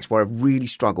two tracks where I've really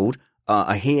struggled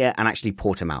are here and actually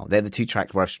Portimao. They're the two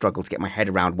tracks where I've struggled to get my head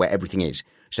around where everything is,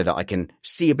 so that I can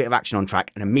see a bit of action on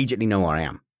track and immediately know where I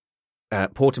am.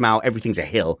 Portimao, everything's a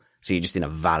hill, so you're just in a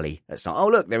valley. Oh,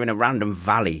 look, they're in a random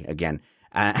valley again.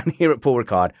 And here at Paul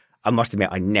Ricard, I must admit,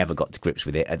 I never got to grips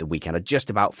with it at the weekend. I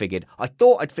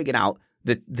thought I'd figured out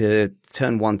the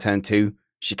turn 1, turn 2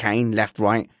 chicane, left,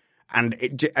 right,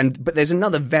 but there's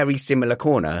another very similar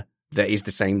corner that is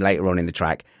the same later on in the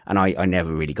track, and I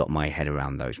never really got my head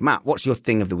around those. Matt, what's your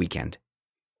thing of the weekend?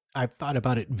 I've thought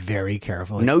about it very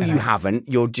carefully. No, you haven't.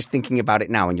 You're just thinking about it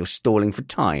now, and you're stalling for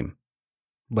time.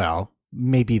 Well,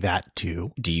 maybe that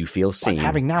too. Do you feel seen? But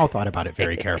having now thought about it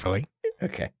very carefully.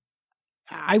 Okay.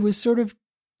 I was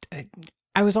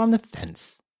on the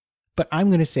fence, but I'm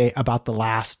going to say about the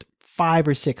last 5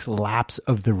 or 6 laps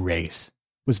of the race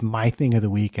was my thing of the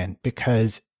weekend,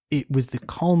 because it was the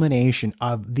culmination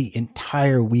of the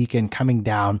entire weekend coming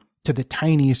down to the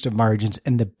tiniest of margins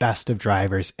and the best of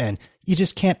drivers. And you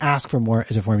just can't ask for more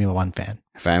as a Formula One fan.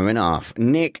 Fair enough.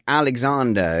 Nick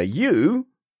Alexander, you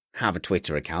have a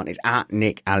Twitter account. It's at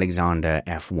Nick Alexander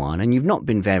F1, and you've not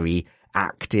been very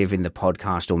active in the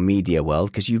podcast or media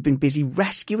world because you've been busy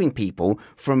rescuing people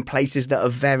from places that are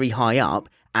very high up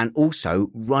and also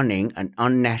running an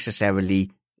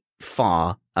unnecessarily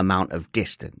far amount of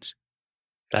distance.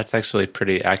 That's actually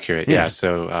pretty accurate. Yeah.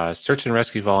 So search and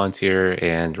rescue volunteer,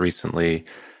 and recently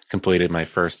completed my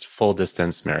first full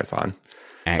distance marathon.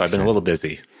 Excellent. So I've been a little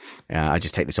busy. I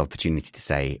just take this opportunity to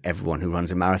say everyone who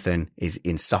runs a marathon is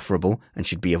insufferable and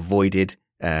should be avoided.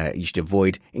 You should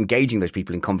avoid engaging those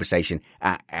people in conversation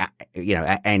for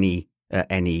any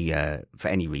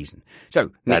reason. So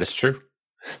Nick, that is true.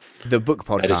 The book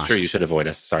podcast. That is true. You should avoid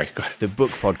us. Sorry. Go ahead. The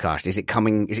book podcast, is it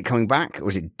coming back, or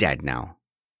is it dead now?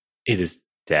 It is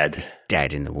dead. It's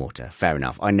dead in the water. Fair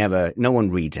enough. No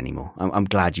one reads anymore. I'm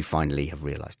glad you finally have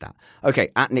realised that. Okay,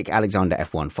 at Nick Alexander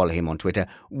F1, follow him on Twitter.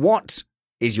 What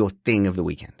is your thing of the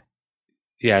weekend?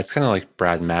 Yeah, it's kind of like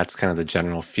Brad and Matt's kind of the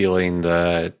general feeling,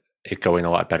 it going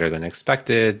a lot better than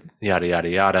expected, yada, yada,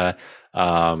 yada.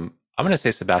 I'm going to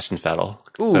say Sebastian Vettel.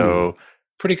 Ooh. So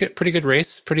pretty good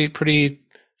race, pretty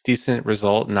decent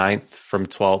result, 9th from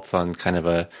 12th on kind of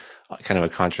a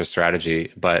contra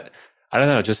strategy. But I don't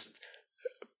know, just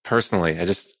personally,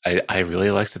 I really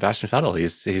like Sebastian Vettel.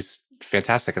 He's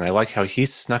fantastic. And I like how he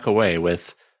snuck away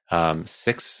with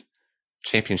 6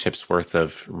 championships worth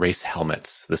of race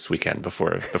helmets this weekend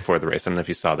before the race. I don't know if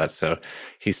you saw that. So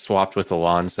he swapped with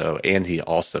Alonso and he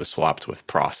also swapped with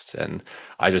Prost. And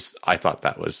I thought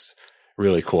that was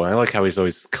really cool. And I like how he's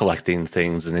always collecting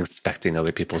things and inspecting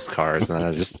other people's cars. And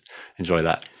I just enjoy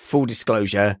that. Full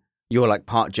disclosure, you're like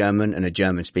part German and a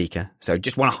German speaker. So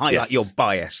just want to highlight your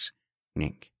bias,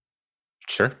 Nick.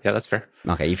 Sure. Yeah, that's fair.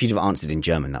 Okay. If you'd have answered in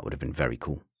German, that would have been very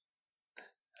cool.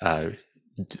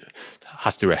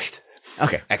 Hast du recht.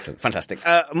 Okay, excellent, fantastic.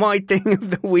 My thing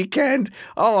of the weekend?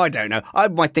 Oh, I don't know.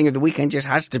 My thing of the weekend just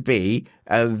has to be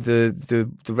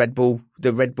the Red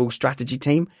Bull strategy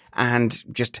team, and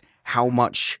just how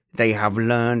much they have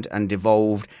learned and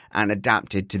evolved and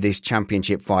adapted to this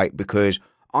championship fight. Because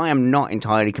I am not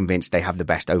entirely convinced they have the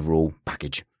best overall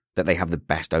package, that they have the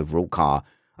best overall car.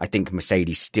 I think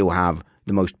Mercedes still have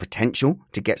the most potential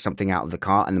to get something out of the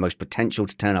car and the most potential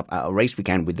to turn up at a race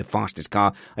weekend with the fastest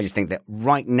car. I just think that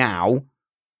right now,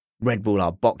 Red Bull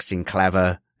are boxing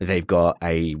clever. They've got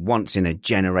a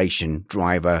once-in-a-generation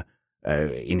driver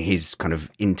in his kind of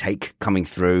intake coming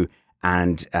through,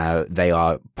 and they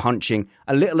are punching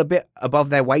a little bit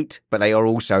above their weight, but they are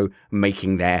also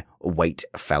making their weight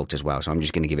felt as well. So I'm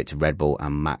just going to give it to Red Bull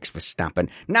and Max Verstappen.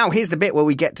 Now, here's the bit where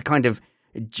we get to kind of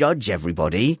judge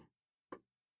everybody.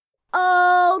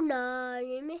 Oh no,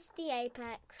 you missed the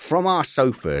apex. From our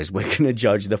sofas, we're going to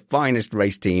judge the finest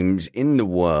race teams in the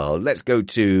world. Let's go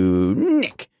to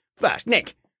Nick first.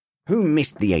 Nick, who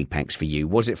missed the apex for you?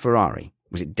 Was it Ferrari?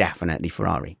 Was it definitely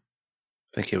Ferrari?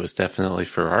 I think it was definitely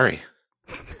Ferrari.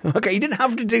 Okay, you didn't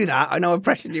have to do that. I know I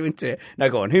pressured you into it. No,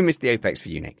 go on. Who missed the apex for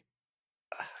you, Nick?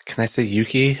 Can I say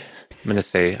Yuki? I'm going to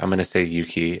say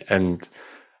Yuki. And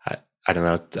I don't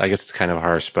know. I guess it's kind of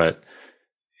harsh, but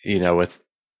with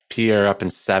Pierre up in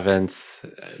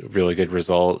 7th, really good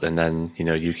result. And then,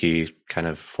 Yuki kind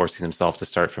of forcing himself to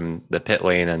start from the pit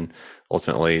lane and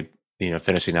ultimately,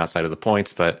 finishing outside of the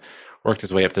points, but worked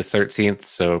his way up to 13th.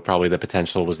 So probably the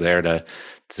potential was there to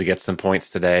get some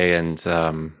points today. And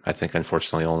I think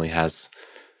unfortunately only has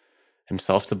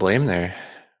himself to blame there.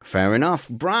 Fair enough.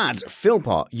 Brad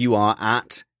Philpott, you are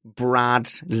at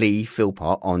Bradley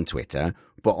Philpott on Twitter,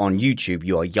 but on YouTube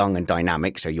you are young and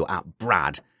dynamic. So you're at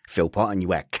Brad Philpott, and you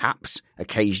wear caps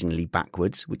occasionally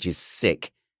backwards, which is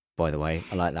sick, by the way.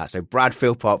 I like that. So Brad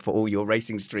Philpott for all your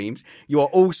racing streams. You are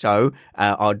also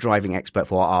our driving expert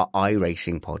for our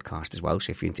iRacing podcast as well.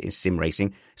 So if you're into sim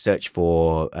racing, search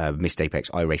for Missed Apex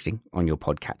iRacing on your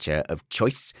podcatcher of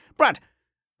choice. Brad,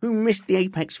 who missed the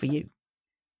apex for you?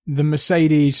 The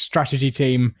Mercedes strategy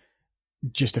team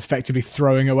just effectively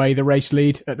throwing away the race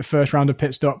lead at the first round of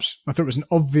pit stops. I thought it was an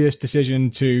obvious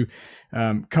decision to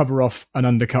cover off an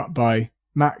undercut by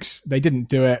Max. They didn't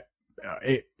do it.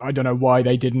 I don't know why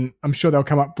they didn't. I'm sure they'll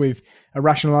come up with a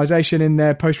rationalization in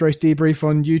their post-race debrief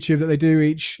on YouTube that they do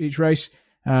each race.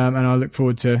 And I look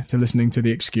forward to listening to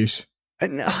the excuse.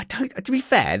 To be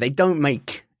fair, they don't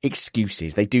make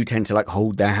excuses. They do tend to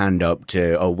hold their hand up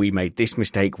to, we made this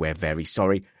mistake, we're very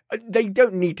sorry. They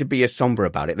don't need to be as somber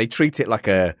about it. They treat it like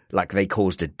they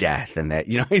caused a death, and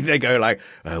they go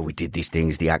we did these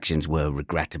things, the actions were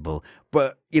regrettable.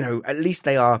 But at least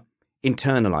they are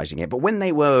internalizing it. But when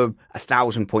they were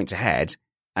 1,000 points ahead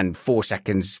and 4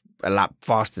 seconds a lap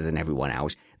faster than everyone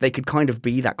else, they could kind of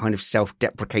be that kind of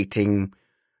self-deprecating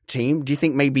team. Do you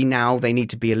think maybe now they need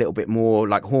to be a little bit more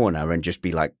like Horner and just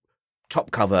be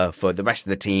top cover for the rest of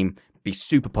the team, be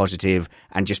super positive,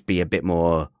 and just be a bit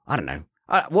more, I don't know.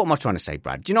 What am I trying to say,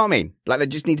 Brad? Do you know what I mean? They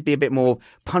just need to be a bit more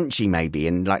punchy maybe,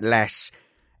 and less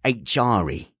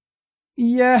HR-y.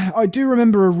 Yeah, I do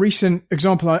remember a recent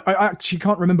example. I actually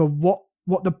can't remember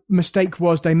what the mistake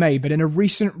was they made, but in a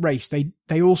recent race,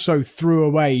 they also threw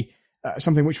away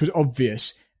something which was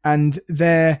obvious. And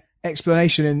their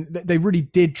explanation, and they really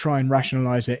did try and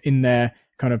rationalize it in their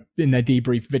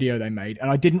debrief video they made.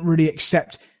 And I didn't really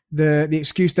accept the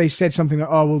excuse. They said something like,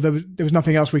 "Oh, well, there was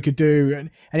nothing else we could do," and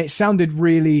it sounded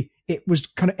really, it was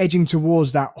kind of edging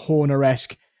towards that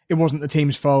Horner-esque. It wasn't the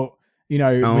team's fault, we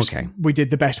did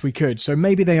the best we could. So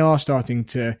maybe they are starting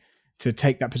to to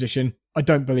take that position. I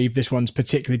don't believe this one's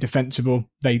particularly defensible.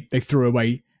 They threw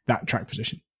away that track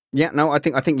position. Yeah, no, I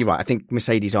think you're right. I think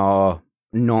Mercedes are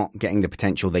not getting the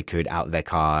potential they could out of their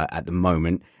car at the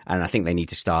moment. And I think they need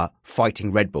to start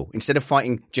fighting Red Bull. Instead of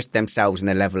fighting just themselves and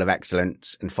their level of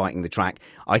excellence and fighting the track,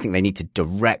 I think they need to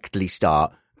directly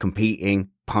start competing,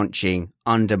 punching,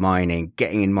 undermining,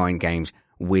 getting in mind games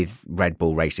with Red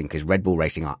Bull Racing, because Red Bull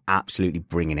Racing are absolutely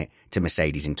bringing it to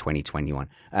Mercedes in 2021.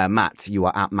 Matt, you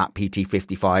are at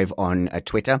MattPT55 on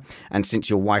Twitter. And since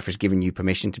your wife has given you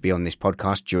permission to be on this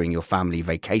podcast during your family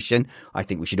vacation, I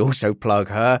think we should also plug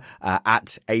her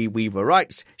at A Weaver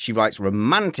Writes. She writes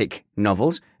romantic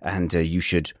novels, and you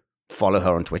should follow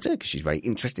her on Twitter because she's very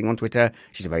interesting on Twitter.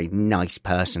 She's a very nice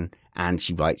person, and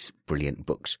she writes brilliant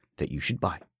books that you should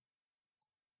buy.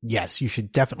 Yes, you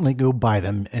should definitely go buy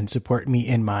them and support me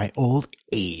in my old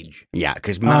age. Yeah,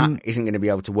 because Matt isn't going to be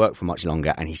able to work for much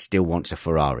longer, and he still wants a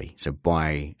Ferrari. So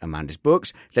buy Amanda's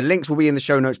books. The links will be in the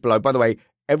show notes below. By the way,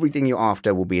 everything you're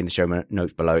after will be in the show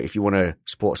notes below. If you want to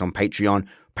support us on Patreon,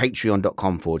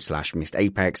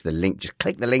 patreon.com/missedapex. The link, just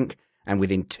click the link, and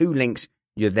within 2 links,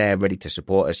 you're there ready to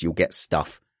support us. You'll get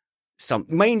stuff.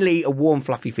 Mainly a warm,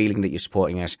 fluffy feeling that you're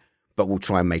supporting us, but we'll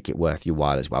try and make it worth your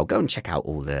while as well. Go and check out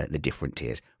all the different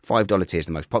tiers. $5 tier is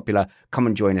the most popular. Come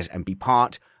and join us and be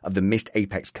part of the Missed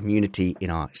Apex community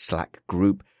in our Slack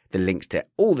group. The links to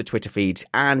all the Twitter feeds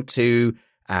and to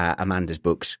Amanda's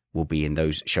books will be in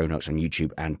those show notes on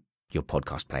YouTube and your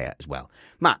podcast player as well.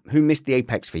 Matt, who missed the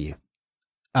Apex for you?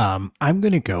 I'm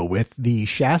going to go with the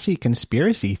chassis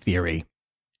conspiracy theory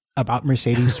about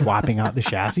Mercedes swapping out the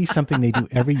chassis, something they do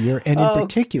every year. And in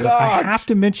particular, I have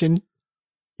to mention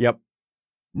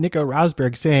Nico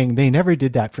Rosberg saying they never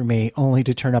did that for me, only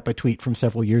to turn up a tweet from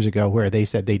several years ago where they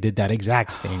said they did that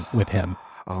exact thing with him.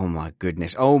 Oh my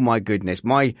goodness. Did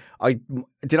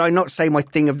I not say my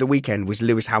thing of the weekend was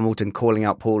Lewis Hamilton calling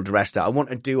out Paul di Resta? I want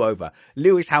a do-over.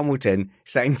 Lewis Hamilton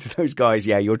saying to those guys,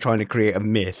 yeah, you're trying to create a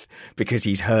myth because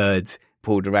he's heard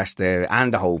Paul di Resta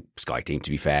and the whole Sky team, to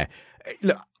be fair.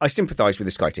 Look, I sympathise with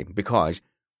the Sky team because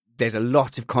there's a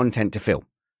lot of content to fill.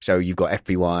 So you've got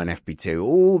FP1, FP2,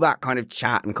 all that kind of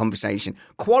chat and conversation.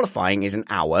 Qualifying is an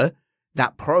hour.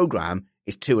 That program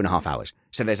is 2.5 hours.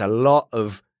 So there's a lot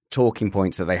of talking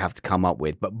points that they have to come up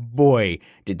with. But boy,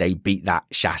 did they beat that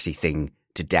chassis thing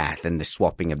to death and the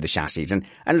swapping of the chassis.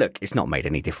 And look, it's not made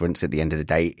any difference at the end of the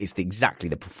day. It's exactly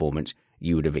the performance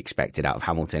you would have expected out of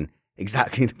Hamilton.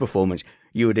 Exactly the performance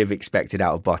you would have expected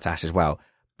out of Bottas as well.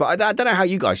 But I don't know how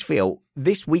you guys feel.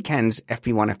 This weekend's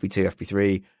FP1, FP2,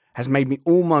 FP3 has made me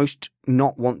almost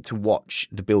not want to watch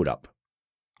the build-up.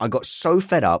 I got so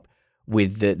fed up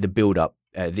with the build-up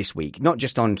this week, not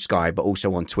just on Sky, but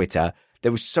also on Twitter.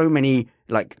 There were so many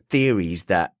theories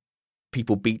that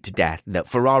people beat to death that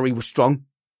Ferrari was strong.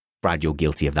 Brad, you're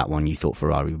guilty of that one. You thought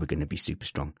Ferrari were going to be super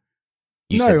strong.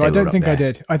 No, I don't think I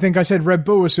did. I think I said Red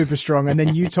Bull was super strong, and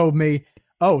then you told me,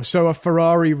 oh, so a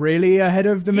Ferrari really ahead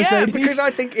of the Mercedes? Yeah, because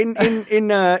I think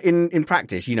in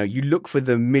practice, you look for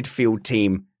the midfield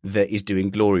team that is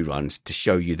doing glory runs to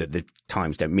show you that the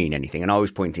times don't mean anything. And I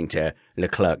was pointing to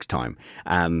Leclerc's time.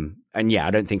 And yeah,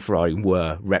 I don't think Ferrari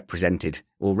were represented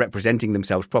or representing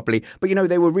themselves properly. But,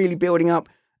 they were really building up.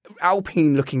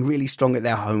 Alpine looking really strong at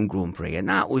their home Grand Prix. And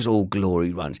that was all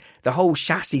glory runs. The whole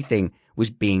chassis thing was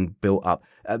being built up.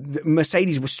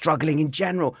 Mercedes was struggling in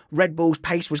general. Red Bull's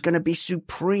pace was going to be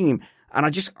supreme.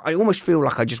 And I almost feel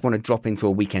like I just want to drop into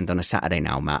a weekend on a Saturday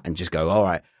now, Matt, and just go, all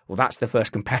right, well, that's the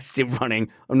first competitive running.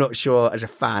 I'm not sure as a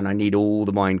fan I need all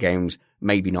the mind games,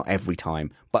 maybe not every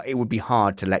time, but it would be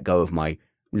hard to let go of my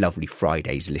lovely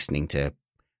Fridays listening to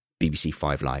BBC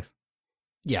 5 Live.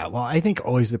 Yeah, well, I think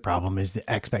always the problem is the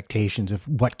expectations of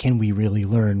what can we really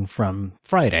learn from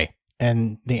Friday.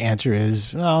 And the answer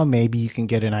is, maybe you can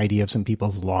get an idea of some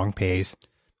people's long pace.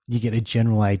 You get a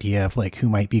general idea of who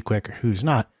might be quick or who's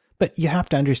not. But you have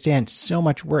to understand so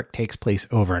much work takes place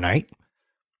overnight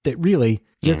that really,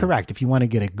 you're correct. If you want to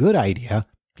get a good idea,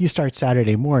 you start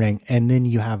Saturday morning and then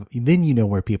you know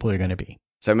where people are going to be.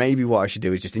 So maybe what I should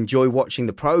do is just enjoy watching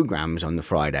the programs on the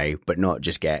Friday, but not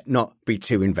be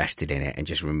too invested in it and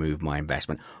just remove my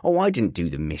investment. Oh, I didn't do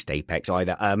the Missed Apex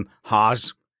either.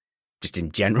 Haas, just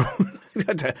in general,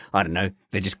 I don't know.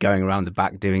 They're just going around the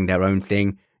back doing their own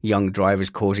thing. Young drivers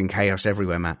causing chaos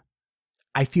everywhere, Matt.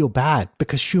 I feel bad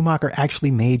because Schumacher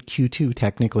actually made Q2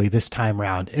 technically this time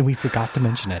round, and we forgot to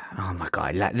mention it. Oh my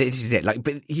God, this is it.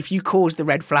 But if you cause the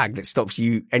red flag that stops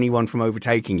anyone from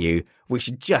overtaking you, we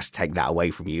should just take that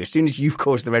away from you. As soon as you've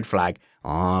caused the red flag,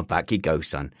 back you go,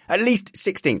 son. At least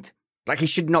 16th. He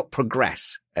should not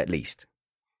progress, at least.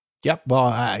 Yep.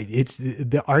 Well, it's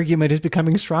the argument is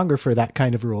becoming stronger for that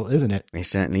kind of rule, isn't it? It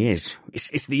certainly is.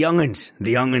 It's the young'uns.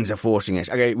 The young'uns are forcing us.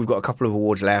 Okay, we've got a couple of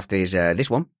awards left. There's this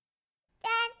one.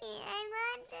 Daddy, I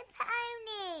want a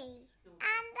pony.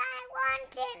 And I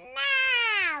want it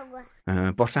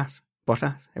now.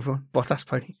 Bottas, everyone. Bottas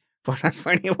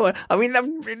pony award. I mean,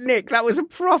 Nick, that was a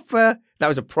proper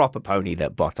pony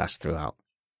that Bottas threw out.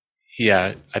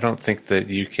 Yeah, I don't think that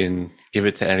you can give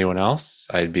it to anyone else.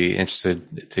 I'd be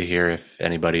interested to hear if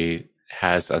anybody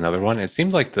has another one. It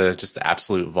seemed like the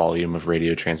absolute volume of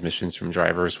radio transmissions from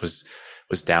drivers was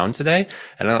down today.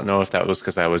 And I don't know if that was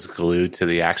because I was glued to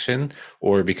the action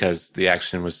or because the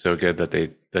action was so good that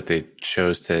they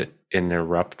chose to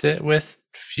interrupt it with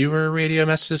fewer radio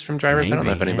messages from drivers. Maybe, I don't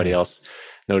know if anybody else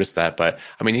noticed that, but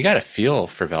I mean, you got to feel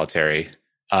for Valtteri.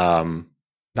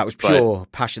 That was pure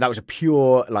passion. That was a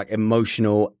pure, like,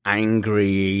 emotional,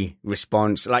 angry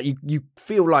response. Like, you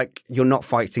feel like you're not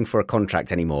fighting for a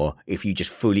contract anymore if you just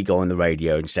fully go on the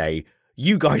radio and say,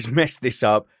 you guys messed this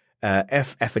up,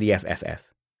 F.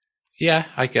 Yeah,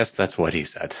 I guess that's what he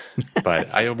said. But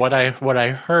what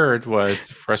I heard was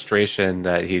frustration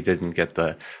that he didn't get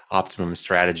the optimum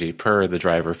strategy per the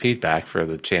driver feedback for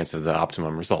the chance of the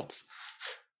optimum results.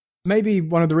 Maybe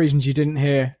one of the reasons you didn't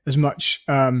hear as much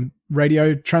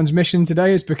radio transmission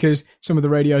today is because some of the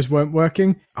radios weren't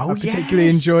working. I particularly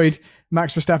enjoyed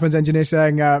Max Verstappen's engineer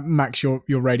saying, Max, your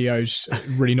radio's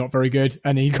really not very good.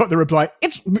 And he got the reply,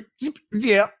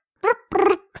 yeah.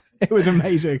 It was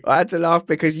amazing. I had to laugh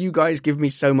because you guys give me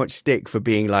so much stick for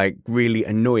being like really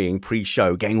annoying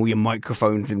pre-show, getting all your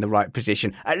microphones in the right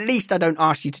position. At least I don't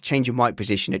ask you to change your mic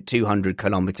position at 200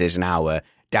 kilometers an hour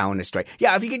down a straight.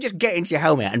 Yeah, if you could just get into your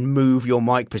helmet and move your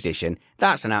mic position,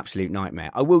 that's an absolute nightmare.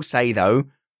 I will say, though,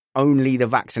 only the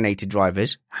vaccinated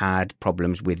drivers had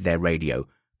problems with their radio.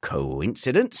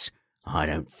 Coincidence? I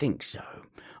don't think so.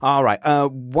 All right,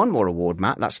 one more award,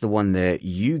 Matt. That's the one that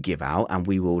you give out, and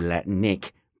we will let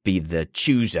Nick be the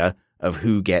chooser of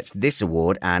who gets this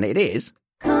award, and it is...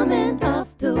 Comment of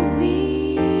the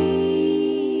Week.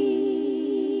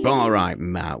 All right,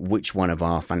 Matt, which one of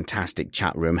our fantastic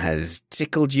chat room has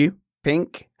tickled you,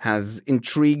 Pink, has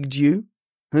intrigued you,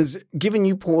 has given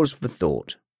you pause for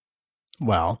thought?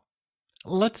 Well,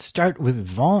 let's start with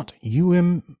Vaunt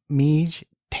Mij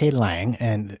Telang,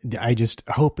 and I just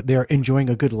hope they're enjoying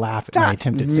a good laugh at my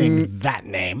attempt at saying that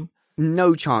name.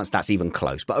 No chance that's even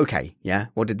close, but okay, yeah.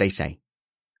 What did they say?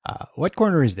 What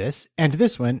corner is this? And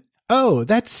this one, oh,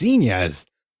 that's Senia's.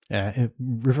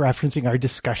 Referencing our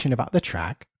discussion about the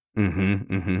track.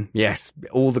 Yes,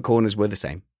 all the corners were the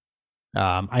same.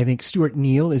 I think Stuart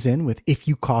Neal is in with if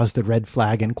you cause the red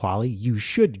flag in quali, you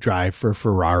should drive for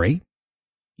Ferrari,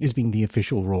 is being the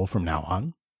official rule from now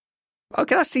on.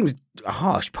 Okay, that seems a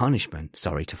harsh punishment.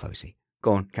 Sorry, Tifosi.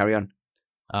 Go on, carry on.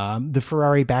 The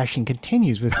Ferrari bashing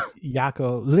continues with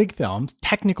Jaco Ligthelm's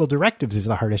technical directives is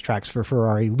the hardest tracks for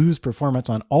Ferrari, lose performance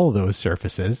on all those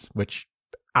surfaces, which,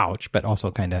 ouch, but also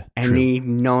kind of Any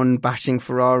non-bashing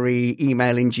Ferrari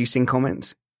email-inducing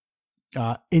comments?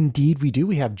 Indeed, we do.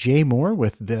 We have Jay Moore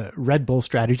with the Red Bull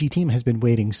strategy team has been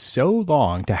waiting so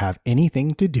long to have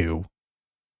anything to do.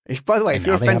 By the way, if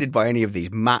you're offended by any of these,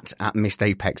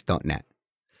 matt@missedapex.net.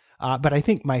 But I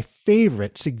think my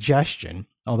favorite suggestion,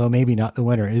 although maybe not the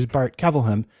winner, is Bart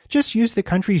Kevelham. Just use the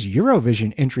country's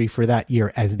Eurovision entry for that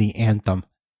year as the anthem.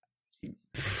 Do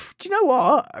you know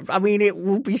what? I mean, it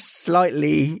will be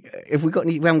slightly... If we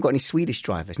haven't got any Swedish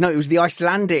drivers. No, it was the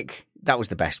Icelandic. That was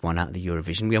the best one out of the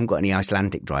Eurovision. We haven't got any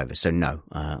Icelandic drivers, so no,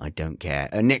 I don't care.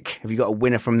 Nick, have you got a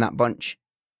winner from that bunch?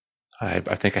 I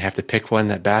think I have to pick one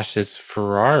that bashes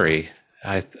Ferrari.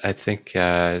 I think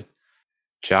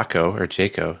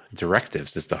Jaco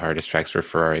directives is the hardest tracks for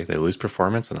Ferrari. They lose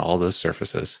performance on all those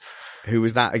surfaces. Who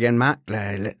was that again, Matt?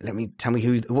 Tell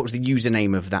me what was the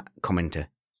username of that commenter?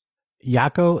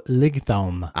 Jaco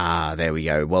Ligthelm. Ah, there we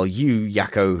go. Well, you,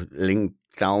 Jaco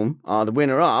Ligthelm, are the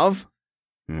winner of...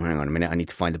 hang on a minute, I need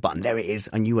to find the button. There it is.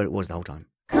 I knew where it was the whole time.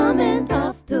 Comment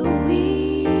of the Week.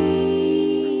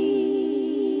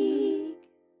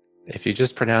 If you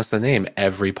just pronounce the name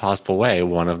every possible way,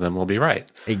 one of them will be right.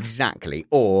 Exactly.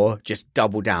 Or just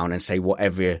double down and say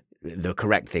whatever the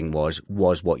correct thing was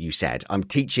what you said. I'm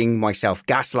teaching myself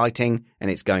gaslighting,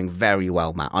 and it's going very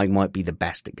well, Matt. I might be the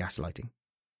best at gaslighting.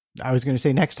 I was going to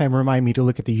say next time, remind me to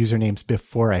look at the usernames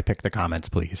before I pick the comments,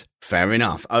 please. Fair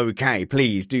enough. Okay,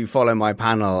 please do follow my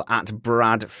panel at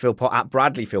Bradley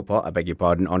Philpott, I beg your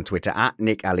pardon, on Twitter, at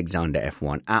Nick Alexander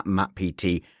F1, at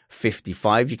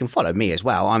MattPT55. You can follow me as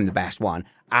well. I'm the best one,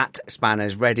 at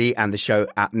Spanners Ready, and the show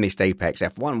at Missed Apex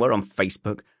F1. We're on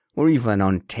Facebook. We're even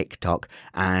on TikTok,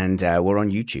 and we're on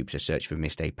YouTube, so search for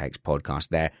Missed Apex Podcast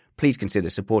there. Please consider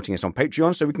supporting us on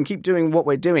Patreon so we can keep doing what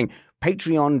we're doing.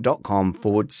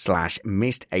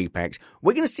 Patreon.com/Missed Apex.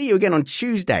 We're going to see you again on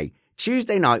Tuesday.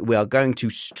 Tuesday night, we are going to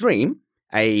stream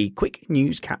a quick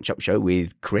news catch-up show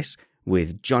with Chris,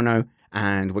 with Jono,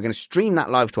 and we're going to stream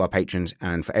that live to our patrons,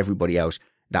 and for everybody else,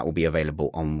 that will be available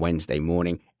on Wednesday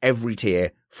morning. Every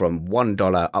tier from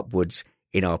 $1 upwards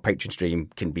in our Patreon stream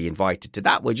can be invited to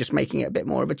that. We're just making it a bit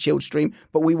more of a chilled stream,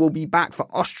 but we will be back for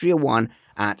Austria 1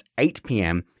 at 8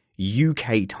 p.m.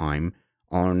 UK time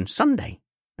on Sunday.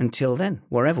 Until then,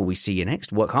 wherever we see you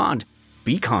next, work hard,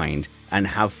 be kind, and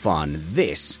have fun.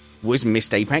 This was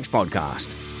Missed Apex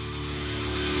Podcast.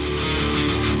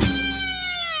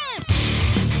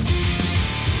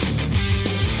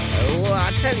 Well,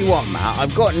 I tell you what, Matt,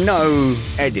 I've got no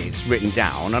edits written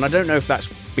down, and I don't know if that's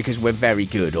because we're very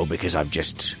good or because I'm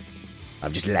just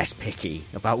less picky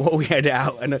about what we edit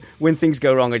out. And when things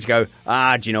go wrong, I just go,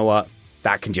 do you know what?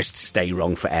 That can just stay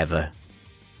wrong forever.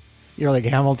 You're like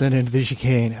Hamilton into the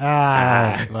chicane.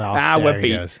 We're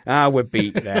beat. We're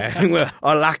beat there.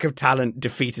 Our lack of talent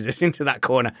defeated us into that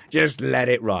corner. Just let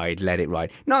it ride. Let it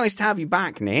ride. Nice to have you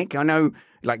back, Nick. I know,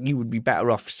 like, you would be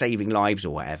better off saving lives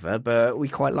or whatever, but we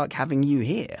quite like having you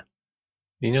here.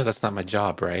 You know that's not my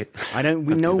job, right?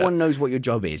 No one knows what your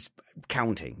job is.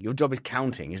 Counting. Your job is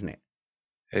counting, isn't it?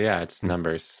 Yeah, it's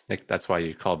numbers. Nick, that's why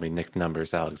you called me Nick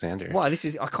Numbers Alexander. Well, I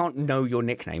can't know your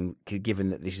nickname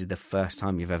given that this is the first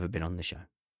time you've ever been on the show.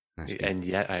 And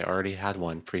yet I already had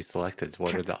one pre-selected.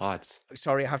 What are the odds?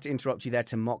 Sorry, I have to interrupt you there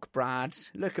to mock Brad.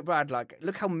 Look at Brad,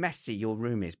 look how messy your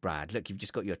room is, Brad. Look, you've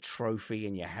just got your trophy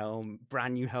and your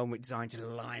brand new helmet design just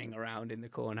lying around in the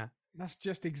corner. That's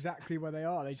just exactly where they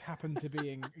are. They just happen to be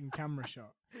in camera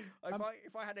shot.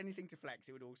 If I had anything to flex,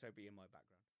 it would also be in my background.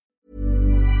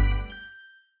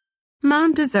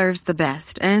 Mom deserves the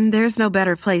best, and there's no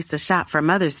better place to shop for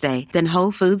Mother's Day than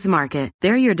Whole Foods Market.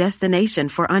 They're your destination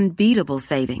for unbeatable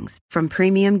savings, from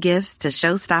premium gifts to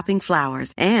show-stopping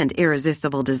flowers and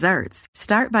irresistible desserts.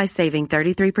 Start by saving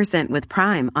 33% with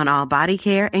Prime on all body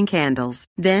care and candles.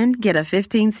 Then get a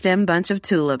 15-stem bunch of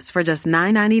tulips for just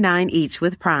 $9.99 each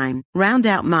with Prime. Round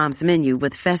out Mom's menu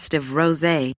with festive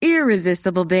rosé,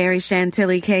 irresistible berry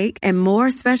chantilly cake, and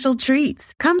more special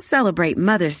treats. Come celebrate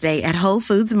Mother's Day at Whole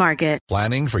Foods Market.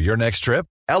 Planning for your next trip?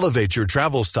 Elevate your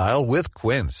travel style with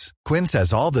Quince. Quince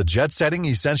has all the jet-setting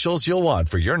essentials you'll want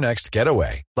for your next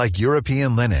getaway, like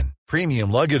European linen, premium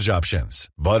luggage options,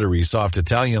 buttery soft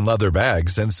Italian leather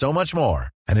bags, and so much more.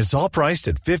 And it's all priced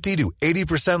at 50 to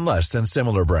 80% less than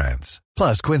similar brands.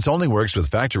 Plus, Quince only works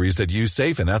with factories that use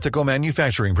safe and ethical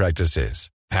manufacturing practices.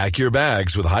 Pack your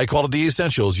bags with high-quality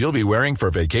essentials you'll be wearing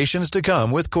for vacations to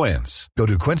come with Quince. Go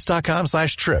to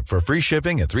quince.com/trip for free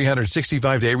shipping and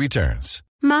 365-day returns.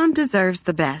 Mom deserves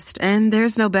the best, and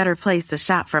there's no better place to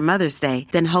shop for Mother's Day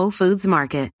than Whole Foods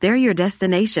Market. They're your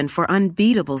destination for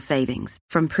unbeatable savings,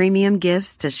 from premium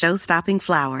gifts to show-stopping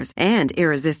flowers and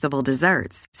irresistible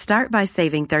desserts. Start by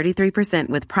saving 33%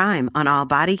 with Prime on all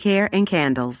body care and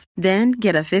candles. Then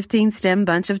get a 15-stem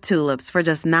bunch of tulips for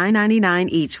just $9.99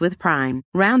 each with Prime.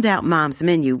 Round out Mom's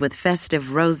menu with festive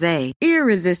rosé,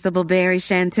 irresistible berry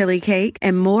chantilly cake,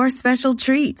 and more special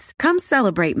treats. Come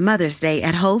celebrate Mother's Day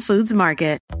at Whole Foods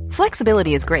Market.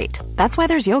 Flexibility is great. That's why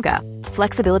there's yoga.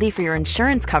 Flexibility for your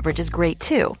insurance coverage is great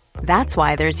too. That's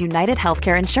why there's United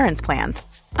Healthcare Insurance Plans.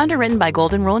 Underwritten by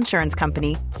Golden Rule Insurance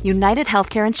Company, United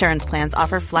Healthcare Insurance Plans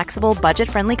offer flexible,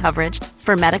 budget-friendly coverage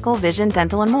for medical, vision,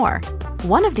 dental, and more.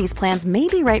 One of these plans may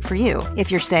be right for you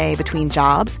if you're, say, between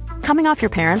jobs, coming off your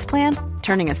parents' plan,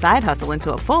 turning a side hustle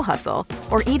into a full hustle,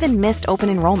 or even missed open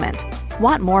enrollment.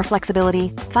 Want more flexibility?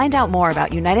 Find out more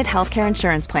about United Healthcare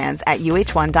Insurance Plans at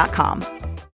uh1.com.